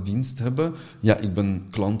bepaalde dienst hebben... Ja, ik ben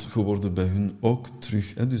klant geworden bij hun ook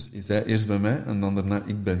terug. Hè. Dus zij eerst bij mij en dan daarna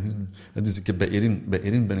ik bij hun. Dus ik heb bij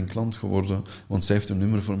Erin ben ik klant geworden. Want zij heeft een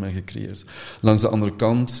nummer voor mij gecreëerd. Langs de andere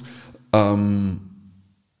kant...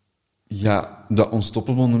 dat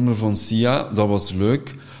Unstoppable nummer van Sia, dat was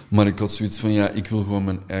leuk, maar ik had zoiets van, ik wil gewoon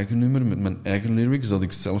mijn eigen nummer, met mijn eigen lyrics, dat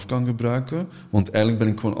ik zelf kan gebruiken, want eigenlijk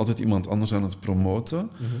ben ik gewoon altijd iemand anders aan het promoten,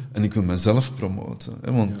 en ik wil mezelf promoten.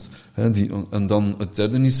 En dan het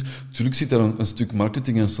derde is, natuurlijk zit daar een stuk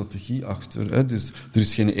marketing en strategie achter, dus er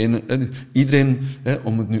is geen ene... iedereen,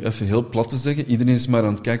 om het nu even heel plat te zeggen, iedereen is maar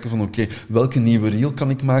aan het kijken van, oké, welke nieuwe reel kan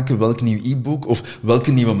ik maken, welk nieuw e-book, of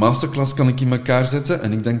welke nieuwe masterclass kan ik in elkaar zetten,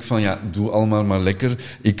 en ik denk van, doe allemaal maar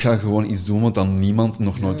lekker, ik ga gewoon iets doen wat dan niemand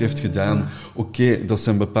nog nooit heeft gedaan. Oké, dat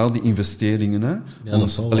zijn bepaalde investeringen, hè.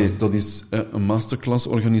 Dat is een masterclass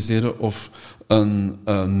organiseren of een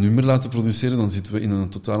nummer laten produceren, dan zitten we in een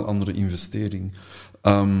totaal andere investering.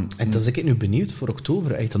 En dan ben ik nu benieuwd, voor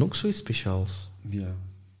oktober, eigenlijk dan ook zoiets speciaals? Ja,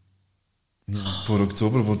 voor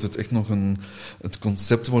oktober wordt het echt nog het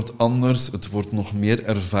concept wordt anders, het wordt nog meer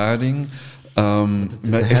ervaring.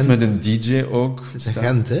 Echt met een DJ ook. Het is een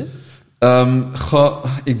Gent, hè?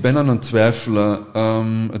 Ik ben aan het twijfelen.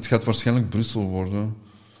 Het gaat waarschijnlijk Brussel worden.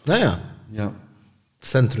 Ja.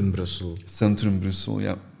 Centrum Brussel. Centrum Brussel,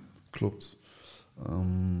 ja. Klopt.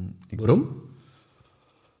 Waarom?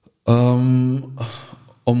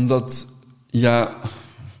 Omdat,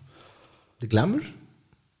 De glamour?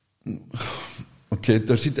 Oké,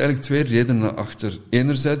 daar zitten eigenlijk 2 redenen achter.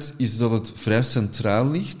 Enerzijds is dat het vrij centraal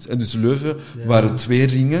ligt. En dus Leuven waren 2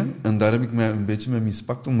 ringen. En daar heb ik mij een beetje mee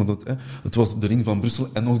mispakt, omdat het was de ring van Brussel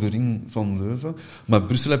en nog de ring van Leuven. Maar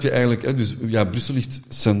Brussel heb je eigenlijk... Brussel ligt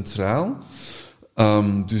centraal.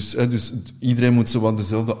 Dus iedereen moet zo wat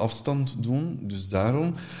dezelfde afstand doen. Dus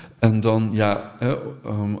daarom. En dan,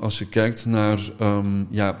 als je kijkt naar...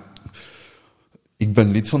 ik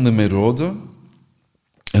ben lid van de Merode...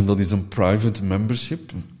 En dat is een private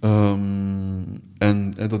membership.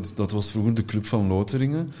 En dat was vroeger de Club van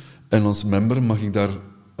Loteringen. En als member mag ik daar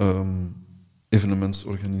evenementen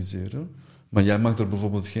organiseren. Maar jij mag daar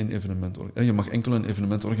bijvoorbeeld geen evenement organiseren. Je mag enkel een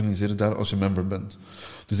evenement organiseren daar als je member bent.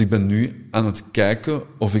 Dus ik ben nu aan het kijken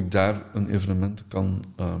of ik daar een evenement kan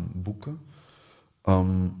boeken.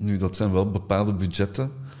 Nu, dat zijn wel bepaalde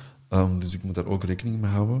budgetten. Dus ik moet daar ook rekening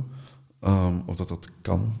mee houden. Of dat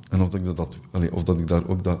kan. En of dat ik daar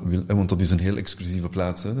ook dat wil. Want dat is een heel exclusieve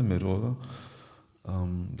plaats, de Merode.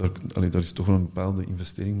 Daar is toch wel een bepaalde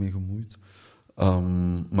investering mee gemoeid.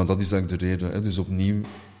 Maar dat is eigenlijk de reden. Dus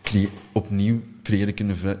opnieuw creëer ik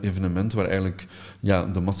een evenement waar eigenlijk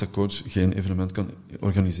de massacoach geen evenement kan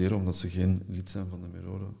organiseren, omdat ze geen lid zijn van de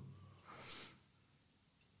Merode.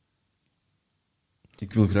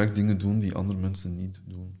 Ik wil graag dingen doen die andere mensen niet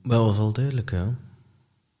doen. Wel, dat is wel duidelijk, hè?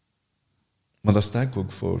 Maar daar sta ik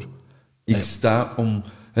ook voor. Ik sta om...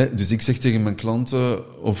 dus ik zeg tegen mijn klanten,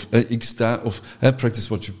 practice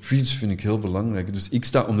what you preach vind ik heel belangrijk. Dus ik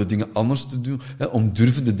sta om de dingen anders te doen, om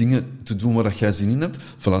durven de dingen te doen waar jij zin in hebt.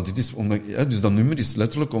 Voilà, dit is dus dat nummer is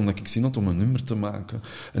letterlijk omdat ik zin had om een nummer te maken.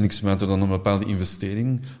 En ik smijt er dan een bepaalde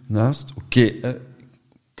investering naast. Oké, je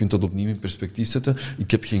kunt dat opnieuw in perspectief zetten.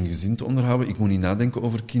 Ik heb geen gezin te onderhouden, ik moet niet nadenken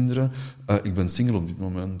over kinderen. Ik ben single op dit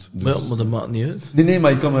moment. Dus... Maar dat maakt niet uit. Nee,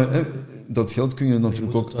 maar ik kan dat geld kun je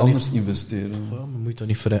natuurlijk ook anders investeren. Ja, maar moet je toch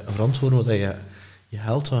niet verantwoorden wat je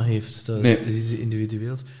geld aan heeft. Dat is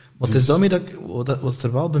individueel. Maar het is daarmee wat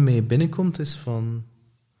er wel bij mij binnenkomt, is van...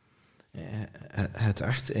 Het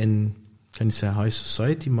echt in... Ik kan niet zeggen high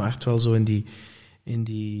society, maar echt wel zo in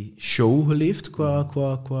die show geleefd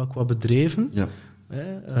qua bedrijven. Ja.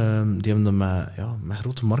 Die hebben dan met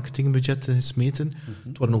grote marketingbudgetten gesmeten. Mm-hmm.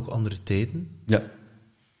 Het waren ook andere tijden. Ja,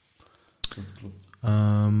 dat klopt.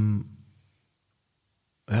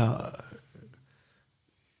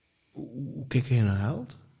 Hoe kijk je naar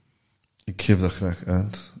geld? Ik geef dat graag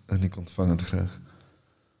uit en ik ontvang het graag.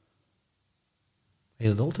 Heb je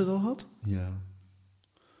dat altijd al gehad? Ja.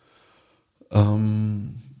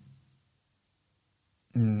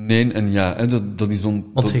 Nee en ja. Dat is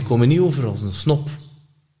Want je komt niet over als een snop.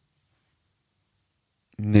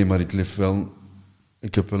 Nee, maar ik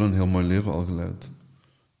heb wel een heel mooi leven al geleid.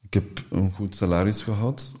 Ik heb een goed salaris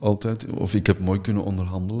gehad, altijd. Of ik heb mooi kunnen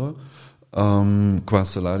onderhandelen qua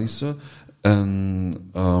salarissen.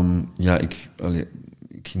 En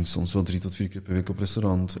ik ging soms wel 3 tot 4 keer per week op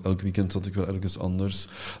restaurant. Elk weekend zat ik wel ergens anders.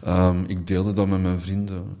 Ik deelde dat met mijn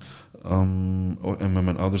vrienden. En met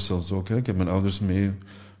mijn ouders zelfs ook. Ik heb mijn ouders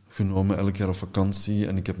meegenomen elk jaar op vakantie.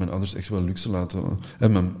 En ik heb mijn ouders echt wel luxe laten...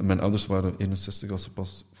 Mijn ouders waren 61 als ze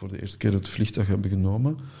pas voor de eerste keer het vliegtuig hebben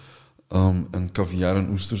genomen. En caviar en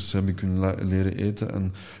oesters heb ik kunnen leren eten.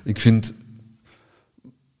 En ik vind...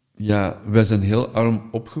 Ja, wij zijn heel arm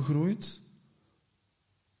opgegroeid.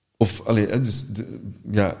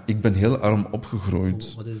 Ik ben heel arm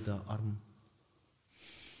opgegroeid. Wat is dat, arm?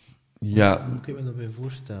 Ja. Hoe kun je me dat bij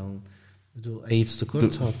voorstellen? Ik bedoel, hij iets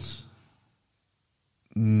tekort had.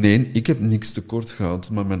 Nee, ik heb niks tekort gehad,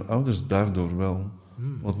 maar mijn ouders daardoor wel.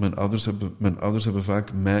 Want mijn ouders hebben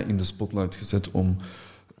vaak mij in de spotlight gezet om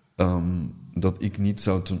dat ik niet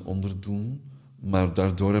zou ten onder doen. Maar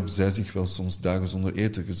daardoor hebben zij zich wel soms dagen zonder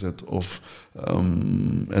eten gezet. Of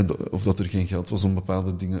dat er geen geld was om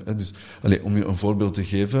bepaalde dingen... Dus, om je een voorbeeld te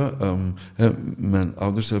geven. Mijn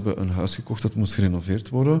ouders hebben een huis gekocht dat moest gerenoveerd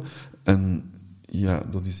worden. En ja,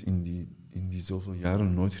 dat is in die zoveel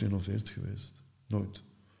jaren nooit gerenoveerd geweest. Nooit.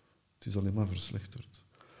 Het is alleen maar verslechterd.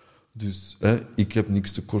 Dus ik heb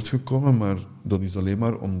niks tekort gekomen, maar dat is alleen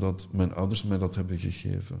maar omdat mijn ouders mij dat hebben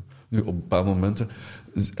gegeven. Nu, op bepaalde momenten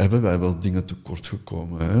hebben wij wel dingen tekort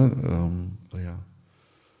gekomen.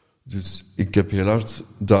 Dus ik heb heel hard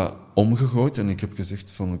dat omgegooid en ik heb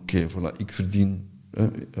gezegd van oké, voilà, ik verdien...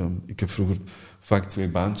 ik heb vroeger vaak 2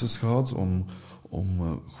 baantjes gehad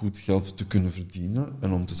om goed geld te kunnen verdienen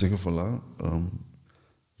en om te zeggen, voilà,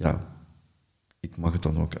 ik mag het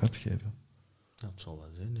dan ook uitgeven. Dat zal wel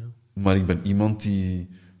zijn, ja. Maar ik ben iemand die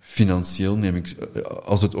financieel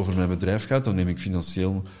als het over mijn bedrijf gaat, dan neem ik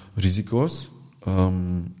financieel risico's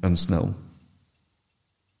en snel.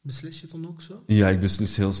 Beslis je het dan ook zo? Ja, ik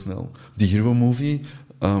beslis heel snel. Die Hero Movie,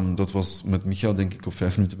 Dat was met Micha, denk ik, op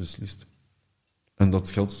 5 minuten beslist. En dat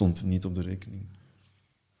geld stond niet op de rekening.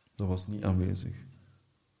 Dat was niet aanwezig.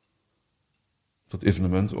 Dat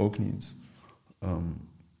evenement ook niet.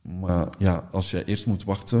 Maar ja, als jij eerst moet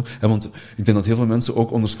wachten... want ik denk dat heel veel mensen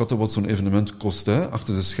ook onderschatten wat zo'n evenement kost, hè,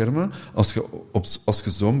 achter de schermen. Als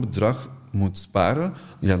je zo'n bedrag moet sparen,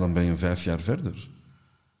 ja, dan ben je 5 jaar verder.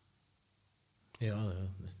 Ja.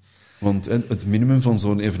 Want het minimum van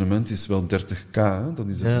zo'n evenement is wel 30.000, hè? Dat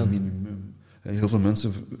is het minimum. Heel veel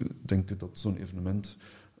mensen denken dat zo'n evenement...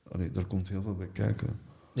 daar komt heel veel bij kijken.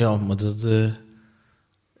 Ja, maar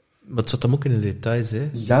maar het zat hem ook in de details, hè.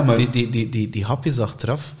 Ja, maar... Die hapjes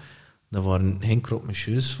achteraf, dat waren geen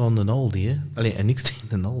croque-monsieurs van de Aldi, hè. En niks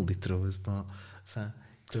tegen de Aldi, trouwens, maar... Enfin,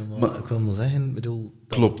 ik wil maar zeggen,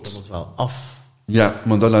 klopt. Dat was wel af. Ja,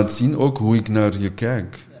 maar dat laat zien ook hoe ik naar je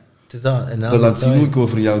kijk. Ja, het is dat. Dat laat zien hoe ik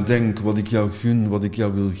over jou denk, wat ik jou gun, wat ik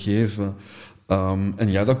jou wil geven. En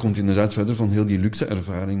ja, dat komt inderdaad verder van heel die luxe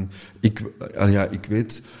ervaring. Ik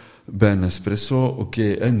weet... Bij een espresso,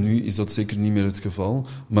 oké, nu is dat zeker niet meer het geval,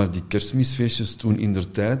 maar die kerstmisfeestjes toen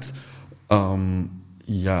indertijd,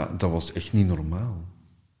 dat was echt niet normaal.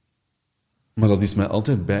 Maar dat is mij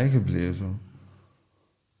altijd bijgebleven.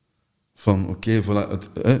 Van, oké, voilà,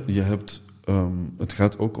 het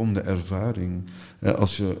gaat ook om de ervaring.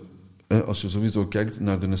 Als je sowieso kijkt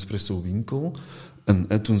naar de espresso-winkel,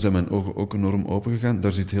 en toen zijn mijn ogen ook enorm opengegaan.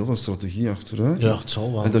 Daar zit heel veel strategie achter. Hè? Ja, het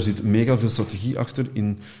zal wel. En daar zit mega veel strategie achter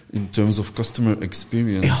in terms of customer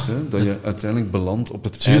experience. Ja. Hè? Dat je uiteindelijk belandt op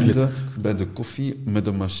het einde bij de koffie met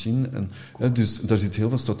de machine. Dus daar zit heel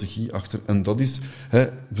veel strategie achter. En dat is,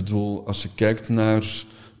 als je kijkt naar...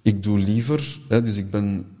 Ik doe liever, dus ik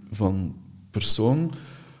ben van persoon...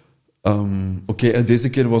 Deze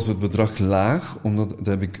keer was het bedrag laag, dat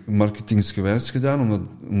heb ik marketingsgewijs gedaan,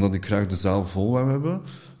 omdat ik graag de zaal vol wou hebben,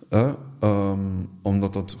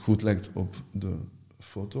 omdat dat goed lijkt op de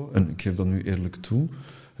foto, en ik geef dat nu eerlijk toe,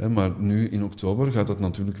 maar nu in oktober gaat dat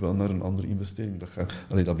natuurlijk wel naar een andere investering.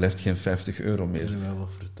 Dat blijft geen €50 meer. En wat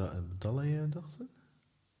betalen je, dacht je?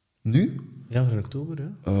 Nu? Ja, voor oktober, hè?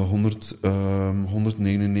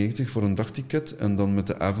 199 voor een dagticket en dan met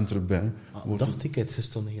de avond erbij. Dagticket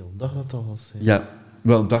is dan heel dag dat was? Hè? Ja,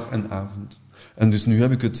 wel dag en avond. En dus nu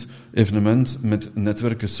heb ik het evenement met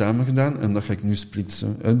netwerken samen gedaan en dat ga ik nu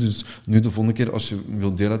splitsen. Dus nu de volgende keer, als je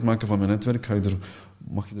wilt deel uitmaken van mijn netwerk,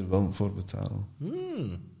 mag je er wel voor betalen.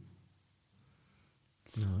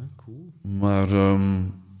 Ja, cool. Maar...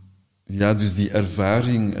 dus die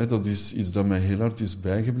ervaring, dat is iets dat mij heel hard is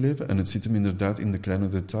bijgebleven. En het zit hem inderdaad in de kleine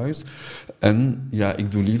details. En ja,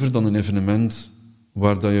 ik doe liever dan een evenement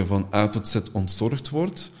waar dat je van A tot Z ontzorgd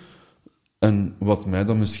wordt. En wat mij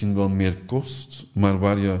dan misschien wel meer kost, maar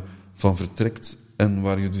waar je van vertrekt en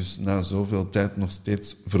waar je dus na zoveel tijd nog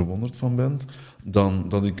steeds verwonderd van bent, dan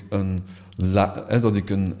dat ik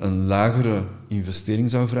een lagere investering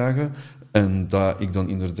zou vragen en dat ik dan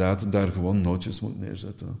inderdaad daar gewoon nootjes moet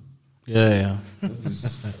neerzetten. Ja.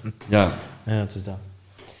 Dus, ja. Ja, het is dat.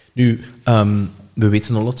 Nu, we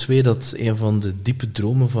weten alle twee dat een van de diepe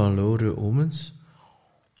dromen van Laure Omens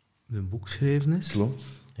een boek geschreven is. Klopt.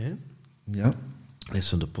 Ja. Hij heeft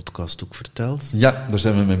ze in de podcast ook verteld. Ja, daar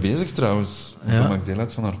zijn we mee bezig trouwens. Ja. Dat maakt deel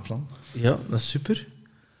uit van haar plan. Ja, dat is super.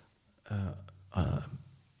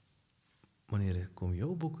 Wanneer komt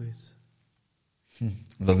jouw boek uit?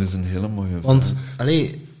 Dat is een hele mooie vraag. Want,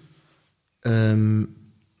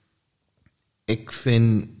 ik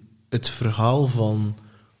vind het verhaal van...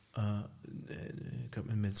 ik heb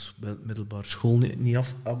mijn middelbare school niet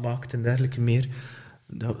afgemaakt en dergelijke meer.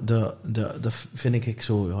 Dat vind ik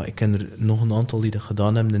zo... Ja, ik ken er nog een aantal die dat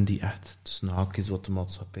gedaan hebben en die echt tussen haakjes wat de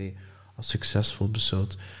maatschappij als succesvol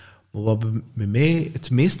beschouwt. Maar wat bij mij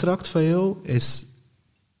het meest raakt van jou is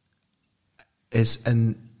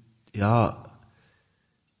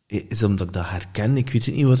omdat ik dat herken. Ik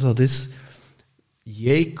weet niet wat dat is.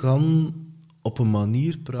 Jij kan op een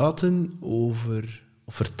manier praten over,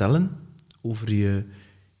 of vertellen over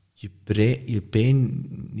je pijn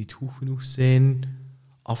niet goed genoeg zijn,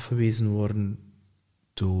 afgewezen worden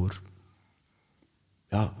door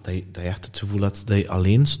dat je echt het gevoel had dat je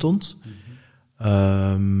alleen stond.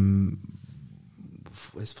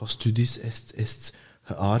 Is het van studies, is het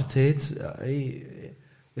geaardheid,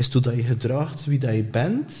 is het hoe dat je gedraagt, wie dat je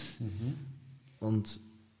bent. Want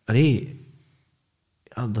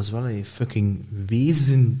dat is wel een fucking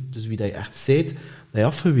wezen, dus wie dat je echt zijt, dat je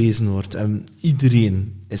afgewezen wordt. En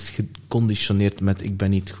iedereen is geconditioneerd met ik ben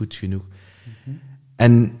niet goed genoeg.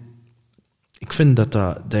 En ik vind dat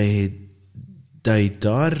je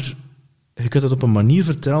daar je kunt dat op een manier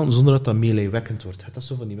vertellen zonder dat dat meelijwekkend wordt. Dat is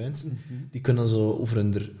zo van die mensen, die kunnen zo over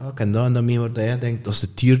hun... ik ken dat en dat mee, waar je denkt, dat is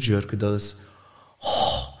de tearjerker, dat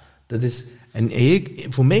is... En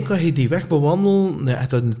voor mij kan je die weg bewandelen, hij had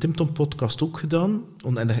dat in de Tim Tom podcast ook gedaan,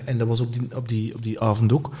 en dat was op die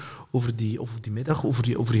avond ook, over die middag, over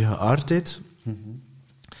die geaardheid.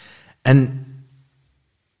 En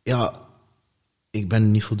ja, ik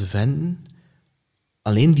ben niet voor de venten.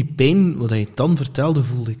 Alleen die pijn, wat je dan vertelde,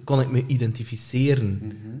 voelde ik, kon ik me identificeren.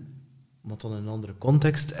 Maar dan in een andere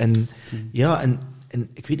context. En ja, en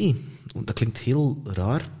ik weet niet, dat klinkt heel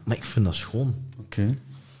raar, maar ik vind dat schoon. Oké.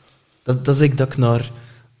 Dat is ik naar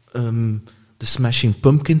de Smashing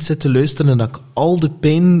Pumpkins zit te luisteren en dat ik al de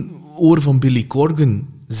pijn hoor van Billy Corgan.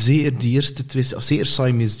 Zeer die eerste twee, zeer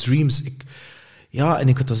Siamese Dreams. En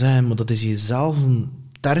ik kan dat zeggen, maar dat is jezelf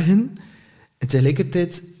tergen. En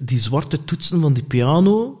tegelijkertijd, die zwarte toetsen van die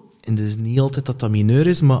piano, en het is niet altijd dat mineur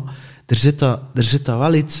is, maar er zit dat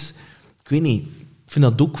wel iets... Ik weet niet, ik vind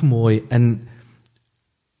dat ook mooi. En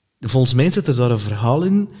volgens mij zit er daar een verhaal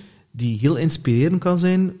in die heel inspirerend kan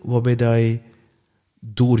zijn, waarbij dat je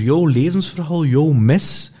door jouw levensverhaal, jouw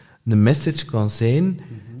de message kan zijn,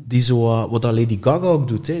 die zo, wat dat Lady Gaga ook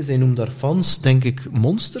doet. Hè. Zij noemt haar fans, denk ik,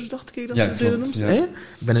 monsters, dacht ik dat ze noemt. Ja. Hè?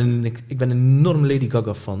 Ik ben een enorm Lady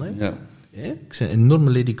Gaga fan. Hè. Ja. Ik ben een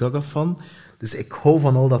enorme Lady Gaga fan. Dus ik hou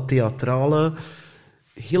van al dat theatrale,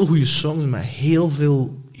 heel goede songs, maar heel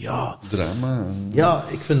veel... Ja. Drama. Ja,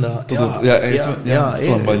 ik vind dat...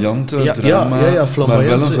 Flamboyante drama, flamboyante, maar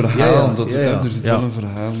wel een verhaal. Er zit wel een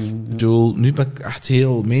verhaal. verhaal in. Ik bedoel, nu ben ik echt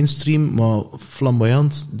heel mainstream, maar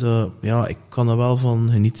flamboyant, ik kan er wel van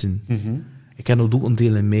genieten. Ik ken ook een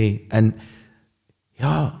deel in mij. En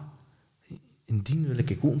ja, indien wil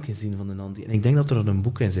ik ook een keer zien van een ander. En ik denk dat er een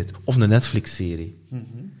boek in zit. Of een Netflix-serie.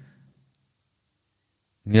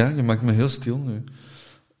 Ja, je maakt me heel stil nu.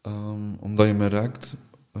 Omdat je me raakt...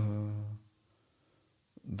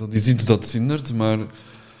 dat is iets dat zindert, maar...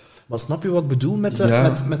 Maar snap je wat ik bedoel met dat?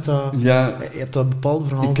 Ja. Je hebt dat bepaalde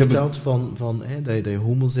verhaal verteld van dat je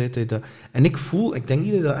homo bent. En ik denk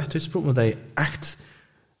niet dat je dat echt uitsproken, maar dat je echt...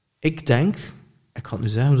 Ik denk, ik ga het nu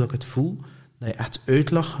zeggen hoe ik het voel, dat je echt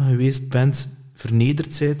uitlachen geweest bent,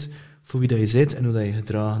 vernederd bent voor wie dat je bent en hoe dat je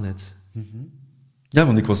gedragen hebt. Ja,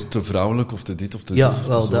 want ik was te vrouwelijk of te dit of te ja, zus of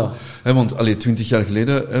wel te zo. Want 20 jaar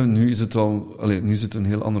geleden, nu is het een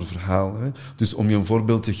heel ander verhaal. Dus om je een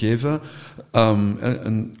voorbeeld te geven,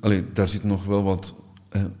 daar zit nog wel wat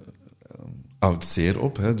oud zeer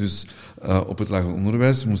op. Dus op het lager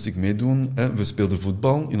onderwijs moest ik meedoen. We speelden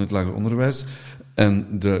voetbal in het lager onderwijs. En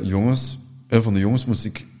van de jongens moest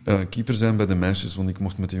ik keeper zijn bij de meisjes, want ik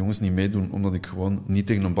mocht met de jongens niet meedoen, omdat ik gewoon niet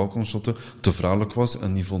tegen een bal kon shotten, te vrouwelijk was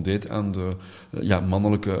en niet voldeed aan de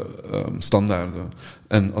mannelijke standaarden.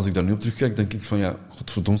 En als ik daar nu op terugkijk, denk ik van,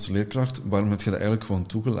 godverdomste leerkracht, waarom heb je dat eigenlijk gewoon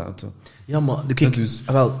toegelaten? Ja, maar...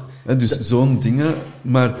 Dus zo'n dingen,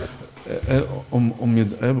 maar om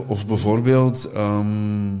je... of bijvoorbeeld... er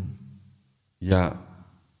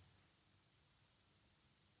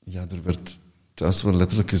werd... thuis wel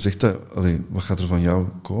letterlijk gezegd dat, wat gaat er van jou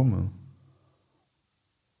komen?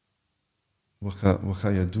 Wat ga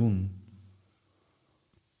je doen?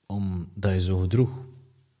 Omdat je zo gedroeg?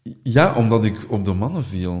 Ja, omdat ik op de mannen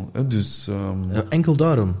viel. Dus, enkel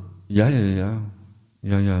daarom? Ja,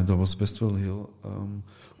 dat was best wel heel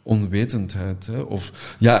onwetendheid.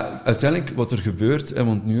 Of, uiteindelijk wat er gebeurt,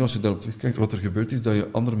 want nu als je daarop terugkijkt, wat er gebeurt is dat je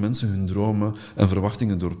andere mensen hun dromen en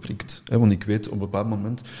verwachtingen doorprikt. Want ik weet op een bepaald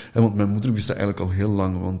moment, want mijn moeder wist dat eigenlijk al heel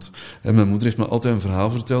lang, want mijn moeder heeft me altijd een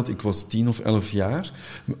verhaal verteld. Ik was 10 of 11 jaar.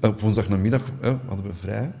 Op woensdagnamiddag hadden we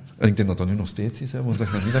vrij. En ik denk dat dat nu nog steeds is.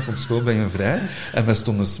 Woensdagnamiddag op school ben je vrij. En wij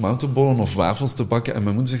stonden smoutenbollen of wafels te bakken. En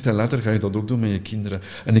mijn moeder zegt, later ga je dat ook doen met je kinderen.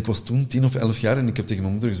 En ik was toen 10 of 11 jaar en ik heb tegen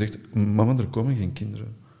mijn moeder gezegd, mama, er komen geen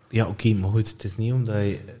kinderen. Ja, oké, maar goed, het is niet omdat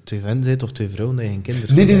je 2 venten bent of 2 vrouwen dat je geen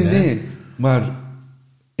kinderen hebt. Nee. Maar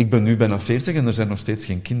ik ben nu bijna 40 en er zijn nog steeds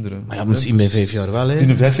geen kinderen. Maar misschien bij 5 jaar wel, hè?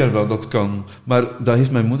 In 5 jaar wel, dat kan. Maar dat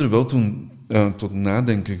heeft mijn moeder wel toen tot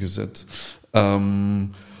nadenken gezet.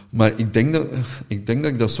 Maar ik denk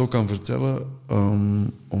dat ik dat zo kan vertellen,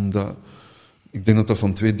 omdat... Ik denk dat dat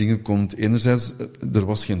van 2 dingen komt. Enerzijds, er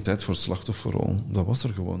was geen tijd voor slachtofferrol. Dat was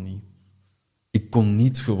er gewoon niet. Ik kon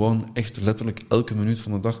niet gewoon echt letterlijk elke minuut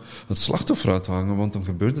van de dag het slachtoffer uithangen, want dan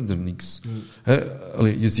gebeurde er niks.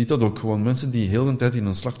 Je ziet dat ook gewoon. Mensen die heel de tijd in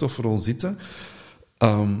een slachtofferrol zitten,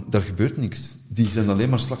 daar gebeurt niks. Die zijn alleen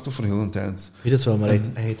maar slachtoffer heel de tijd. Weet het wel, maar hij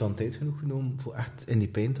heeft dan tijd genoeg genomen voor echt in die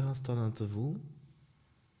pijn te gaan staan en te voelen?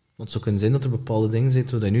 Want het zou kunnen zijn dat er bepaalde dingen zijn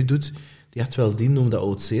wat hij nu doet, die echt wel dienen om dat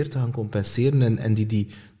oud zeer te gaan compenseren en die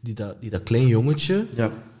dat klein jongetje...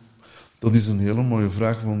 Ja. Dat is een hele mooie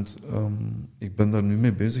vraag, want ik ben daar nu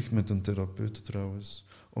mee bezig met een therapeut trouwens.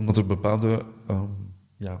 Omdat er bepaalde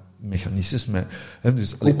mechanismes...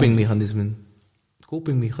 Dus,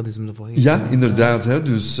 Copingmechanismen ervoor. Ja, inderdaad.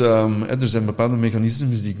 Dus er zijn bepaalde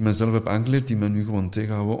mechanismes die ik mezelf heb aangeleerd, die mij nu gewoon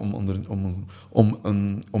tegenhouden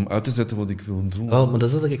om uit te zetten wat ik wil doen. Wel, maar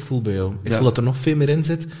dat is wat ik voel bij jou. Ik voel dat er nog veel meer in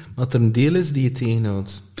zit, maar dat er een deel is die je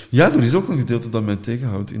tegenhoudt. Ja, er is ook een gedeelte dat mij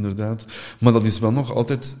tegenhoudt, inderdaad. Maar dat is wel nog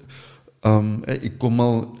altijd... ik kom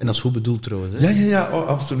al... En dat is goed bedoeld trouwens. Hè? Ja,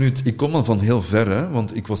 absoluut. Ik kom al van heel ver, hè,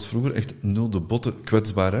 want ik was vroeger echt nul de botten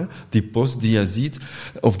kwetsbaar. Hè. Die post die je ziet,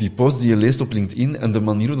 of die post die je leest op LinkedIn, en de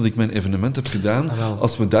manier waarop ik mijn evenement heb gedaan,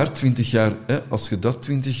 als je dat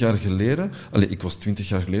 20 jaar geleden... ik was 20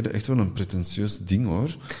 jaar geleden echt wel een pretentieus ding,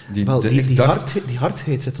 hoor. Die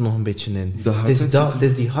hardheid zit er nog een beetje in.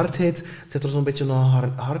 Die hardheid zit er zo'n beetje nog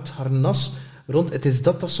een hard harnas rond. Het is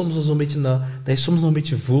dat soms zo'n beetje dat je soms nog een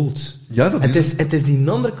beetje voelt. Ja, het is die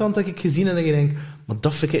andere kant dat ik gezien en dat je denkt, maar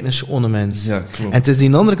dat vind ik een schone mens. Ja, klopt. En het is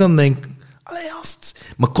die andere kant dat ik denk, allee gast,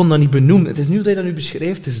 maar ik kon dat niet benoemen. Het is nu dat je dat nu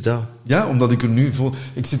beschrijft, is dat. Ja, omdat ik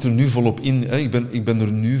zit er nu volop in. Hè. Ik ben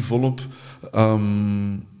er nu volop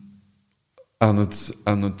aan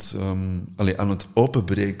het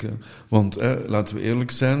openbreken. Want laten we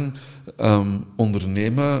eerlijk zijn,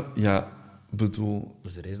 ondernemen, bedoel...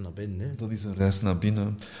 Dat is een reis naar binnen, hè? Dat is een reis naar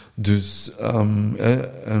binnen. Dus,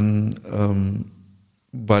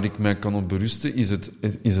 waar ik mij kan op berusten,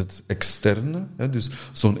 is het externe. Hè? Dus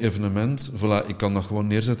zo'n evenement, voilà, ik kan dat gewoon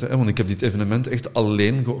neerzetten. Hè? Want ik heb dit evenement echt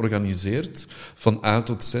alleen georganiseerd, van A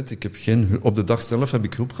tot Z. Ik heb op de dag zelf heb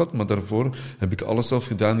ik hulp gehad, maar daarvoor heb ik alles zelf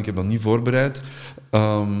gedaan. Ik heb dat niet voorbereid.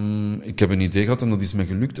 Ik heb een idee gehad en dat is me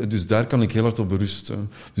gelukt. Hè? Dus daar kan ik heel hard op berusten.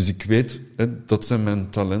 Dus ik weet, dat zijn mijn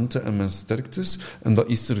talenten en mijn sterktes. En dat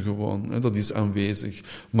is er gewoon. Hè? Dat is aanwezig.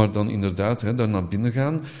 Maar dan inderdaad, daar naar binnen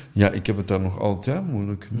gaan. Ja, ik heb het daar nog altijd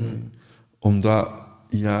moeilijk mee. Omdat,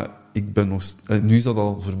 ik ben nog... nu is dat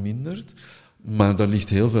al verminderd. Maar daar ligt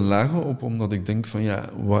heel veel lagen op. Omdat ik denk van,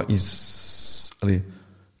 wat is...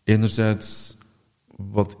 enerzijds...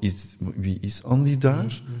 wie is Andy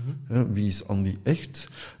daar? Wie is Andy echt?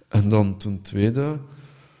 En dan ten tweede,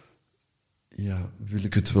 wil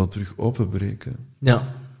ik het wel terug openbreken.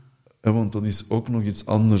 Ja. Want dat is ook nog iets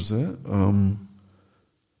anders. Hè.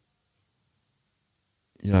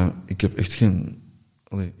 Ik heb echt geen...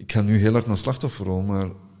 ik ga nu heel hard naar slachtofferrol, maar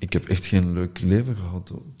ik heb echt geen leuk leven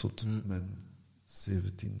gehad tot mijn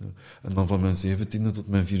 17e. En dan van mijn 17e tot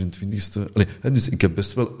mijn 24e. Dus ik heb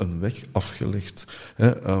best wel een weg afgelegd.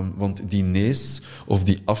 Want die nee's, of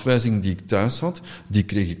die afwijzing die ik thuis had, die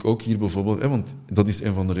kreeg ik ook hier bijvoorbeeld. Want dat is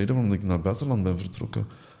een van de redenen waarom ik naar het buitenland ben vertrokken.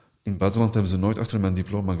 In het buitenland hebben ze nooit achter mijn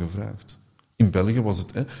diploma gevraagd. In België was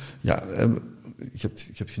het... je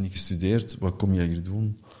hebt niet gestudeerd, wat kom jij hier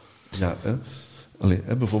doen?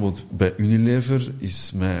 Bijvoorbeeld bij Unilever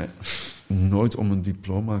is mij nooit om een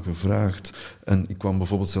diploma gevraagd. En ik kwam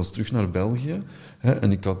bijvoorbeeld zelfs terug naar België.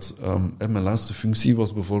 En ik had... mijn laatste functie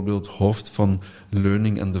was bijvoorbeeld hoofd van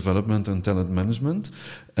Learning and Development and Talent Management.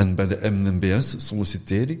 En bij de NMBS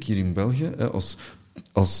solliciteer ik hier in België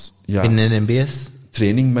als in de NMBS?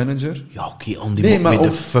 Training manager. Ja, oké, met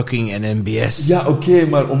de fucking NMBS. Ja, oké,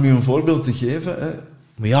 maar om je een voorbeeld te geven...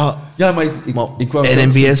 Maar ik kwam...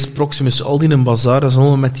 NMBS, Proximus, al die in een bazaar, dat is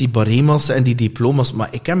allemaal met die barema's en die diploma's. Maar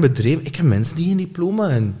ik ken mensen die een diploma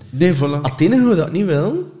hebben. Nee, voilà. Het enige wat ik niet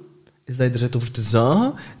wil, is dat je er zit over te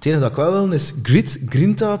zagen. Het enige dat ik wel wil, is grit,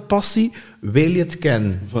 grinta, passie, wil je het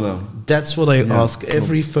kennen. Voilà. That's what I ask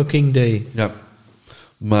every fucking day. Ja.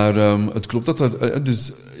 Maar het klopt dat...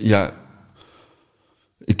 dus,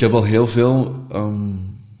 ik heb al heel veel...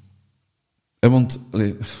 want...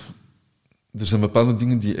 er zijn bepaalde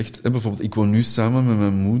dingen die echt... bijvoorbeeld, ik woon nu samen met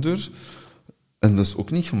mijn moeder. En dat is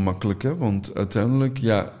ook niet gemakkelijk, hè. Want uiteindelijk,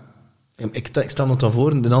 ik stel me dan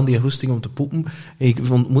voor, de man die hoesting om te poepen. Ik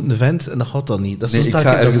ontmoet een vent en dat gaat dan niet. Dat is ik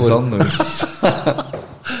ga ergens anders.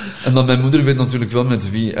 En dan mijn moeder weet natuurlijk wel met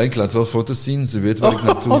wie. Ik laat wel foto's zien, ze weet waar ik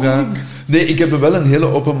naartoe ga. Nee, ik heb wel een hele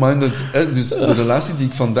open-minded... Dus de relatie die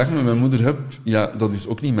ik vandaag met mijn moeder heb, dat is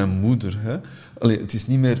ook niet mijn moeder. Hè. Het is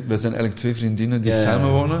niet meer... Wij zijn eigenlijk 2 vriendinnen die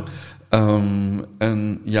samenwonen.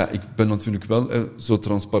 En ik ben natuurlijk wel zo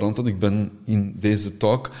transparant dat ik ben in deze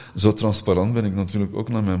talk. Zo transparant ben ik natuurlijk ook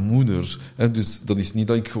naar mijn moeder. Dus dat is niet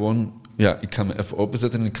dat ik gewoon... ik ga me even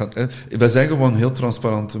openzetten en ik ga... wij zijn gewoon heel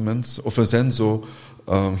transparante mensen. Of we zijn zo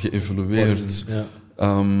geëvolueerd. Ja.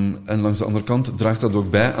 En langs de andere kant draagt dat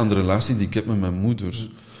ook bij aan de relatie die ik heb met mijn moeder.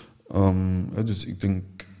 Dus ik denk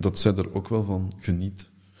dat zij er ook wel van geniet.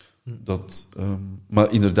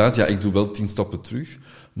 Maar inderdaad, ik doe wel 10 stappen terug.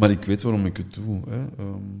 Maar ik weet waarom ik het doe.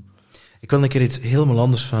 Ik wil een keer iets helemaal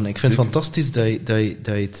anders van. Ik vind het fantastisch dat je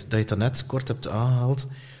het daarnet kort hebt aangehaald.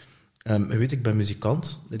 Je weet, ik ben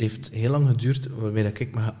muzikant. Het heeft heel lang geduurd waarbij dat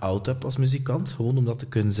ik me geout heb als muzikant. Gewoon om dat te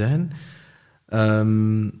kunnen zijn.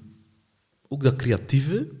 Ook dat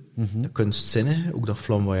creatieve, dat kunstzinnige, ook dat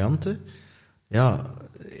flamboyante. Ja,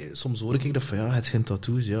 soms hoor ik dat van, ja, het geen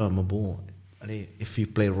tattoos. Ja, maar bon, if you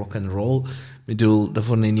play rock and roll, ik bedoel,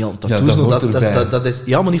 daarvoor neem je niet al tattoos. Ja, dat is,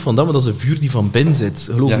 ja, maar niet van dat, maar dat is een vuur die van binnen zit.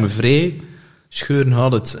 Geloof me vrij, scheuren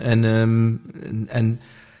had het. En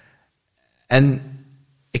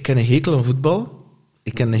ik ken een hekel aan voetbal.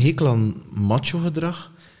 Ik ken een hekel aan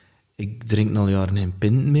macho-gedrag. Ik drink al jaren geen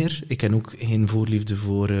pint meer. Ik ken ook geen voorliefde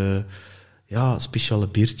voor speciale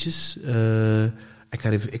biertjes.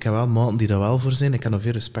 Ik heb wel maten die daar wel voor zijn. Ik heb er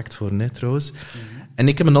veel respect voor, trouwens. En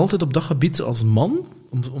ik heb me altijd op dat gebied als man,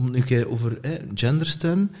 om een keer over gender te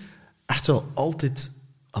hebben, echt wel altijd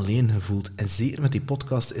alleen gevoeld. En zeker met die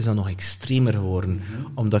podcast is dat nog extremer geworden.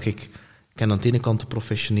 Omdat ik ken aan de ene kant de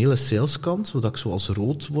professionele saleskant, zodat ik zo als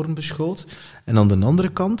rood word beschouwd. En aan de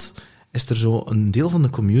andere kant is er zo een deel van de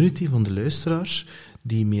community, van de luisteraars,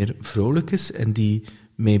 die meer vrouwelijk is en die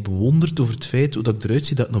mij bewondert over het feit hoe dat ik eruit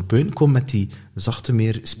zie dat ik naar buiten kom met die zachte,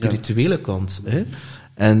 meer spirituele kant. Hè?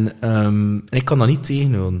 En ik kan dat niet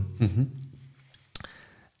tegenhouden.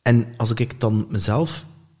 En als ik dan mezelf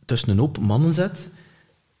tussen een hoop mannen zet,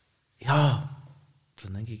 ja,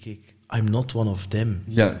 dan denk ik, I'm not one of them.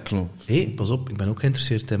 Ja, klopt. Pas op, ik ben ook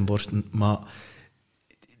geïnteresseerd in borsten, maar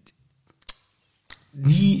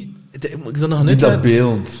ik wil nog niet dat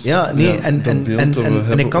beeld. Ja, nee,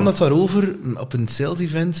 en ik kan dat daarover op een sales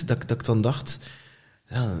event, dat ik dan dacht,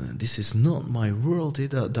 this is not my world,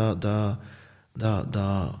 dat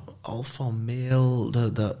alpha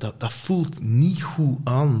male, dat voelt niet goed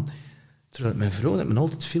aan. Terwijl mijn vrouw heeft me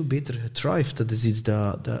altijd veel beter getrived. Dat is iets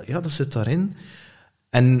dat zit daarin.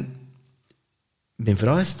 En mijn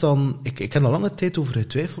vraag is dan, ik heb er lange tijd over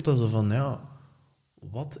getwijfeld, dat van,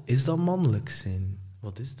 wat is dat mannelijk zijn?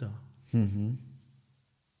 Wat is dat?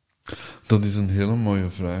 Dat is een hele mooie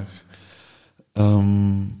vraag.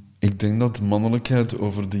 Ik denk dat mannelijkheid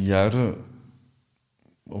over de jaren,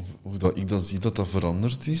 of hoe dat ik dat zie, dat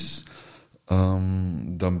veranderd is.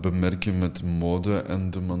 Dan bemerk je met mode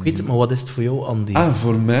en de manier... Ik weet het, maar wat is het voor jou, Andy?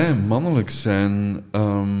 Voor mij mannelijk zijn...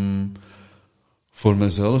 voor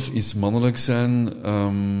mezelf is mannelijk zijn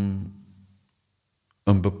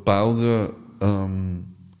een bepaalde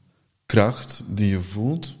kracht die je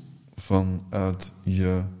voelt vanuit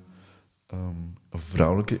je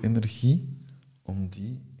vrouwelijke energie, om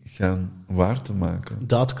die gaan waar te maken.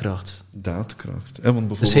 Daadkracht. Daadkracht. Want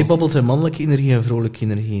bijvoorbeeld... Dus hij babbelt in mannelijke energie en vrouwelijke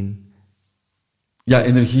energie. Ja,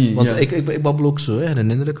 energie. Want ik babbel ook zo, een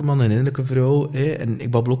innerlijke man, een innerlijke vrouw. En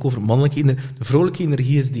ik babbel ook over mannelijke energie. De vrouwelijke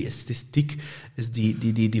energie is die esthetiek, is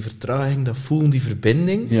die vertraging, dat voelen, die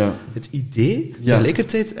verbinding. Ja. Het idee.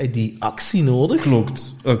 Tegelijkertijd heb je die actie nodig.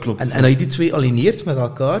 Klopt. En als je die twee alineert met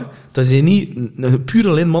elkaar, dan is je niet... Puur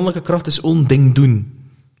alleen mannelijke kracht is gewoon ding doen.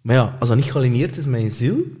 Maar ja, als dat niet gealineerd is met je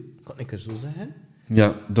ziel, kan ik er zo zeggen...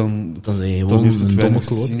 Ja, dan ben je gewoon een domme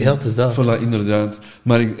kloot. Ja, het is dat. Voilà, inderdaad.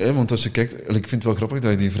 Maar want als je kijkt, ik vind het wel grappig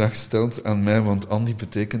dat je die vraag stelt aan mij, want Andy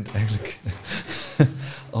betekent eigenlijk...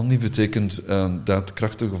 Andy betekent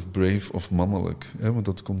daadkrachtig of brave of mannelijk. Want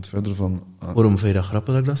dat komt verder van... Waarom vind je dat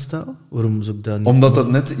grappig dat ik dat stel? Waarom zou ik dat niet... Omdat dat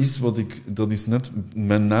net is wat ik... Dat is net...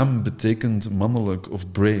 Mijn naam betekent mannelijk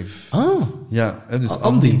of brave. Ja, dus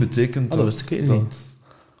Andy betekent... dat wist ik niet.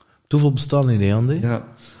 Hoeveel bestaan er, Andy? Ja...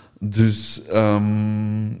 Dus,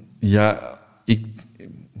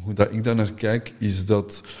 hoe dat ik daar naar kijk, is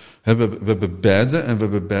dat... we hebben beide, en we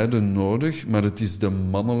hebben beide nodig, maar het is de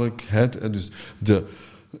mannelijkheid. Dus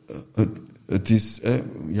het is...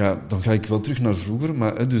 dan ga ik wel terug naar vroeger,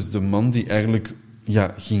 maar dus de man die eigenlijk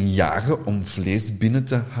ging jagen om vlees binnen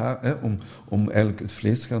te halen, om eigenlijk het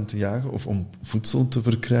vlees gaan te jagen, of om voedsel te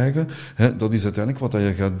verkrijgen, dat is uiteindelijk wat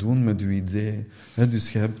je gaat doen met je idee.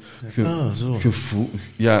 Dus je hebt gevoel...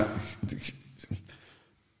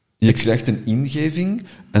 Je krijgt een ingeving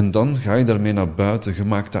en dan ga je daarmee naar buiten. Je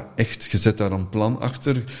maakt dat echt. Je zet daar een plan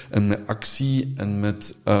achter en met actie en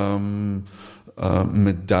met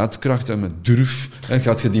daadkracht en met durf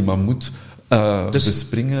gaat je die mammoet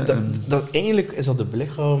bespringen. Eigenlijk is dat de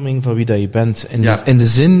belichaming van wie dat je bent. In de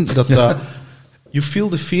zin dat you feel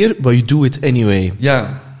the fear, but you do it anyway.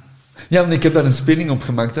 Ja, en ik heb daar een speling op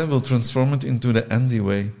gemaakt. We'll transform it into the Andy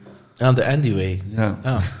way. Ja, de Andy way.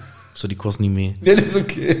 Ja. Sorry, ik was niet mee. Nee, dat is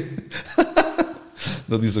oké.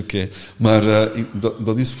 Dat is oké. Maar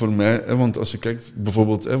dat is voor mij... want als je kijkt,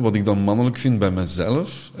 bijvoorbeeld, wat ik dan mannelijk vind bij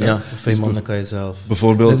mezelf... wat vind je mannelijk aan jezelf?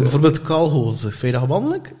 Bijvoorbeeld kaalhoofd, vind je dat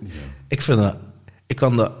mannelijk? Ja. Ik vind Ik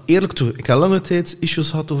kan dat eerlijk toe. Ik heb lange tijd issues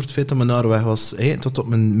gehad over het feit dat mijn haar weg was. Tot op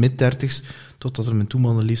mijn mid-30's, totdat er mijn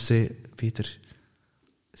toenmannen lief zei, Peter,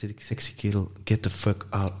 zeg ik, sexy kerel, get the fuck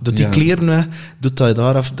out. Doet die kleren weg, doet dat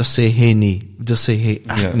daar af, dat zei hij niet. Dat zei hij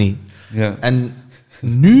echt niet. Ja. En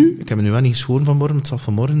nu, ik heb me nu wel niet geschoren vanmorgen, het zal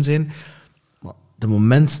vanmorgen zijn, maar de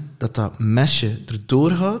moment dat dat mesje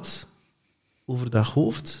erdoor gaat, over dat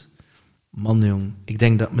hoofd, man jong, ik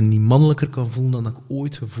denk dat ik me niet mannelijker kan voelen dan ik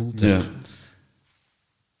ooit gevoeld heb.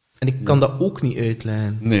 En ik kan dat ook niet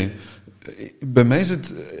uitleggen. Nee.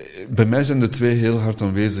 Bij mij zijn de twee heel hard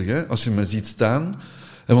aanwezig. Hè? Als je me ziet staan,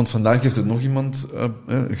 want vandaag heeft er nog iemand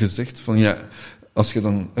gezegd van ja, als je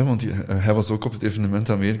dan, want hij was ook op het evenement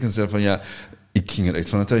aanwezig en zei van ja, ik ging er echt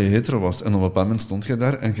vanuit dat je hetero was. En op een bepaald moment stond je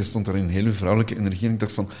daar en je stond daar in een hele vrouwelijke energie en ik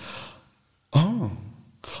dacht van,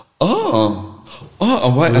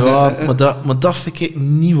 maar dat vind ik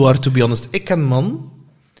niet waar, to be honest. Ik ken een man,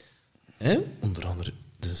 onder andere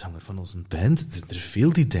de zanger van onze band, er zijn er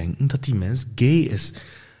veel die denken dat die mens gay is.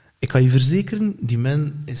 Ik kan je verzekeren, die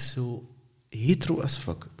man is zo hetero as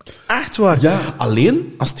fuck. Echt waar. Ja.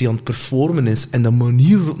 Alleen, als die aan het performen is en de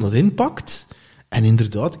manier waarop dat inpakt, en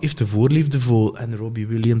inderdaad, heeft de voorliefde voor en Robbie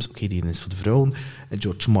Williams, oké, die is voor de vrouwen, en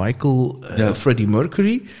George Michael, Freddie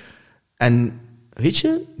Mercury. En weet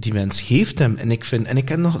je, die mens geeft hem. En ik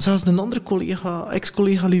ken nog zelfs een andere collega,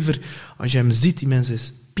 ex-collega liever, als je hem ziet, die mens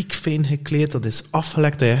is piekfijn gekleed, dat is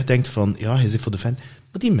afgelekt, dat je echt denkt van, ja, hij is voor de fan.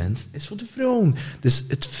 Maar die mens is voor de vrouwen. Dus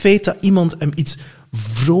het feit dat iemand hem iets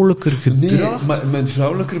vrouwelijker gedraagt... Nee, maar met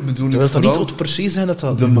vrouwelijker bedoel ik vooral... Dat wil niet per se zijn dat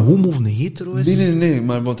dat een homo of een hetero is? Nee,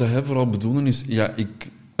 maar wat hij vooral bedoelde is... Ja,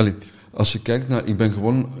 als je kijkt naar...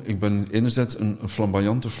 Ik ben enerzijds een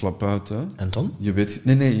flamboyante flapuit, hè. En dan? Je weet...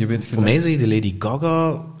 Nee, je weet... Voor mij zei de Lady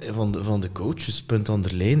Gaga van de coaches, punt aan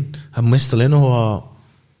de lijn. Hij mist alleen nog wat...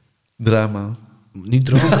 Drama. Niet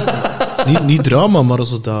drama. niet drama, maar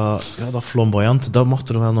zo dat flamboyante, dat mag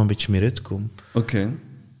er wel nog een beetje meer uitkomen. Oké.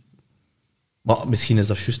 Maar misschien is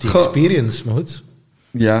dat juist die experience, maar goed.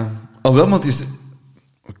 Ja. Wel, maar het is...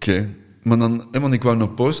 Oké. Maar dan... Want ik wou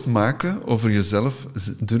een post maken over jezelf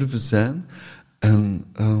durven zijn. En...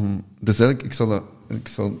 dus eigenlijk, ik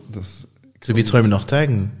zal... Ze biedt je me nog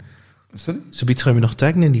taggen. Sorry? Ze biedt je me nog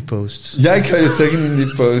taggen in die post. Ja, ik ga je het zeggen in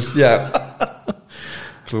die post, ja.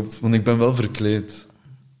 Klopt, want ik ben wel verkleed.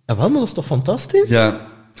 En wel, maar dat is toch fantastisch? Ja.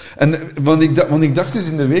 En, want ik dacht dus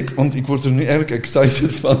in de week, want ik word er nu eigenlijk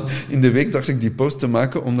excited van, in de week dacht ik die post te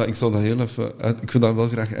maken, omdat ik zal dat heel even ik wil dat wel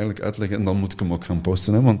graag eigenlijk uitleggen, en dan moet ik hem ook gaan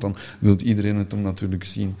posten, hè, want dan wil iedereen het dan natuurlijk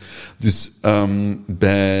zien. Dus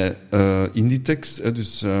bij Inditex,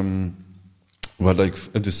 waar dat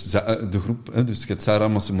ik, dus de groep, dus je hebt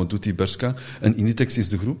Sarah Massimodutti Berska en Inditex is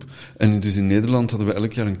de groep. En dus in Nederland hadden we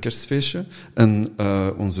elk jaar een kerstfeestje. En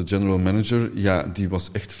onze general manager, ja, die was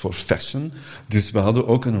echt voor fashion. Dus we hadden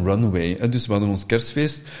ook een runway. Dus we hadden ons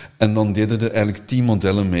kerstfeest en dan deden er eigenlijk 10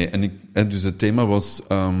 modellen mee. En dus het thema was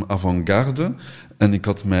avant-garde. En ik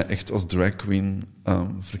had mij echt als drag queen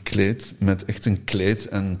verkleed met echt een kleed.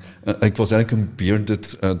 En ik was eigenlijk een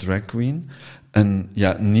bearded drag queen. En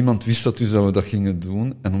ja, niemand wist dat dus dat we dat gingen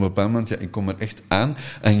doen. En op een bepaald moment, ja, ik kom er echt aan.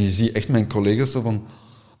 En je ziet echt mijn collega's zo van...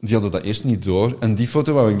 Die hadden dat eerst niet door. En die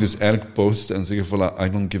foto wou ik dus eigenlijk posten en zeggen, voilà,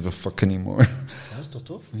 I don't give a fuck anymore. Dat is toch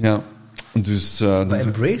tof? Ja. Dus... maar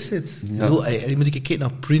embrace it. Ja. Ik moet kijken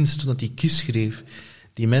naar Prince, toen hij Kiss schreef.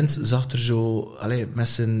 Die mens zag er zo... met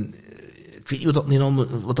zijn... Ik weet niet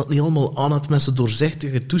wat dat niet allemaal aan had, met zijn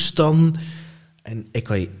doorzichtige toestand. En ik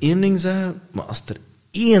kan je één ding zeggen, maar als er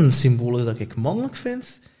één symbool is dat ik mannelijk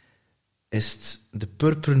vind, is het de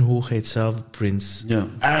purperen hoogheid zelf, Prince. Ja.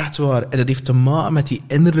 Echt waar. En dat heeft te maken met die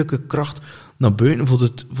innerlijke kracht naar buiten voor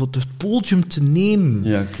het podium te nemen.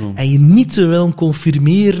 Ja, klopt. En je niet te willen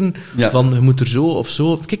confirmeren van je moet er zo of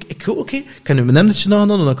zo. Kijk, ik heb nu mijn hemdetje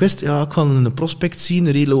aangedaan en ik wist, ja, ik ga een prospect zien,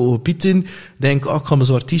 een hele hoge piet in. Denk, ik ga mijn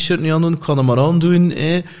zwart t-shirt niet aandoen, ik ga hem maar aandoen.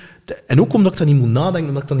 En ook omdat ik dan niet moet nadenken,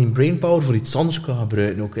 omdat ik dan die brainpower voor iets anders kan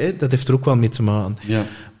gebruiken. Ook, dat heeft er ook wel mee te maken. Ja.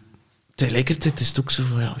 Tegelijkertijd is het ook zo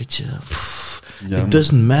van, ja, weet je... It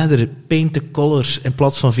doesn't matter, paint the colors in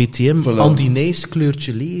plaats van VTM, Voilà. aan die Nijs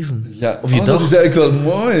kleurtje leven. Ja. Of je dat is eigenlijk wel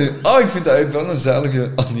mooi. Ik vind dat eigenlijk wel een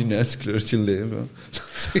zalige aan die Nijs kleurtje leven. Dat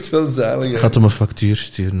is echt wel zalig. Ik ga hem een factuur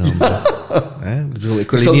sturen.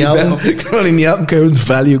 Ik wil niet aan een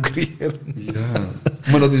value creëren. Ja,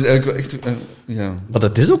 maar dat is eigenlijk wel echt... ja. Maar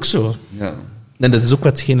dat is ook zo. Ja. En dat is ook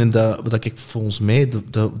hetgene dat ik volgens mij...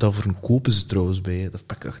 Dat voor een kopen ze trouwens bij. Daar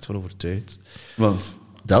ben ik echt van overtuigd. Want?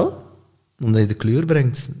 Dat? Omdat je de kleur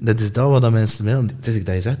brengt. Dat is dat wat mensen willen. Het is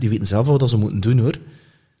dat je zegt, die weten zelf wat ze moeten doen, hoor.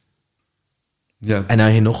 Ja. En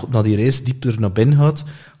als je nog naar die reis dieper naar binnen gaat,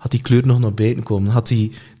 gaat die kleur nog naar buiten komen. Had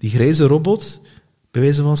die grijze robot bij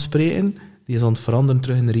wijze van spreken, die is aan het veranderen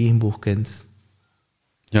terug in een regenboogkind.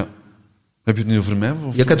 Ja. Heb je het nu over mij?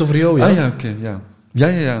 Of? Ja, ik heb het over jou, ja. Ah ja, oké, ja.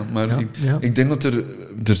 Ja, maar Ja. ik denk dat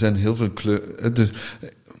er zijn heel veel kleuren...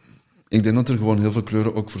 Ik denk dat er gewoon heel veel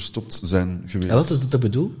kleuren ook verstopt zijn geweest. Ja, dat is wat ik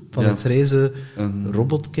bedoel. Van het reizen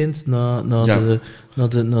robotkind naar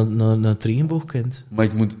het regenboogkind. Maar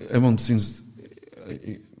ik moet... Want sinds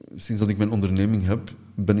dat ik mijn onderneming heb,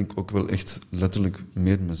 ben ik ook wel echt letterlijk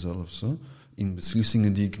meer mezelf. Zo. In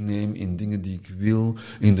beslissingen die ik neem, in dingen die ik wil,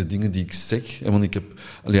 in de dingen die ik zeg. Want ik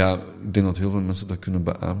denk dat heel veel mensen dat kunnen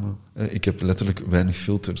beamen. Ik heb letterlijk weinig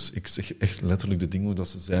filters. Ik zeg echt letterlijk de dingen hoe dat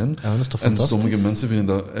ze zijn. Ja, dat is toch en fantastisch? sommige mensen vinden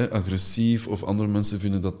dat agressief, of andere mensen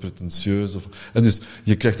vinden dat pretentieus. En dus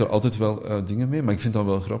je krijgt er altijd wel dingen mee, maar ik vind dat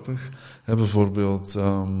wel grappig. Bijvoorbeeld,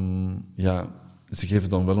 ze geven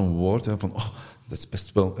dan wel een woord van, dat is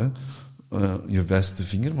best wel... je wijst de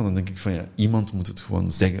vinger, maar dan denk ik van iemand moet het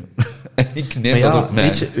gewoon zeggen. En ik neem dat op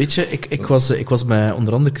mij. Weet je, ik was met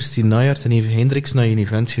onder andere Christine Najaert en Eve Hendricks naar een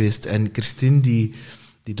event geweest. En Christine, die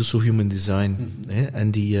doet zo human design. Hè,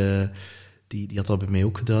 en die had dat bij mij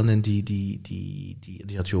ook gedaan. En die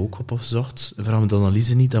had je ook opgezocht. Vraag me de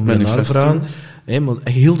analyse niet, dan moet je naar vragen. Hè, maar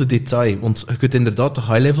heel de detail. Want je kunt inderdaad te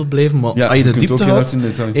high level blijven, maar als je de diepte gaat... als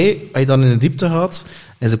je dan in de diepte gaat...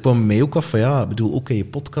 En ze kwam bij mij ook af van, ook in je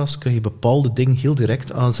podcast kun je bepaalde dingen heel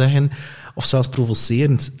direct aanzeggen, of zelfs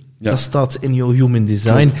provocerend. Ja. Dat staat in jouw human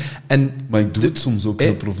design. Maar ik doe het soms ook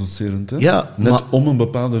heel provocerend, hè? Ja, net om een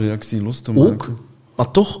bepaalde reactie los te maken. Ook,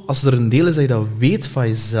 maar toch, als er een deel is dat je dat weet van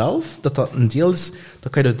jezelf, dat een deel is,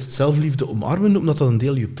 dan kan je het zelfliefde omarmen, omdat dat een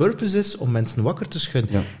deel je purpose is om mensen wakker te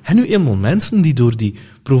schudden. Ja. En nu eenmaal mensen die door die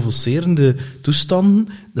provocerende toestanden,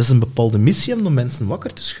 dat is een bepaalde missie hebben om mensen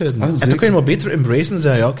wakker te schudden. En dan kan je maar beter embracen en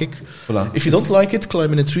zeggen, kijk, if you don't like it,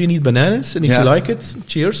 climb in a tree and eat bananas, and if you like it,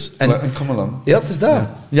 cheers. En kom maar aan. Ja, het is dat.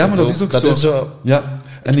 Ja, maar dat is ook dat zo. Is zo. Ja.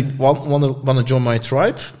 En ik wanna join my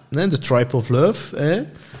tribe, the tribe of love,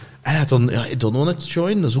 En dan, I don't want to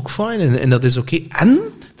join, dat is ook fijn. En dat is oké. En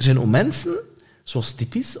er zijn ook mensen, zoals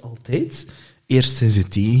typisch altijd, eerst zijn ze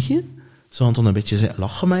tegen, ze gaan dan een beetje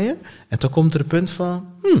lachen met je, en dan komt er een punt van,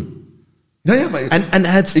 Ja, maar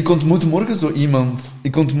ik ontmoet morgen zo iemand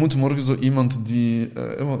die...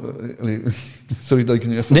 sorry dat ik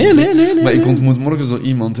nu even... Nee. Maar ik ontmoet morgen zo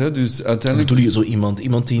iemand, dus uiteindelijk... Bedoel je zo iemand?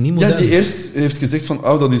 Iemand die niet moet Ja, die eerst heeft gezegd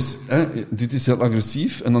van, dit is heel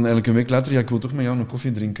agressief, en dan eigenlijk een week later, ik wil toch met jou een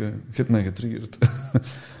koffie drinken. Je hebt mij getriggerd.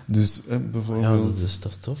 Dus, bijvoorbeeld... Ja, dat is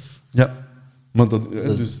tof. Ja. Maar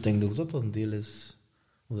dus... Ik denk ook dat dat een deel is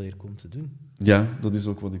wat je hier komt te doen. Ja, dat is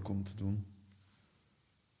ook wat ik kom te doen.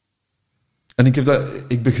 En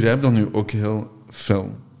ik begrijp dat nu ook heel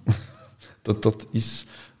fel. dat is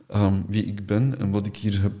wie ik ben en wat ik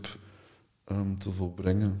hier heb te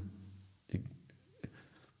volbrengen.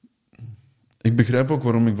 Ik begrijp ook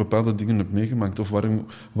waarom ik bepaalde dingen heb meegemaakt, of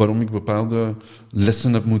waarom ik bepaalde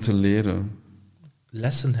lessen heb moeten leren.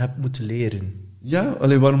 Lessen heb moeten leren? Ja,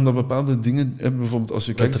 waarom dat bepaalde dingen... bijvoorbeeld als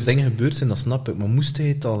je kijkt... Dat er dingen gebeurd zijn, dat snap ik. Maar moest je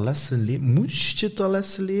het al lessen leren? Moest je het al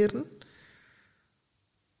lessen leren?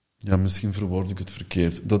 Ja, misschien verwoord ik het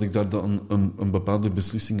verkeerd. Dat ik daar dan een bepaalde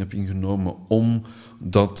beslissing heb ingenomen om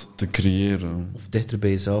dat te creëren. Of dichter bij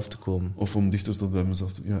jezelf te komen. Of om dichter tot bij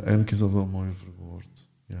mezelf te komen. Ja, eigenlijk is dat wel mooier verwoord.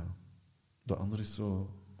 Ja. De andere is zo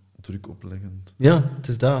druk opleggend. Ja, het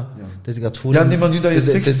is dat. Ja. Dat ik dat voelen... Ja, nee, maar nu dat je het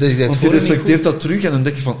zegt, want je reflecteert dat dat terug en dan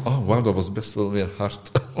denk je van, wauw, dat was best wel weer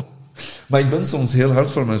hard. Maar ik ben soms heel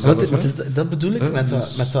hard voor mezelf. Dat bedoel ik met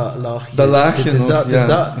dat laagje. Dat laagje nog, dat.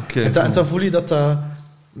 Okay, en dan voel je dat...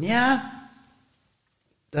 Ja...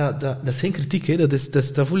 Dat is geen kritiek, hè.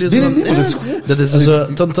 Dat voel je zo... Nee, maar dat is goed. Dat is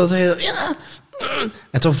zo... Dan zeg je... Ja...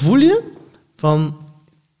 En dan voel je van...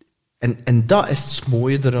 En dat is het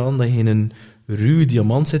mooie eraan, dat je in een ruwe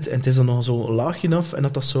diamant zit en het is dan nog zo'n laagje af en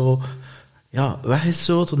dat zo... Ja, weg is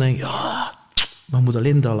zo. Dan denk je... Ja... Maar je moet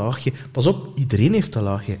alleen dat laagje... Pas op, iedereen heeft dat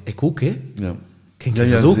laagje. Ik ook, hè. Ja.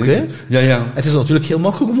 Kijk, dat ook, zeker. Hè. Ja. Het is natuurlijk heel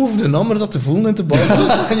makkelijk om over een ander dat te voelen en te bouwen.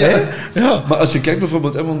 Ja. Maar als je kijkt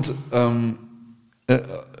bijvoorbeeld... want...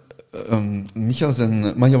 Michael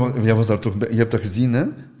zijn... Maar jij was daar toch bij? Je hebt dat gezien, hè?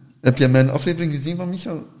 Heb jij mijn aflevering gezien van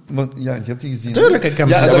Michael? Ja, je hebt die gezien. Tuurlijk, ik heb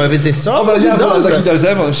het gezien. Maar we zijn samen. Dat ik daar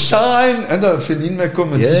zei van Shine, en dat Feline mij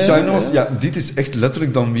komt met die Shine was. Ja, dit is echt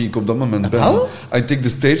letterlijk dan wie ik op dat moment ben. I take the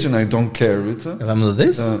stage and I don't care, weet je. Ja, maar dat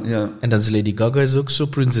is. Ja. En dat is Lady Gaga is ook zo,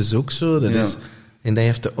 Prince is ook zo. Dat is... En dat je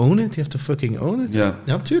have to own it, you have to fucking own it.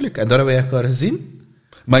 Ja, tuurlijk. En daar hebben wij elkaar gezien.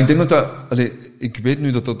 Maar ik denk dat ik weet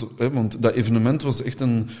nu dat want dat evenement was echt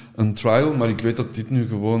een trial, maar ik weet dat dit nu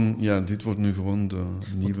gewoon, dit wordt nu gewoon de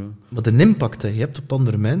nieuwe. Maar de impact dat je hebt op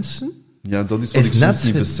andere mensen, ja, dat is wat ik soms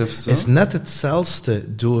niet besef. Is net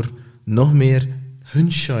hetzelfde door nog meer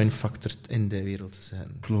hun shine factor in de wereld te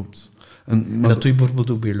zetten. Klopt. En dat doe je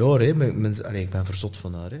bijvoorbeeld ook bij Laura. Ik ben verzot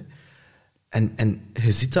van haar. Hè. En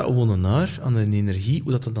je ziet dat gewoon aan haar, aan de energie,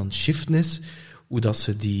 hoe dat dan shiften is, hoe dat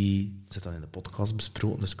ze die... Ze heeft dat in de podcast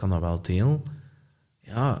besproken, dus ik kan dat wel delen.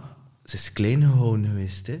 Ja, ze is klein gehouden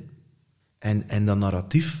geweest, hè. En dat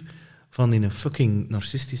narratief van die een fucking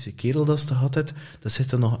narcistische kerel dat ze gehad heeft, dat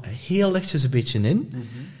zit er nog heel lichtjes een beetje in. Mm-hmm.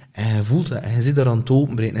 En je voelt het, en je zit er aan het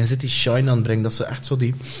openbreken, en je zit die shine aan het brengen, dat ze echt zo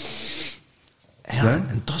die... Ja,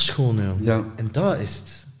 en dat is gewoon, joh. Ja. En dat is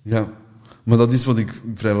het. Ja, maar dat is wat ik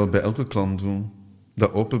vrijwel bij elke klant doe.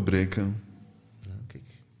 Dat openbreken. Ja, kijk.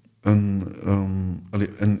 En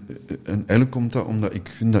eigenlijk komt dat omdat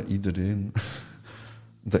ik vind dat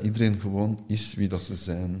iedereen gewoon is wie dat ze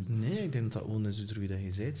zijn. Nee, ik denk dat dat gewoon is wie dat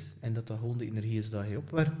je bent. En dat gewoon de energie is dat je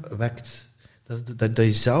opwekt. Dat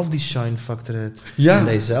je zelf die shine factor hebt. Ja. En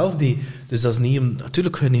dat je zelf die... Dus dat is niet...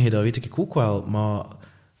 Natuurlijk gun je dat, weet ik ook wel. Maar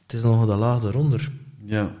het is nog dat laag eronder.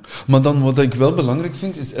 Ja. Maar dan wat ik wel belangrijk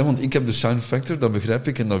vind, is... want ik heb de shine factor, dat begrijp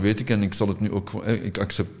ik en dat weet ik. En ik zal het nu ook...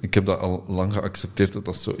 Ik heb dat al lang geaccepteerd dat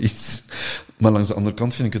dat zo is. Maar langs de andere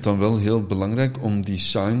kant vind ik het dan wel heel belangrijk om die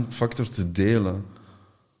shine factor te delen.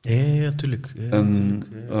 Ja, tuurlijk. Ja,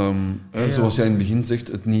 en zoals jij in het begin zegt,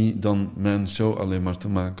 het niet dan mijn show alleen maar te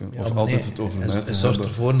maken. Ja, of altijd het over mij te hebben. Zorg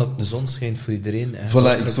ervoor dat de zon schijnt voor iedereen.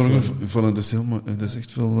 Voilà, ik zorg ervoor... Dat is heel mooi, dat is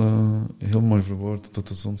echt wel heel mooi verwoord, dat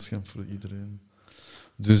de zon schijnt voor iedereen.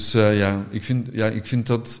 Dus ik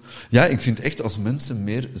vind echt als mensen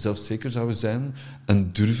meer zelfzeker zouden zijn en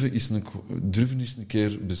durven eens een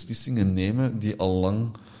keer beslissingen nemen die al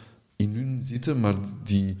lang in hun zitten, maar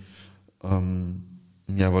die...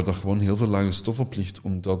 waar dat gewoon heel veel lage stof op ligt,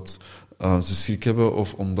 omdat ze schrik hebben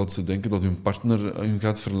of omdat ze denken dat hun partner hun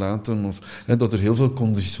gaat verlaten of dat er heel veel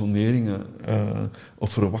conditioneringen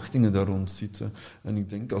of verwachtingen daar rond zitten. En ik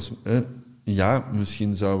denk,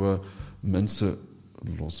 misschien zouden mensen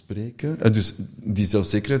losbreken. Dus die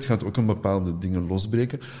zelfzekerheid gaat ook een bepaalde dingen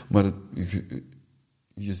losbreken, maar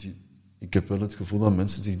je ziet, ik heb wel het gevoel dat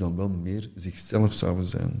mensen zich dan wel meer zichzelf zouden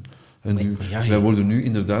zijn. En wij worden nu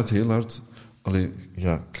inderdaad heel hard...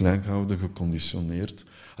 klein gehouden, geconditioneerd.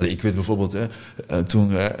 Ik weet bijvoorbeeld, toen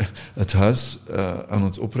wij het huis aan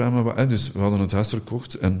het opruimen waren, dus we hadden het huis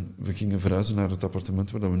verkocht en we gingen verhuizen naar het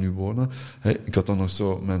appartement waar we nu wonen. Ik had dan nog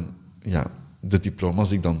zo de diploma's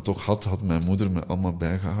die ik dan toch had mijn moeder me allemaal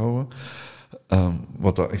bijgehouden.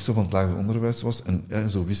 Wat dat echt zo van het lager onderwijs was. En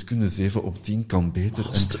zo wiskunde 7 op 10 kan beter.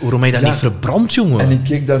 Waarom heb je dat niet verbrand, jongen? En ik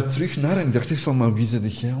keek daar terug naar en ik dacht echt van, maar wie zei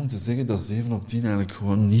jij om te zeggen dat 7 op 10 eigenlijk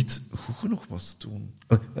gewoon niet goed genoeg was toen?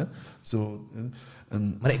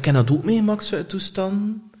 Maar ik ken dat ook meegemaakt, zo'n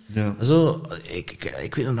toestand. Ja. Zo,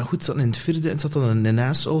 ik weet nog goed, zat in het vierde en zat dan een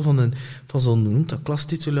nasal van zo'n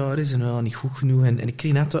klastitularis en niet goed genoeg. En ik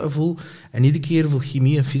kreeg net dat gevoel. En iedere keer voor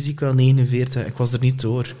chemie en fysica 49. Ik was er niet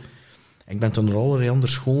door. Ik ben toen naar allerlei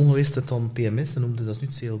andere scholen geweest, en dan PMS, en noemde dat nu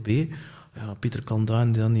het CLB. Ja, Pieter kan daar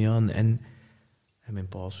en dan niet aan. En mijn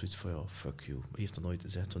pa was zoiets van, fuck you. Hij heeft dat nooit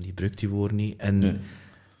gezegd, want die gebruikt die woord niet.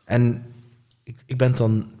 En ik ben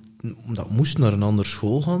dan, omdat ik moest naar een andere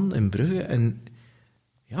school gaan, in Brugge, en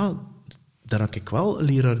daar had ik wel een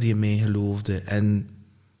leraar die in mij geloofde. En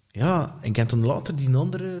ik ben toen later die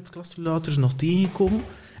andere klasrelators nog tegengekomen.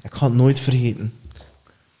 Ik ga het nooit vergeten.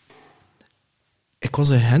 Ik was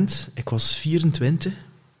in Gent, ik was 24.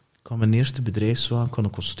 Ik had mijn eerste bedrijfswagen, ik had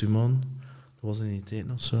een kostuum aan. Dat was in die tijd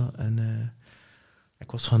nog zo. En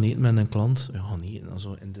ik was gaan eten met een klant. Gaan eten,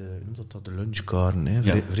 also in de, hoe noemt dat, de lunchkaren.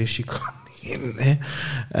 Vrij chic gaan eten.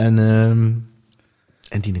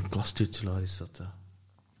 En die klastitularis zat daar.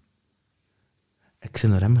 Ik ben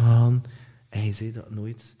naar hem gegaan en hij zei dat ik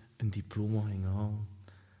nooit een diploma ging halen.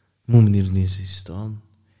 Moet me hier niet zien staan.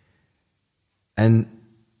 En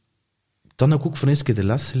dan heb ik ook voor eens keer de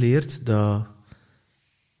les geleerd dat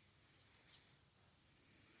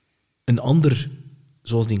een ander,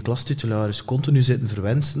 zoals die klastitularis, continu zitten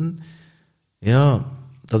verwensen,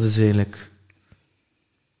 dat is eigenlijk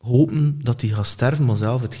hopen dat hij gaat sterven, maar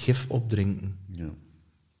zelf het gif opdrinken. Ja.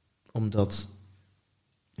 Omdat,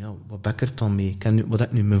 wat ben ik er dan mee? Wat heb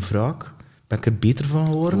ik nu mijn wraak? Ben ik er beter van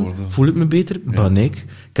geworden? Voel ik me beter? Ja. Ben ik.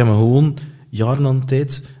 Ik heb me gewoon jaren aan de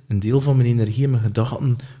tijd een deel van mijn energie en mijn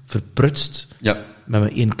gedachten verprutst met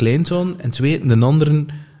mijn 1 kleinzoon en 2 de anderen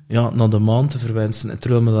naar de maan te verwensen. En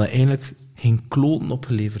terwijl me dat eigenlijk geen kloten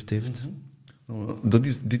opgeleverd heeft. Mm-hmm.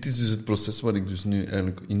 Dit is dus het proces waar ik dus nu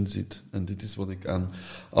eigenlijk in zit. En dit is wat ik aan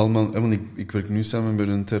allemaal... Want ik werk nu samen met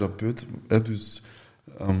een therapeut. Dus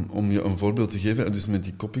om je een voorbeeld te geven, dus met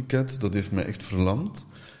die copycat, dat heeft mij echt verlamd.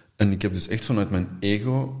 En ik heb dus echt vanuit mijn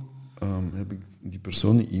ego heb ik die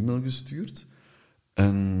persoon een e-mail gestuurd.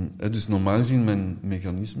 En dus normaal gezien mijn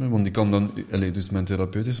mechanisme, want ik kan dan, dus mijn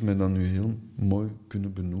therapeut heeft mij dan nu heel mooi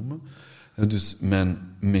kunnen benoemen. Dus mijn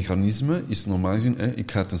mechanisme is normaal gezien,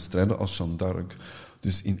 ik ga ten strijde als Jeanne d'Arc.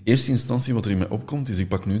 Dus in eerste instantie wat er in mij opkomt, is ik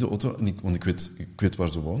pak nu de auto, want ik weet waar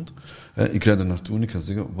ze woont. Ik rijd er naartoe en ik ga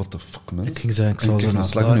zeggen, what the fuck, mens. Ik ging zeggen, ik krijg een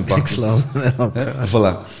slag in uw bak.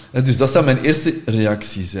 Voilà. Dus dat zou mijn eerste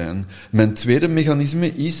reactie zijn. Mijn tweede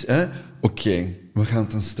mechanisme is, oké, we gaan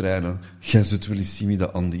ten strijde. Jij zult wel eens zien wie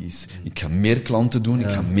dat Andy is. Ik ga meer klanten doen, ik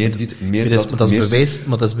ga meer dit, meer dat. Maar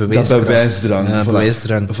dat is bewijsdrang. Ja, voilà.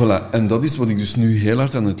 bewijsdrang. Voilà. En dat is wat ik dus nu heel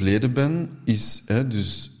hard aan het leren ben, is,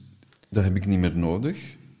 dus dat heb ik niet meer nodig.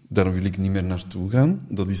 Daar wil ik niet meer naartoe gaan.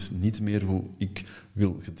 Dat is niet meer hoe ik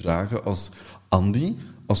wil gedragen als Andy,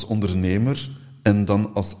 als ondernemer en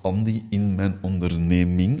dan als Andy in mijn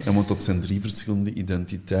onderneming. Want dat zijn 3 verschillende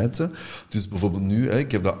identiteiten. Dus bijvoorbeeld nu,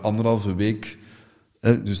 ik heb dat 1,5 week...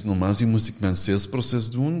 Dus normaal gezien moest ik mijn salesproces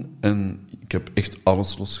doen en ik heb echt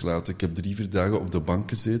alles losgelaten. Ik heb 3-4 dagen op de bank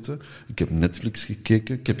gezeten. Ik heb Netflix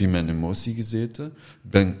gekeken. Ik heb in mijn emotie gezeten.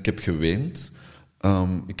 Ik heb geweend.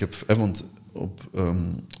 Ik heb, want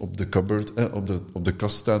op de cupboard, op de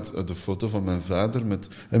kast staat de foto van mijn vader met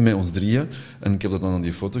ons 3. En ik heb dan naar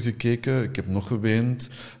die foto gekeken. Ik heb nog geweend.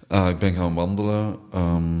 Ik ben gaan wandelen.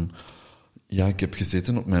 Ik heb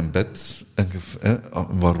gezeten op mijn bed. En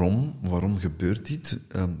waarom? Waarom gebeurt dit?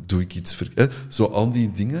 Doe ik iets zo al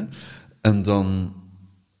die dingen. En dan,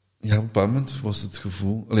 op een bepaald moment was het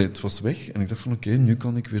gevoel... het was weg. En ik dacht van, oké, nu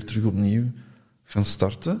kan ik weer terug opnieuw gaan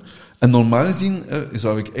starten. En normaal gezien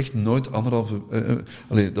zou ik echt nooit 1,5...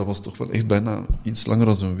 dat was toch wel echt bijna iets langer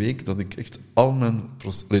dan een week, dat ik echt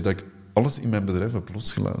dat ik alles in mijn bedrijf heb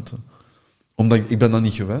losgelaten. Omdat ik ben dat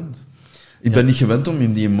niet gewend. Ik ben niet gewend om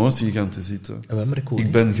in die emotie gaan te zitten.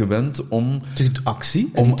 Ik ben gewend om... Actie?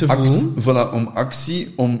 Om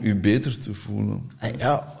actie, om u beter te voelen.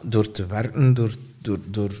 Ja, door te werken,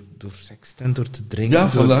 door seks en door te drinken, ja,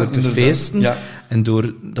 door te feesten en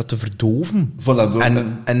door dat te verdoven.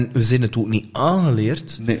 En we zijn het ook niet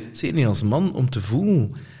aangeleerd, zeker niet als man, om te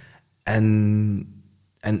voelen. En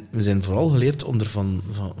we zijn vooral geleerd om er van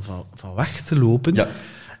weg te lopen. Ja.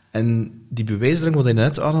 En die bewijsdrang, wat je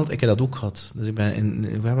net aanhaalt, ik heb dat ook gehad. Dus ik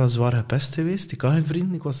ben wel zwaar gepest geweest. Ik had geen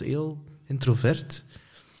vrienden, ik was heel introvert.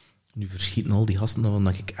 Nu verschieten al die gasten van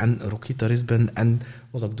dat ik en rockgitarist ben en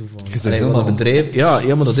wat ik doe van een bedrijf.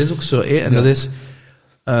 Ja, maar dat is ook zo. En dat is...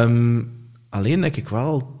 alleen heb ik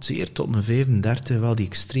wel zeer tot mijn 35 wel die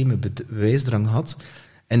extreme bewijsdrang gehad.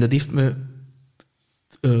 En dat heeft me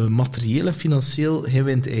materieel en financieel geen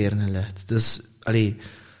windeieren gelegd. Dus,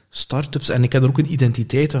 start-ups, en ik heb er ook een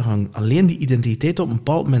identiteit aan hangen. Alleen die identiteit, op een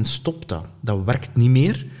bepaald moment stopt dat. Dat werkt niet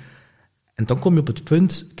meer. En dan kom je op het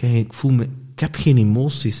punt, kijk, ik heb geen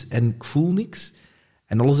emoties en ik voel niks.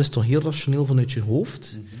 En alles is toch heel rationeel vanuit je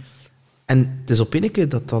hoofd. Mm-hmm. En het is op een keer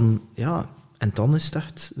dat dan, en dan is het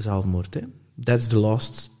echt zelfmoord. Hè. That's the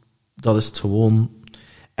last. Dat is het gewoon.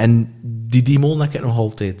 En die demon heb ik nog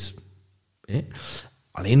altijd. Hè.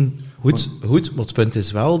 Alleen, goed, maar het punt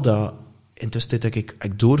is wel dat intussen denk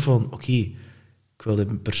ik door van, oké, ik wilde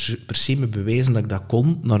per se me bewijzen dat ik dat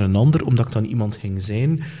kon naar een ander, omdat ik dan iemand ging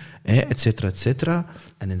zijn, et cetera, et cetera.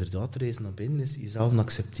 En inderdaad, de reis naar binnen is jezelf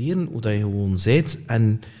accepteren, hoe dat je gewoon bent,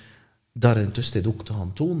 en daar intussen ook te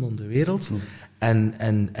gaan tonen aan de wereld.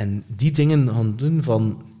 En die dingen gaan doen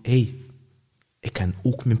van, ik ken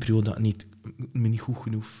ook mijn periode dat ik me niet goed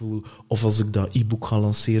genoeg voel. Of als ik dat e-book ga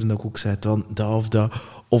lanceren, dat ik ook zeg dan dat of dat.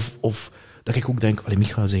 Of dat ik ook denk,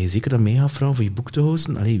 Micha, zeg je zeker dat mij gaat vragen voor je boek te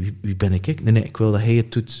hosten? Wie ben ik? Nee, ik wil dat hij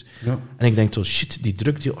het doet. Ja. En ik denk, shit, die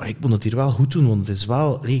druk, ik moet dat hier wel goed doen, want het is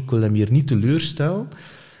wel, ik wil hem hier niet teleurstellen.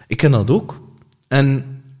 Ik ken dat ook. En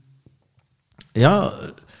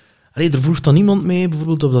er vroeg dan iemand mee,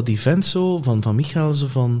 bijvoorbeeld op dat event zo, van Michael, zo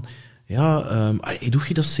van, doe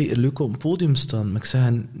je dat zeker leuk op een podium staan? Maar ik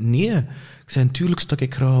zei, nee. Ik zei, natuurlijk sta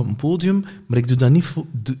ik graag op een podium, maar ik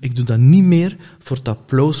doe dat niet meer voor het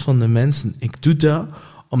applaus van de mensen. Ik doe dat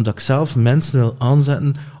omdat ik zelf mensen wil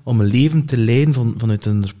aanzetten om een leven te leiden vanuit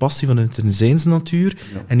een passie, vanuit een zijnsnatuur,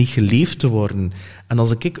 en niet geleefd te worden. En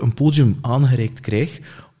als ik een podium aangereikt krijg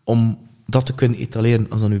om dat te kunnen etaleren,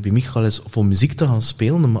 als dat nu bij Michael is, of om muziek te gaan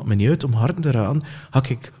spelen, dan maakt me niet uit om hard te raken, ga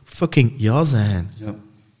ik fucking ja zeggen. Ja.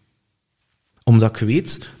 Omdat ik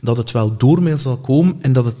weet dat het wel door mij zal komen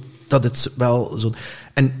en dat het wel zo...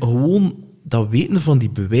 En gewoon dat weten van die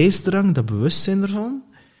bewijsdrang, dat bewustzijn ervan,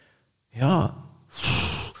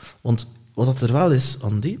 want wat dat er wel is,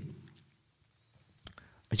 Andy,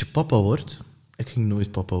 als je papa wordt, ik ging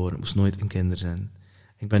nooit papa worden, ik moest nooit een kinder zijn.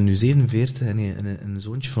 Ik ben nu 47 en een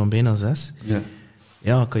zoontje van bijna 6.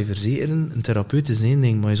 Ja, kan je verzekeren, een therapeut is één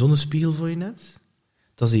ding, maar je zonnespiegel voor je net,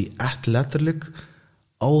 dat hij echt letterlijk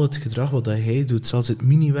al het gedrag wat hij doet, zelfs het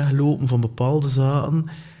mini-weglopen van bepaalde zaken.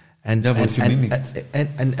 Wordt gemimikt.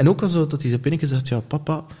 En ook al zo dat hij zo binnen zegt, ja,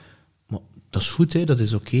 papa, maar dat is goed, hè, dat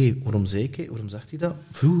is oké. Waarom zei ik, waarom zegt hij dat?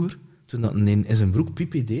 Vroeger, toen dat in zijn broek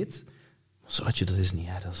pipi deed, zoutje, dat is niet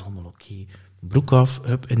erg, dat is allemaal oké. Broek af,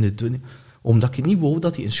 hup, in de dunne. Omdat ik niet wou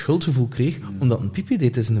dat hij een schuldgevoel kreeg, omdat een pipi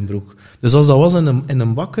deed in zijn broek. Dus als dat was in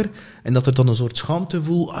een bakker, en dat er dan een soort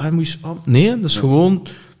schaamtevoel, nee, dat is gewoon,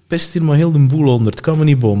 pest hier maar heel de boel onder, het kan me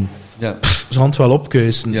niet bom. Ja. Ze gaan het wel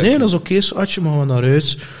opkuisen. Ja, nee, dat is oké, schatje, maar we gaan naar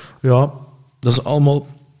huis. Ja, dat is allemaal...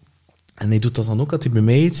 En hij doet dat dan ook, dat hij bij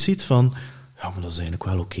mij iets ziet van, ja, maar dat is eigenlijk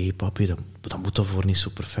wel oké, papi, dat moet daarvoor niet zo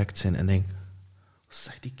perfect zijn. En denk, wat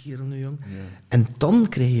zegt die kerel nu, jong? Ja. En dan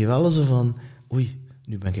krijg je wel zo van, oei,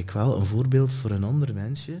 nu ben ik wel een voorbeeld voor een ander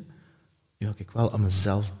mensje. Nu ga ik wel aan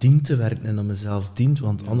mezelf dien te werken en aan mezelf dient,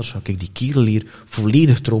 want anders ga ik die kerel hier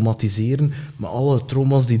volledig traumatiseren met alle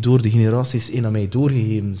trauma's die door de generaties heen aan mij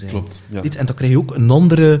doorgegeven zijn. Klopt, ja. En dan krijg je ook een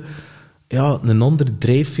andere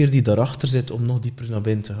drijfveer die daarachter zit om nog dieper naar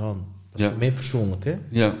binnen te gaan. Dat is voor mij persoonlijk, hè.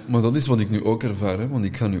 Ja, maar dat is wat ik nu ook ervaar, hè, want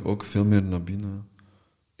ik ga nu ook veel meer naar binnen.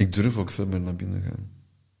 Ik durf ook veel meer naar binnen gaan.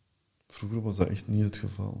 Vroeger was dat echt niet het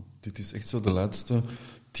geval. Dit is echt zo de laatste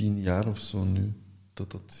 10 jaar of zo nu,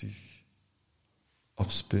 dat zich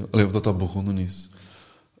afspeelt. Of dat begonnen is.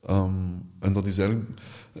 En dat is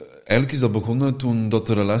eigenlijk is dat begonnen toen dat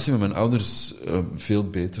de relatie met mijn ouders veel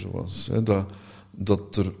beter was. Hè.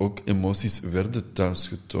 Dat er ook emoties werden thuis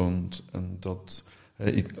getoond. En dat...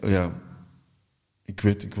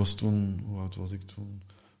 ik was toen... Hoe oud was ik toen?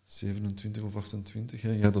 27 of 28.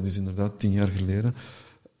 Hè? Ja, dat is inderdaad 10 jaar geleden.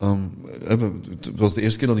 Het was de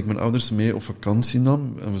eerste keer dat ik mijn ouders mee op vakantie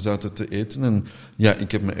nam en we zaten te eten en ja,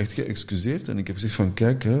 ik heb me echt geëxcuseerd en ik heb gezegd van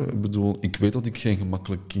kijk, ik weet dat ik geen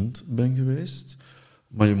gemakkelijk kind ben geweest,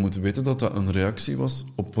 maar je moet weten dat dat een reactie was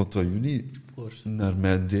op wat dat jullie naar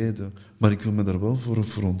mij deden. Maar ik wil me daar wel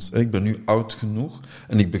voor ons. Ik ben nu oud genoeg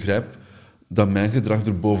en ik begrijp dat mijn gedrag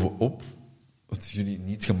er bovenop het jullie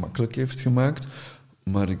niet gemakkelijk heeft gemaakt.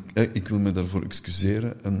 Maar ik wil me daarvoor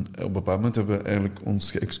excuseren. En op een bepaald moment hebben we eigenlijk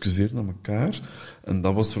ons geëxcuseerd naar elkaar. En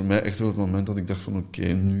dat was voor mij echt wel het moment dat ik dacht van oké,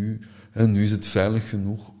 nu is het veilig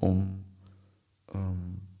genoeg om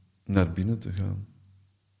naar binnen te gaan.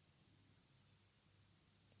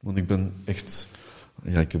 Want ik ben echt...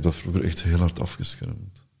 Ja, ik heb dat vroeger echt heel hard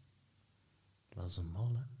afgeschermd. Dat is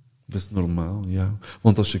normaal, hè? Dat is normaal, ja.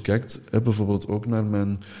 Want als je kijkt, bijvoorbeeld ook naar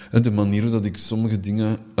de manier hoe dat ik sommige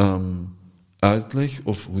dingen... uitleg,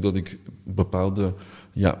 of hoe dat ik bepaalde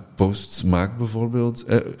posts maak, bijvoorbeeld.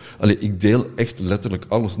 Ik deel echt letterlijk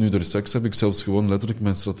alles. Nu door seks heb ik zelfs gewoon letterlijk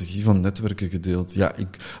mijn strategie van netwerken gedeeld. Ja,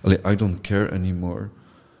 I don't care anymore.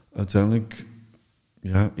 Uiteindelijk,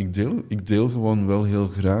 ja, ik deel gewoon wel heel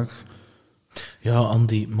graag. Ja,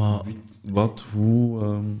 Andy, maar... Wat,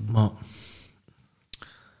 hoe... Maar...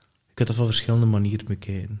 Ik kan dat van verschillende manieren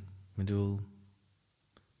bekijken. Ik bedoel...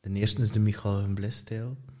 De eerste is de Michael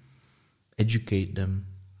Humble-stijl. Educate them.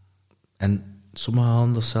 En sommigen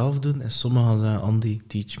gaan dat zelf doen en sommigen gaan zeggen, Andy,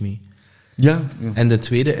 teach me. Ja. En de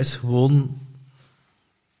tweede is gewoon...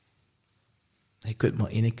 Je kunt maar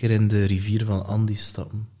 1 keer in de rivier van Andy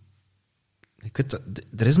stappen.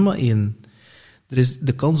 Er is maar 1.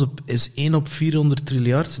 De kans is 1 op 400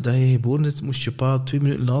 triljard dat je geboren bent. Moest je pa 2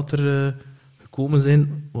 minuten later gekomen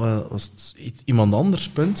zijn, was het iemand anders,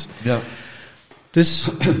 punt. Ja.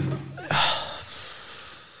 Dus...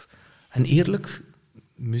 En eerlijk,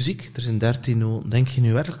 muziek, er zijn 13 noten. Denk je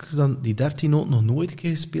nu werkelijk dat die 13 noten nog nooit een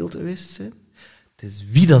keer gespeeld geweest zijn? Het is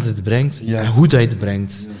wie dat het brengt en hoe dat je het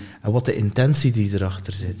brengt. Ja. En wat de intentie die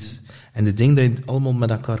erachter zit. En de dingen dat je allemaal met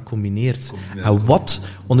elkaar combineert. En wat,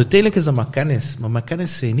 want uiteindelijk is dat maar kennis. Maar met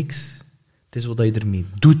kennis zei niks. Het is wat je ermee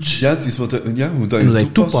doet. Ja, het is hoe dat je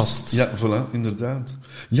toepast. Ja, voilà, inderdaad.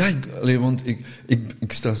 Ja, want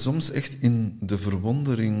ik sta soms echt in de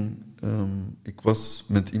verwondering. Ik was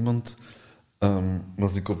met iemand,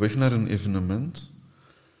 was ik op weg naar een evenement.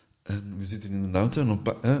 En we zitten in een auto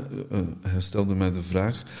en hij stelde mij de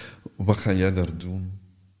vraag, wat ga jij daar doen?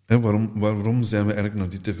 Waarom zijn we eigenlijk naar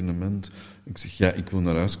dit evenement? Ik zeg, ja, ik wil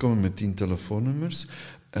naar huis komen met 10 telefoonnummers.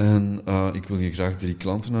 En ik wil hier graag 3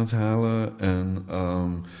 klanten uithalen. En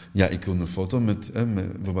ik wil een foto met...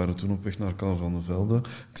 we waren toen op weg naar Karl van der Velde.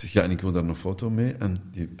 Ik zeg, ja, en ik wil daar een foto mee. En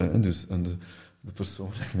de persoon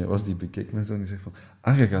die mij was, die bekeek mij zo en die zegt van...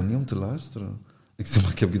 je gaat niet om te luisteren. Ik zeg,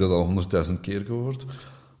 maar ik heb dat al 100.000 keer gehoord.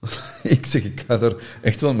 Ik zeg, ik ga daar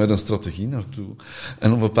echt wel met een strategie naartoe.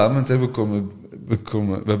 En op een bepaald moment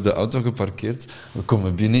we hebben de auto geparkeerd, we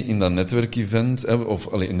komen binnen in dat netwerkevent,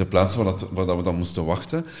 in de plaats waar we dan moesten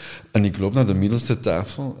wachten. En ik loop naar de middelste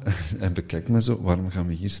tafel en bekijk me zo, waarom gaan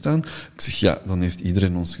we hier staan? Ik zeg, ja, dan heeft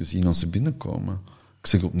iedereen ons gezien als ze binnenkomen. Ik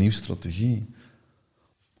zeg, opnieuw strategie.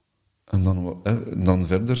 En dan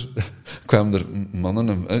verder kwamen er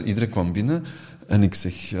mannen, en iedereen kwam binnen. En ik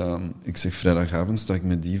zeg, vrijdagavond sta ik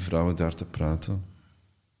met die vrouwen daar te praten.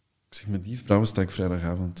 Ik zeg, met die vrouwen sta ik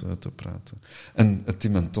vrijdagavond te praten. En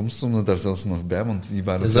Tim en Tom stonden daar zelfs nog bij, want die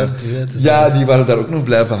waren die waren daar ook nog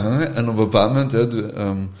blijven hangen. En op een bepaald moment,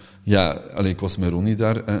 ik was met Ronnie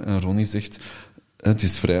daar, en Ronnie zegt, het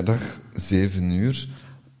is vrijdag, 7:00.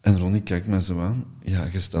 En Ronnie kijkt mij zo aan. Ja,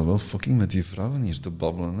 je staat wel fucking met die vrouwen hier te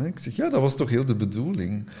babbelen. Hè? Ik zeg, ja, dat was toch heel de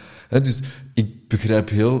bedoeling. Dus ik begrijp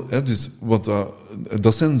heel... Dus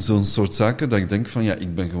dat zijn zo'n soort zaken dat ik denk van, ja,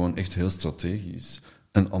 ik ben gewoon echt heel strategisch.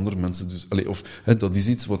 En andere mensen dus... dat is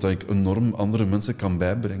iets wat ik enorm andere mensen kan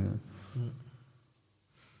bijbrengen.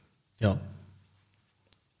 Ja.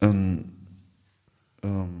 En...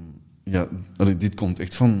 dit komt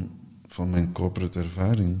echt van mijn corporate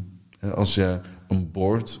ervaring. Als jij een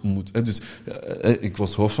board moet... ik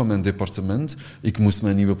was hoofd van mijn departement. Ik moest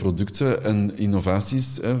mijn nieuwe producten en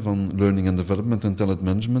innovaties van learning and development en talent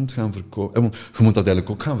management gaan verkopen. Je moet dat eigenlijk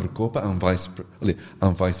ook gaan verkopen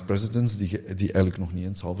aan vice presidents die eigenlijk nog niet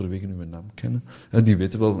eens halverwege uw naam kennen. Die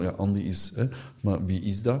weten wel, ja, Andy is... maar wie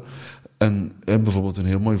is dat? En bijvoorbeeld een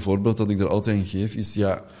heel mooi voorbeeld dat ik er altijd in geef is...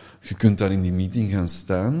 Ja, je kunt daar in die meeting gaan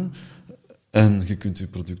staan... En je kunt je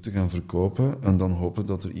producten gaan verkopen en dan hopen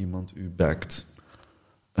dat er iemand u backt.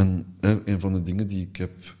 En een van de dingen die ik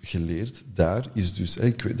heb geleerd daar is dus...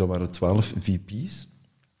 dat waren 12 VP's.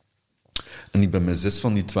 En ik ben met 6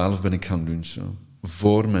 van die 12 ben ik gaan lunchen.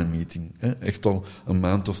 Voor mijn meeting. Echt al een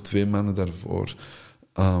maand of 2 maanden daarvoor.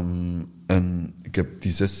 En ik heb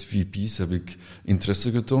die 6 VP's heb ik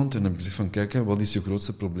interesse getoond en heb gezegd van... Kijk, wat is je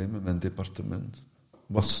grootste probleem met mijn departement?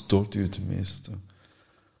 Wat stoort u het meeste?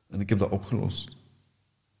 En ik heb dat opgelost.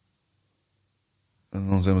 En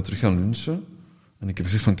dan zijn we terug gaan lunchen. En ik heb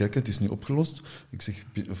gezegd van, kijk, het is nu opgelost. Ik zeg,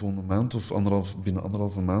 volgende maand of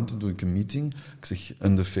binnen 1,5 maand doe ik een meeting. Ik zeg,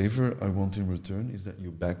 and the favor I want in return is that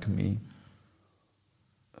you back me.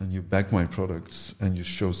 And you back my products. And you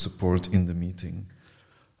show support in the meeting.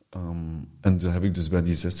 En dat heb ik dus bij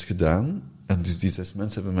die 6 gedaan. En dus die 6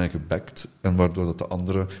 mensen hebben mij gebackt. En waardoor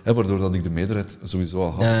dat ik de meerderheid sowieso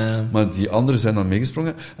al had. Ja. Maar die anderen zijn dan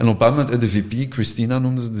meegesprongen. En op een bepaald moment, de VP, Christina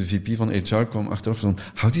noemde ze, de VP van HR, kwam achteraf van,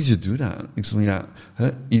 how did you do that? Ik zei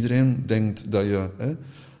van, iedereen denkt dat je...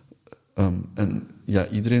 en ja,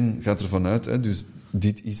 iedereen gaat ervan uit, dus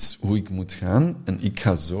dit is hoe ik moet gaan en ik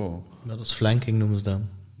ga zo. Dat is flanking, noemen ze dat.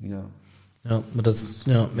 Ja. Ja, maar dat is...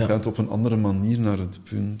 Je gaat op een andere manier naar het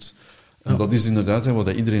punt. En dat is inderdaad wat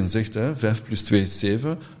iedereen zegt, 5 + 2 is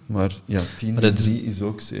 7, maar 10 + 3 is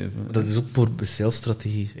ook 7. Maar dat is ook voor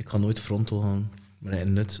salesstrategie. Ik ga nooit frontal gaan.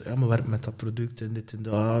 Maar werk met dat product en dit en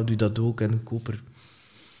dat, doe dat ook en koop er.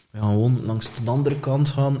 We gaan gewoon langs de andere kant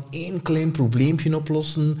gaan, 1 klein probleempje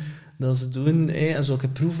oplossen, dat ze doen, en zo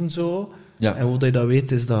ik proeven zo. Ja. En wat je dat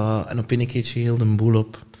weet is dat, en op een keertje heel de boel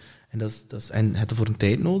op. En dat is en het voor een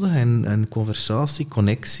tijd nodig, en conversatie,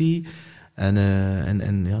 connectie, en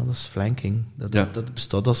dat is flanking. Dat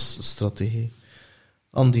bestaat als strategie.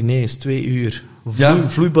 Andy Nijs, 2 uur.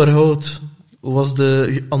 Vloeibaar Goud. Hoe was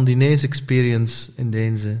de Andy Nijs experience in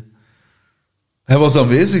Deinze? Hij was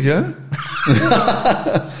aanwezig, hè?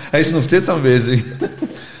 Hij is nog steeds aanwezig.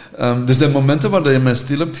 Er zijn momenten waar je mij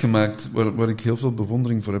stil hebt gemaakt, waar ik heel veel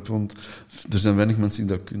bewondering voor heb, want er zijn weinig mensen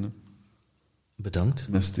die dat kunnen. Bedankt.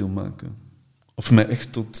 Mij stil maken. Of mij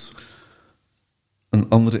echt tot een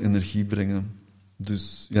andere energie brengen.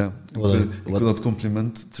 Dus ja, ik wil dat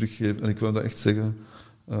compliment teruggeven. En ik wil dat echt zeggen.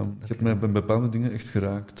 Ik heb mij bij bepaalde dingen echt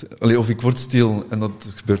geraakt. Of ik word stil en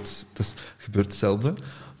dat gebeurt zelden.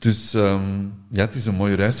 Dus het is een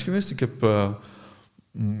mooie reis geweest. Ik heb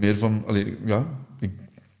meer van...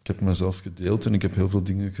 Ik heb mezelf gedeeld en ik heb heel veel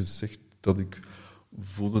dingen gezegd dat ik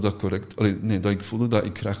voelde dat correct... dat ik voelde dat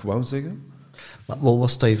ik graag wou zeggen. Maar wat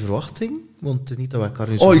was dat je verwachting? Want het is niet dat we elkaar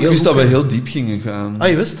nu zo ik wist dat we heel diep gingen gaan. Ah,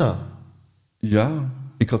 je wist dat? Ja,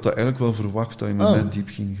 ik had dat eigenlijk wel verwacht, dat je met mij diep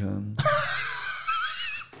ging gaan.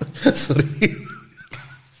 Sorry.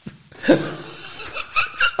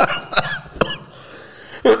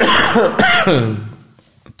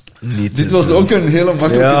 Dit was ook een hele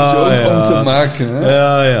makkelijke joke om te maken. Hè?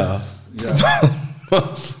 Ja.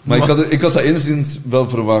 Maar ik had dat enigszins wel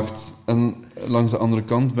verwacht. En langs de andere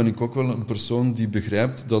kant ben ik ook wel een persoon die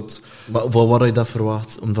begrijpt dat... Maar waar had je dat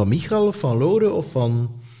verwacht? Van Michael of van Laure of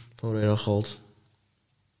van... Hoor je dat, Goud?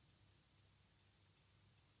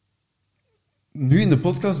 Nu in de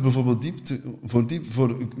podcast bijvoorbeeld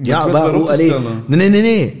voor Ja, waarop te stellen.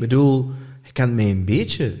 Nee. Ik bedoel, je kent mij een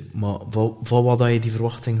beetje, maar van wat had je die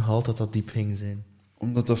verwachting haalt dat diep ging zijn?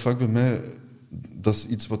 Omdat dat vaak bij mij, dat is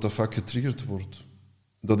iets wat dat vaak getriggerd wordt.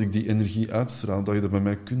 Dat ik die energie uitstraal, dat je dat bij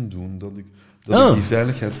mij kunt doen. Dat ik die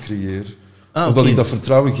veiligheid creëer. Of dat ik dat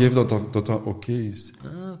vertrouwen geef dat oké is.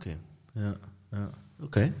 Oké. Ja.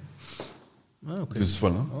 Oké. Dus voilà.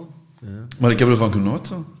 Oh, ja. Maar ik heb ervan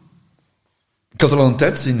genoten. Ik had er al een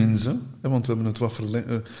tijd zin in, hè, want we hebben het wat verlengd.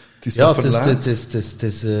 Het is wat verlaat. Het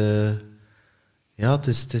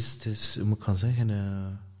is, hoe moet ik gaan zeggen,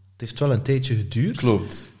 het heeft wel een tijdje geduurd.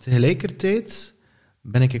 Klopt. Tegelijkertijd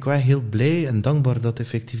ben ik wel heel blij en dankbaar dat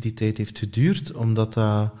effectief die tijd heeft geduurd, omdat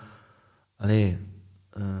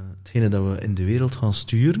hetgene dat we in de wereld gaan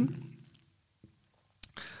sturen,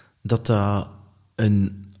 dat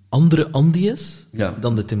een andere Andy is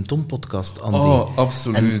dan de Tim Tom podcast Andy. Oh,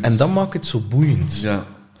 absoluut. En dat maakt het zo boeiend. Ja,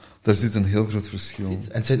 daar zit een heel groot verschil.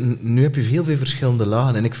 En nu heb je heel veel verschillende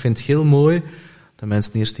lagen. En ik vind het heel mooi dat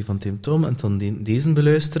mensen eerst die van Tim Tom en dan deze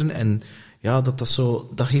beluisteren. En ja, dat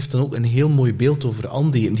geeft dan ook een heel mooi beeld over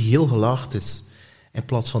Andy, die heel gelaagd is. In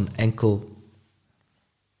plaats van enkel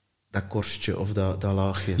dat korstje of dat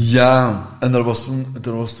laagje. Ja, en er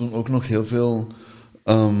was toen ook nog heel veel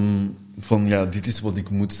van, ja, dit is wat ik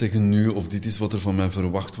moet zeggen nu, of dit is wat er van mij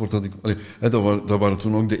verwacht wordt. Dat waren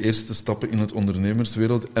toen ook de eerste stappen in het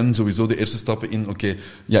ondernemerswereld en sowieso de eerste stappen in,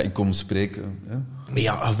 ik kom spreken. Hè. Maar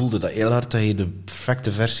ja, je voelde dat heel hard, dat je de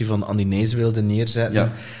perfecte versie van Andy Nijs wilde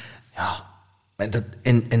neerzetten. Ja,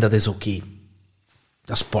 en dat is oké.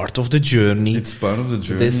 Dat is part of the journey. It's part of the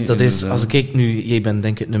journey. Dat is, als ik kijk nu, jij bent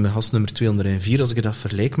denk ik nummer 204, als ik dat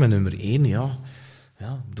vergelijk met nummer 1, ja,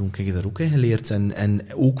 toen heb ik daar ook in geleerd. En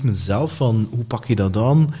ook mezelf, van hoe pak je dat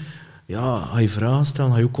aan? Ja, ga je vragen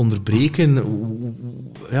stellen, ga je ook onderbreken?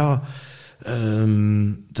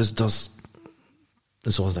 Dus dat is,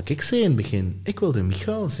 zoals dat ik zei in het begin, ik wilde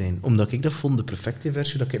Michael zijn, omdat ik dat vond, de perfecte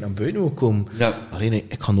versie, dat ik naar buiten wil komen. Ja. Alleen,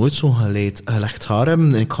 ik ga nooit zo gelegd haar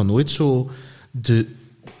hebben, en ik ga nooit zo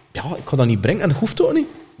ik ga dat niet brengen, en dat hoeft ook niet.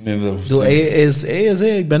 Nee, dat hoeft niet. Hij is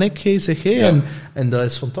hij, ik ben ik, hij zegt hij, Ja. en dat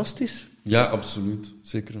is fantastisch. Ja, absoluut.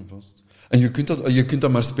 Zeker en vast. En je kunt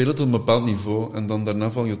dat maar spelen tot een bepaald niveau, en dan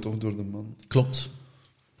daarna val je toch door de mand.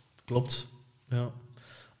 Klopt. Ja.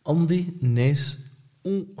 Andy Nijs,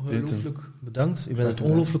 ongelooflijk bedankt. Je bent een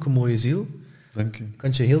ongelooflijke mooie ziel. Dank u. Ik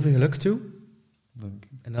wens je heel veel geluk toe. Dank u.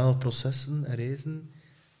 In alle processen en reizen.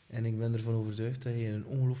 En ik ben ervan overtuigd dat je een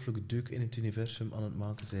ongelooflijke deuk in het universum aan het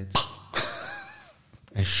maken bent.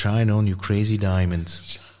 En shine on, you crazy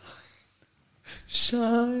diamond.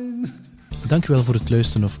 Shine. Dankjewel voor het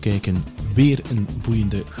luisteren of kijken. Weer een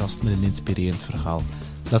boeiende gast met een inspirerend verhaal.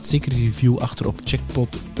 Laat zeker een review achter op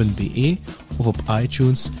checkpot.be of op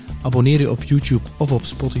iTunes. Abonneer je op YouTube of op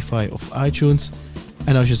Spotify of iTunes.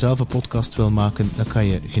 En als je zelf een podcast wil maken, dan kan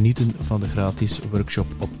je genieten van de gratis workshop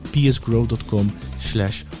op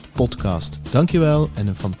psgrow.com/podcast. Dankjewel en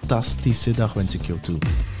een fantastische dag wens ik jou toe.